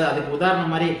அதுக்கு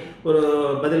உதாரணம் மாதிரி ஒரு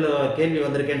பதில் கேள்வி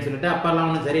வந்திருக்கேன்னு சொல்லிட்டு அப்பாலாம்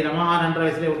ஒன்றும் சரியில்லாமா 2.5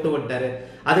 வயசுலேயே விட்டு விட்டாரு.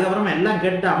 அதுக்கப்புறமா எல்லாம்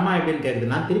கேட்டுட்டு அம்மா எப்படின்னு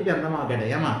கேட்குது. நான் திருப்பி அந்த அம்மா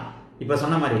கேட்டேன், ஏமா இப்போ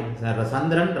சொன்ன மாதிரி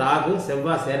சந்திரன் ராகு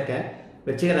செவ்வாய் சேர்க்க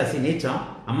விருச்சிக ராசி நீச்சம்.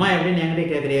 அம்மா எப்படின்னு என்கிட்ட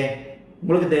கேட்குறியே,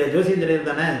 உங்களுக்கு ஜோசியம் தெரியுது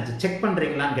தானே, செக்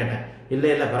பண்ணுறீங்களான்னு கேட்டேன்.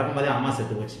 இல்லை பிறக்கும் போதே அம்மா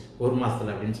செத்து போச்சு 1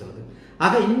 மாசத்துல அப்படின்னு சொல்லுது.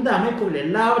 ஆக இந்த அமைப்புகள்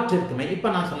எல்லாவற்றிற்குமே இப்போ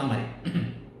நான் சொன்ன மாதிரி,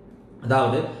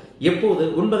 அதாவது எப்போது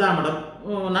 9ஆம் இடம்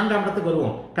 4ஆம் இடத்துக்கு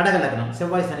வருவோம், கடக லக்னம்,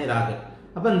 செவ்வாய் சனி ராகு.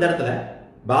 அப்போ இந்த இடத்துல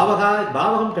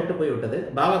பாவகம் கெட்டு போய்விட்டது.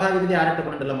 பாவகாதிபதி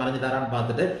 6-8-12 மறைஞ்சிட்டாரான்னு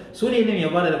பார்த்துட்டு சூரியனையும்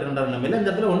எவ்வாறு இருக்கின்ற நிலைமையில் இந்த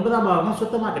இடத்துல 9ஆம் பாவகம்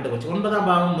சுத்தமாக கெட்டு போச்சு. 9ஆம்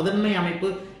பாவகம் முதன்மை அமைப்பு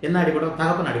என்ன அடிபடும்,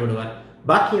 தகப்பன் அடிபடுவார்,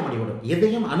 பாக்கியம் அடிபடும்,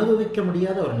 எதையும் அனுபவிக்க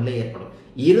முடியாத ஒரு நிலை ஏற்படும்,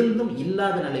 இருந்தும்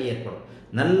இல்லாத நிலை ஏற்படும்.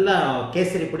 நல்லா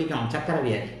கேசரி பிடிக்கும், சக்கரை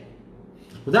வியாதி.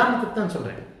 உதாரணத்துக்கு தான்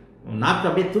சொல்றேன், நாக்கு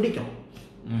அப்படியே துடிக்கும்,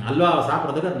 அல்வாவை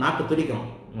சாப்பிட்றதுக்கு நாக்கு துடிக்கும்.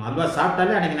 அல்வா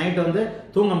சாப்பிட்டாலே அன்னைக்கு நைட்டு வந்து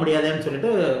தூங்க முடியாதுன்னு சொல்லிட்டு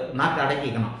நாக்கு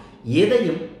அடக்கிக்கணும்.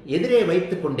 எதையும் எதிரே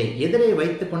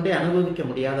வைத்துக்கொண்டே அனுபவிக்க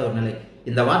முடியாத ஒரு நிலை.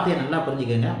 இந்த வார்த்தையை நல்லா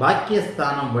புரிஞ்சுக்கங்க.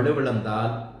 பாக்கியஸ்தானம்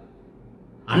வலுவிழந்தால்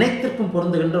அனைத்திற்கும்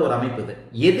பொருந்துகின்ற ஒரு அமைப்பு இது.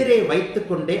 எதிரே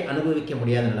வைத்துக்கொண்டே அனுபவிக்க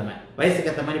முடியாத நிலைமை.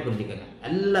 வயசுக்கு ஏற்ற மாதிரி புரிஞ்சுக்கோங்க,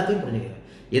 எல்லாத்தையும் புரிஞ்சுக்கோங்க.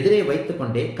 எதிரே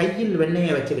வைத்துக்கொண்டே கையில்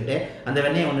வெண்ணெயை வச்சுக்கிட்டே அந்த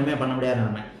வெண்ணெயை ஒண்ணுமே பண்ண முடியாத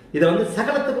நிலைமை. இதை வந்து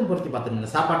சகலத்துக்கும் பொருத்தி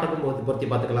பார்த்துக்கணும். சாப்பாட்டுக்கும் பொருத்தி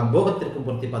பார்த்துக்கலாம், போகத்திற்கும்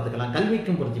பொருத்தி பார்த்துக்கலாம்,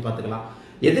 கல்விக்கும் பொருத்தி பார்த்துக்கலாம்.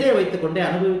 எதிரே வைத்துக்கொண்டே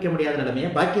அனுபவிக்க முடியாத நிலைமையை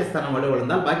பாக்கியஸ்தானம்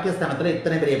வலுவிழந்தால், பாக்கியஸ்தானத்தில்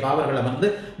இத்தனை பெரிய பாவர்கள் அமர்ந்து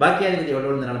பாக்கியாதிபதி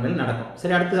வலுவிழந்த நிலைமையில் நடக்கும்.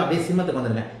 சரி, அடுத்து அப்படியே சிம்மத்துக்கு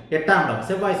வந்துருங்க. 8ஆம் இடம்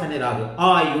செவ்வாய் சனி ராகு,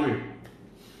 ஆயுள்.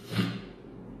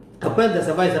 அப்ப இந்த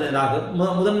செவ்வாய் சனி ராகு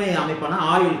முதன்மை அமைப்பான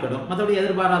ஆயுள் கடும், மற்றபடி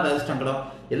எதிர்பாராத அதிர்ஷ்டம் கடும்,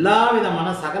 எல்லா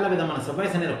விதமான சகல விதமான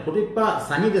செவ்வாய் சனி, குறிப்பா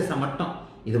சனி திசை மட்டும்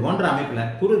இது போன்ற அமைப்புல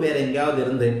குரு வேற எங்கேயாவது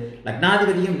இருந்து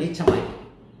லக்னாதிபதியும் நீச்சமாய்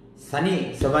சனி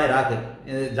செவ்வாய் ராகு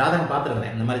ஜாதகம்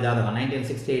பார்த்துருக்கிறேன். இந்த மாதிரி ஜாதகம்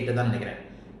 1968 தான் நினைக்கிறேன்.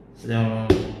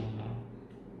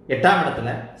 8ஆம்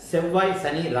இடத்துல செவ்வாய்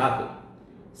சனி ராகு,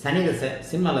 சனி திசை,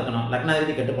 சிம்ம லக்னம்,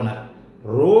 லக்னாதிபதி கெட்டு போனார்.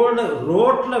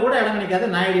 ரோட்ல கூட இடம்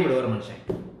கிடைக்காது, நாயடி விடுவார் மனுஷன்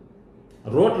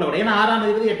ரோட்ல கூட. ஏன்னா 6ஆம்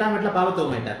அதிபதி 8ஆம் வீட்டில்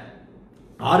பாவத்துவம் ஆயிட்டார்.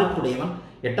 6க்குடையவன்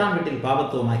 8ஆம் வீட்டில்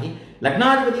பாவத்துவமாகி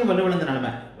லக்னாதிபதியும் வலுவிழந்த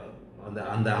நிலைமை.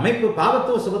 அந்த அமைப்பு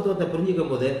பாவத்துவ சுபத்துவத்தை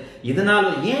புரிஞ்சுக்கும் போது, இதனால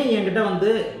ஏன் என்கிட்ட வந்து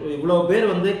இவ்வளவு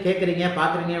பேர் வந்து கேட்குறீங்க,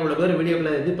 பார்க்குறீங்க, இவ்வளவு பேர்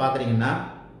வீடியோக்களை இது பார்க்குறீங்கன்னா,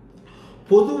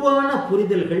 பொதுவான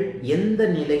புரிதல்கள் எந்த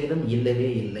நிலையிலும் இல்லவே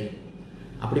இல்லை.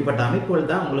 அப்படிப்பட்ட அமைப்புகள்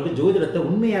தான் உங்களுக்கு ஜோதிடத்தை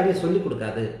உண்மையாகவே சொல்லிக்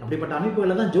கொடுக்காது. அப்படிப்பட்ட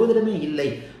அமைப்புகள் தான் ஜோதிடமே இல்லை.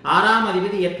 6ஆம்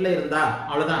அதிபதி 8ல் இருந்தா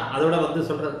அவ்வளவுதான், அதோட வந்து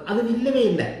சொல்றது அது இல்லவே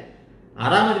இல்லை.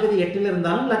 6ஆம் அதிபதி 8ல்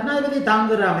இருந்தாலும் லக்னாதிபதி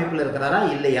தாங்குற அமைப்புல இருக்கிறாரா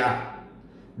இல்லையா,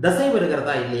 தசை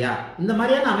வருகிறதா இல்லையா, இந்த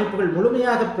மாதிரியான அமைப்புகள்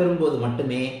முழுமையாக பெறும்போது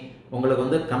மட்டுமே உங்களுக்கு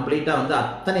வந்து கம்ப்ளீட்டா வந்து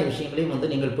அத்தனை விஷயங்களையும் வந்து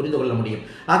நீங்கள் புரிந்து கொள்ள முடியும்.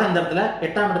 ஆக இந்த இடத்துல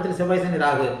 8ஆம் இடத்தில் செவ்வாய் சனி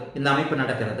ராகு இந்த அமைப்பு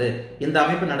நடக்கிறது. இந்த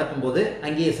அமைப்பு நடக்கும்போது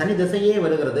அங்கே சனி திசையே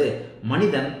வருகிறது.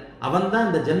 மனிதன் அவன் தான்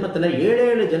இந்த ஜென்மத்துல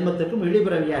 7 ஜென்மத்திற்கும்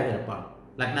இழிபிறவியாக இருப்பான்.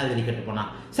 லக்னாதிபதி கெட்டு போனா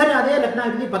சரி, அதே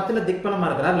லக்னாதிபதி 10ல் திக்பலமா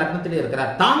இருக்கிறார், லக்னத்திலே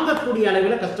இருக்கிறார். தாங்கக்கூடிய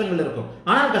அளவில் கஷ்டங்கள் இருக்கும்,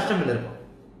 ஆனால் கஷ்டங்கள் இருக்கும்.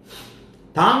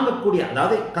 தாங்கக்கூடிய,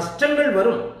 அதாவது கஷ்டங்கள்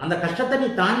வரும், அந்த கஷ்டத்தை நீ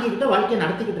தாங்கிக்கிட்டு வாழ்க்கையை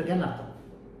நடத்திக்கிட்டு இருக்கேன்னு அர்த்தம்,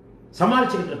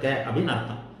 சமாளிச்சுக்கிட்டு இருக்க அப்படின்னு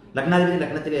அர்த்தம். லக்னாதிபதி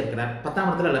லக்னத்திலே இருக்கிறார், 10ஆம்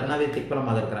இடத்துல லக்னாதிபதி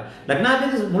திக்பலமாக இருக்கிறார்.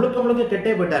 லக்னாதிபதி முழுக்க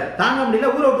கெட்டே போயிட்டார், தாங்க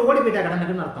முடியல, ஊரை விட்டு ஓடி போயிட்டா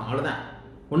கடனுக்குன்னு அர்த்தம். அவ்வளவுதான்.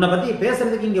 உன்னை பத்தி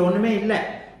பேசுறதுக்கு இங்க ஒண்ணுமே இல்லை,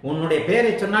 உன்னுடைய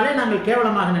பெயரை சொன்னாலே நாங்கள்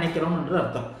கேவலமாக நினைக்கிறோம் என்று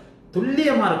அர்த்தம்.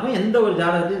 துல்லியமா இருக்கும். எந்த ஒரு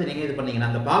ஜாதகத்தையும் நீங்க இது பண்ணீங்கன்னா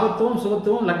அந்த பாவத்துவம்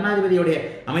சுகத்துவம் லக்னாதிபதியுடைய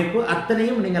அமைப்பு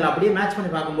அத்தனையும் நீங்கள் அப்படியே மேட்ச் பண்ணி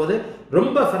பார்க்கும்போது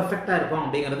ரொம்ப பர்ஃபெக்டா இருக்கும்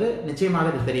அப்படிங்கிறது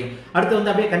நிச்சயமாக இது தெரியும். அடுத்து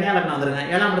வந்து அப்படியே கன்னியா லக்னம் வந்துருங்க.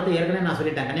 7ஆம் இடத்தை ஏற்கனவே நான்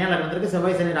சொல்லிட்டேன். கன்னியா லக்னத்திற்கு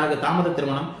செவ்வாய் சனி ராகு, தாமத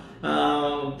திருமணம்,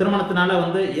 திருமணத்தினால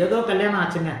வந்து ஏதோ கல்யாணம்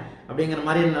ஆச்சுங்க அப்படிங்கிற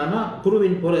மாதிரி இருந்தாலும்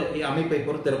குருவின் அமைப்பை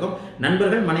பொறுத்து இருக்கும்.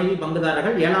 நண்பர்கள், மனைவி,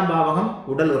 பங்குதாரர்கள், 7ஆம் பாவகம்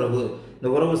உடல் உறவு, இந்த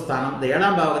உறவு ஸ்தானம், இந்த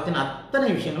 7ஆம் பாவகத்தின்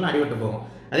அத்தனை விஷயங்களும் அடிபட்டு போகும்.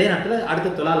 அதே நேரத்தில் அடுத்து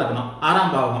துலா லக்னம்,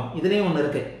 6ஆம் பாவகம், இதுலேயும் ஒன்று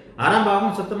இருக்கு. 6ஆம்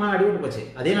பாவகம் சுத்தமாக அடிபட்டு போச்சு.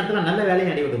 அதே நேரத்தில் நல்ல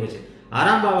வேலையும் அடிபட்டு போச்சு.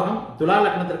 6ஆம் பாவகம் துலா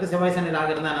லக்னத்திற்கு செவ்வாய் சனி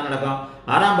ராகு இருந்தால் என்ன நடக்கும்?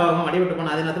 6ஆம் பாவகம் அடிபட்டு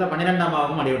போன அதே நேரத்தில் 12ஆம்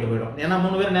பாவகம் அடிபட்டு போயிடும். ஏன்னா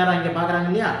 3 பேர் நேரம் இங்கே பார்க்குறாங்க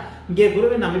இல்லையா? இங்கே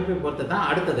குருவின் அமைப்பை பொறுத்து தான்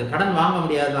அடுத்தது கடன் வாங்க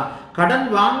முடியாதுதான். கடன்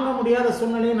வாங்க முடியாத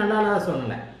சூழ்நிலையும் நல்லா இல்லாத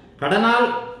சூழ்நிலை. கடனால்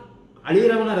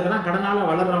அழிகிறவனும் இருக்கிறான், கடனால்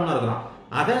வளர்றவனும் இருக்கிறான்.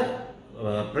 ஆக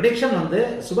ப்ரெடிக்ஷன் வந்து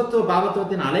சுபத்துவ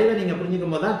பாவத்துவத்தின் அலைவை நீங்க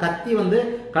புரிஞ்சுக்கும் போது தான் கத்தி வந்து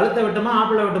கழுத்தை விட்டுமா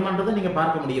ஆப்பிள விட்டுமான்றதை நீங்க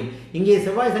பார்க்க முடியும். இங்கே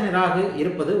செவ்வாய் சனி ராகு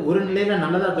இருப்பது ஒரு நிலையில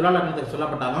நல்லதா துலா லக்னத்துக்கு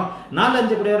சொல்லப்பட்டாலும்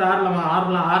 4-5 கூடியவர்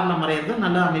 6ல மறையிறது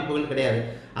நல்ல அமைப்புகள் கிடையாது.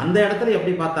 அந்த இடத்துல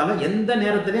எப்படி பார்த்தாலும் எந்த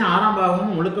நேரத்திலையும் 6ஆம்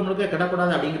பாவமும் முழுக்க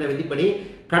கிடக்கூடாது அப்படிங்கிற விதிப்படி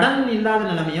கடன் இல்லாத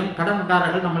நிலைமையும்,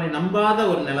 கடன்காரர்கள் நம்மளை நம்பாத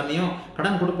ஒரு நிலைமையும்,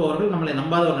 கடன் கொடுப்பவர்கள் நம்மளை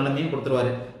நம்பாத ஒரு நிலைமையும்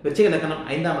கொடுத்துருவாரு. விருச்சிக லக்னம்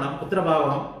 5ஆம் இடம்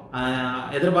புத்திரபாவகம்,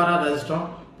 எதிர்பாராத அதிர்ஷ்டம்,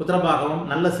 புத்திரபாகவும்,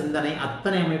 நல்ல சிந்தனை,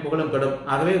 அத்தனை அமைப்புகளும் கெடும்.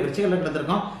 ஆகவே விருச்சிக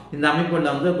லக்னத்திற்கும் இந்த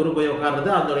அமைப்புகளில் வந்து குரு போய் உட்கார்றது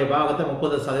அதனுடைய பாவத்தை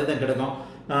 30% கெடுக்கும்.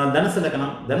 தனுசு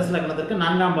லக்னத்திற்கு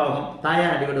 4ஆம் பாவகம்,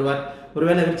 தாயார் அடிவிடுவார்.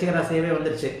 ஒருவேளை விருச்சிக ராசியவே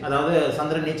வந்துருச்சு, அதாவது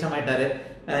சந்திரன் நீச்சமாயிட்டாரு,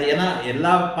 ஏன்னா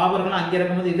எல்லா பாவர்களும் அங்கே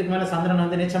இருக்கும்போது இதுக்கு மேலே சந்திரன்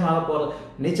வந்து நீச்சமாக போகிறது.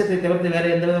 நீச்சத்தை தவிர்த்து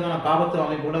வேறு எந்த விதமான பாவத்து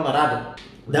அமைப்பு கூட வராது.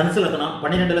 தனுசு லக்னம்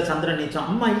 12ல் சந்திரன் நீச்சம்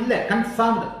அம்மா இல்லை,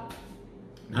 கன்ஃபார்ம்டு.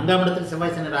 4ஆம் இடத்தில்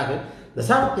செவ்வாய் சனி ராகு.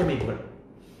 தசாபக்தி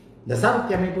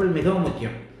அமைப்புகள் மிகவும்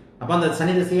முக்கியம். அப்போ அந்த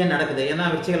சனி திசையே நடக்குது. ஏன்னா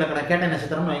விருச்சிக லக்னம் கேட்ட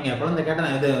நட்சத்திரம்னு வைங்க, குழந்தை கேட்ட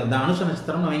இது அனுஷ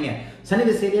நட்சத்திரம்னு வைங்க, சனி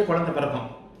திசையிலேயே குழந்தை பிறக்கும்.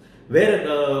 வேறு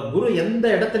குரு எந்த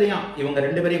இடத்துலையும் இவங்க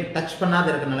 2 பேரையும் டச் பண்ணாத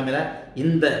இருக்கிற நிலைமையில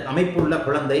இந்த அமைப்பு உள்ள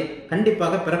குழந்தை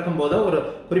கண்டிப்பாக பிறக்கும் போதோ ஒரு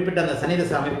குறிப்பிட்ட அந்த சனி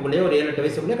திசை அமைப்புக்குள்ளேயே ஒரு 7-8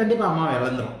 வயசுக்குள்ளேயே கண்டிப்பாக அம்மாவை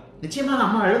இழந்துரும். நிச்சயமா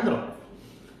அம்மா இழந்துரும்.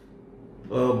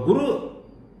 குரு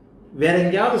வேற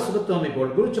எங்கேயாவது சுபத்துவ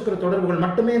அமைப்புகள், குரு சுக்கிர தொடர்புகள்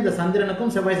மட்டுமே இந்த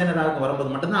சந்திரனுக்கும் செவ்வாய் சனி ராகுக்கும்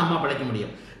வரும்போது மட்டும்தான் அம்மா பழைக்க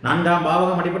முடியும். 4ஆம்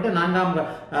பாவகம் அடிபட்டு 4ஆம்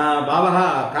பாவகா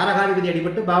காரகாதிபதி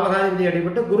அடிபட்டு பாவகாதிபதி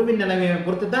அடிபட்டு குருவின் நிலைமையை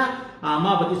பொறுத்து தான்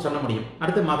அம்மா பற்றி சொல்ல முடியும்.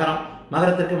 அடுத்து மகரம்.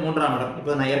 மகரத்திற்கு 3ஆம் இடம்.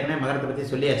 இப்போ நான் ஏற்கனவே மகரத்தை பற்றி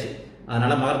சொல்லியாச்சு.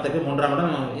 அதனால மகரத்துக்கு 3ஆம்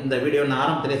இடம் இந்த வீடியோ நான்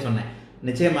ஆரம்பத்திலே சொன்னேன்.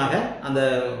 நிச்சயமாக அந்த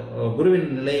குருவின்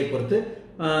நிலையை பொறுத்து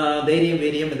தைரியம்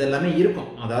வீரியம் இதெல்லாமே இருக்கும்.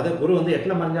 அதாவது குரு வந்து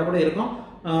 8ல் மறைஞ்சா கூட இருக்கும்.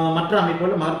 மற்ற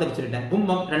அமைப்புகள் மகரத்துக்கு சொல்லிட்டேன்.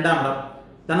 கும்பம் 2ஆம் இடம்,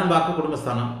 தனம்பாக்கு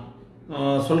குடும்பஸ்தானம்,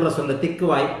 சொல்ல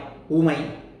திக்குவாய் ஊமை,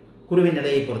 குருவின்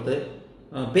நிலையை பொறுத்து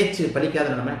பேச்சு பலிக்காத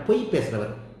நிலைமை, பொய்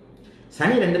பேசுகிறவர்.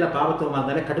 சனி 2ல் பாவத்துவமாக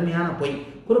இருந்தாலே கடுமையான பொய்.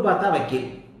 குரு பார்த்தா வக்கீல்,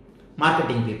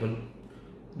 மார்க்கெட்டிங் பீப்புள்.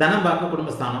 தனம் பார்க்க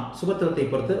குடும்பஸ்தானம், சுபத்துவத்தை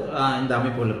பொறுத்து இந்த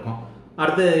அமைப்புகள் இருக்கும்.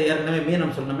 அடுத்து ஏற்கனவே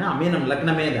மீனம் சொன்னோமே, மீனம்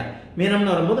லக்னமே இல்லை.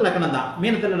 மீனம்னு வரும்போது லக்னம் தான்.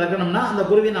 மீனத்தில் லக்னம்னா அந்த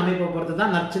குருவின் அமைப்பை பொறுத்து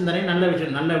தான் நற்சிந்தனை, நல்ல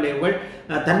விஷயம், நல்ல விளைவுகள்,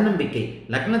 தன்னம்பிக்கை.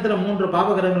 லக்னத்தில் 3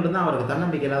 பாவகிரகங்கள் இருந்தால் அவருக்கு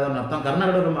தன்னம்பிக்கை இல்லாதவன் அர்த்தம்,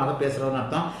 கர்ணகடூரமாக பேசுகிறவன்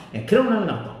அர்த்தம்,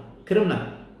 கிரிமினல் அர்த்தம். கிரிமினல்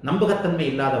நம்பகத்தன்மை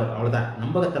இல்லாதவர், அவ்வளோதான்.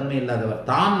 நம்பகத்தன்மை இல்லாதவர்,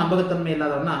 தான் நம்பகத்தன்மை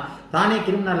இல்லாதவர்னா தானே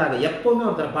கிரிமினலாக. எப்பவுமே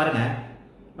ஒருத்தர் பாருங்க,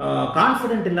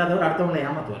 கான்ஃபிடென்ட் இல்லாதவர் அடுத்தவங்களை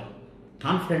ஏமாத்துவார்.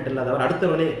 கான்ஃபிடென்ட் இல்லாதவர்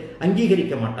அடுத்தவர்களை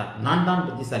அங்கீகரிக்க மாட்டார். நான் தான்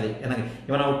புத்திசாலி, எனக்கு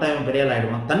இவனை விட்டா இவன் பெரிய ஆள்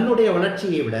ஆகிடுவான். தன்னுடைய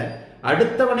வளர்ச்சியை விட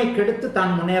அடுத்தவனை கெடுத்து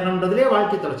தான் முன்னேறன்றதுலேயே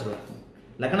வாழ்க்கை தொலைச்சிடுவார்.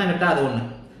 லக்னம் கிட்டா அது ஒன்று.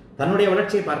 தன்னுடைய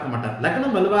வளர்ச்சியை பார்க்க மாட்டார்.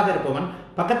 லக்னம் வலுவாக இருப்பவன்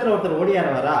பக்கத்தில் ஒருத்தர்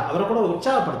ஓடியாரவாரா அவரை கூட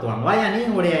உற்சாகப்படுத்துவான். வாயா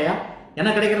நீயும் ஓடியாயா,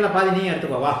 எனக்கு கிடைக்கிறத பாதி நீ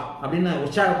எடுத்துக்கோ வா அப்படின்னு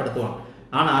உற்சாகப்படுத்துவான்.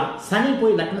 ஆனால் சனி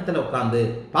போய் லக்னத்தில் உட்கார்ந்து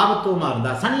பாவத்துவமாக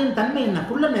இருந்தா சனியின் தன்மை என்ன?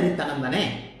 குள்ள நெறித்தனம் தானே.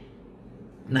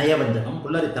 நயவஞ்சகம்,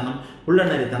 புல்லரித்தனம்,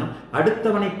 புள்ளநெறித்தனம்,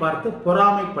 அடுத்தவனை பார்த்து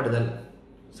பொறாமைப்படுதல்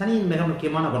சனியின் மிக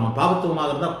முக்கியமான குணம். பாவத்துவமாக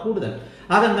இருந்தால் கூடுதல்.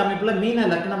 ஆக அந்த அமைப்புல மீன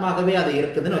லக்னமாகவே அது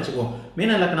இருக்குதுன்னு வச்சுக்குவோம்.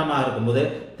 மீன லக்னமாக இருக்கும்போது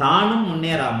தானும்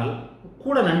முன்னேறாமல்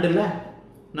கூட நண்டு இல்லை,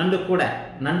 நண்டு கூட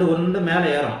நண்டு ஒன்று மேலே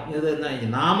ஏறும். இது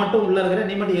நான் மட்டும் உள்ள இருக்கிறேன்,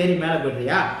 நீ மட்டும் ஏறி மேலே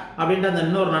போய்ட்றியா அப்படின்ட்டு அந்த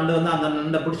இன்னொரு நண்டு வந்து அந்த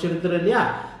நண்டை பிடிச்சி எடுத்துரு இல்லையா.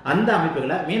 அந்த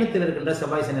அமைப்புகளை மீனத்தில் இருக்கின்ற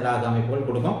செவ்வாய் சனி ராகு அமைப்புகள்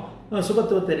கொடுக்கும்.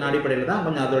 சுபத்துவத்தின் அடிப்படையில் தான்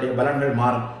கொஞ்சம் அதோடைய பலன்கள்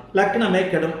மாறும். லக்னமே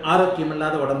கெடும். ஆரோக்கியம்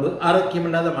இல்லாத உடம்பு, ஆரோக்கியம்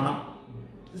இல்லாத மனம்.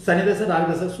 சனிதசை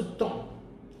ராகுதசை சுத்தம்.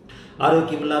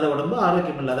 ஆரோக்கியம் இல்லாத உடம்பு,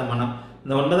 ஆரோக்கியம் இல்லாத மனம்.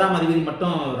 இந்த 9ஆம் அதிபதி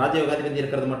மட்டும் ராஜயோகாதிபதி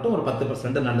இருக்கிறது மட்டும் ஒரு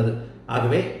 10% நல்லது.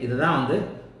 ஆகவே இதுதான் வந்து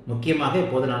முக்கியமாக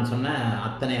இப்போது நான் சொன்ன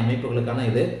அத்தனை அமைப்புகளுக்கான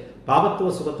இது.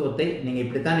 பாவத்துவ சுபத்துவத்தை நீங்கள்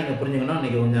இப்படித்தான் நீங்கள் புரிஞ்சுக்கணும்.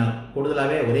 இன்றைக்கி கொஞ்சம்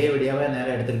கூடுதலாகவே ஒரே வீடியோவாக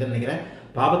நேரம் எடுத்துக்கிட்டேன்னு நினைக்கிறேன்.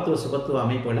 பாவத்துவ சுபத்துவ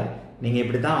அமைப்புகளை நீங்கள்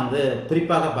இப்படி தான் வந்து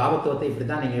குறிப்பாக பாவத்துவத்தை இப்படி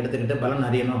தான் நீங்கள் எடுத்துக்கிட்டு பலன்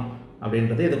அறியணும்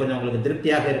அப்படின்றது இது கொஞ்சம் உங்களுக்கு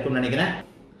திருப்தியாக இருக்கும்னு நினைக்கிறேன்.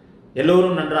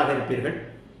 எல்லோரும் நன்றாக இருப்பீர்கள்.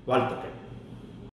 வாழ்த்துக்கள்.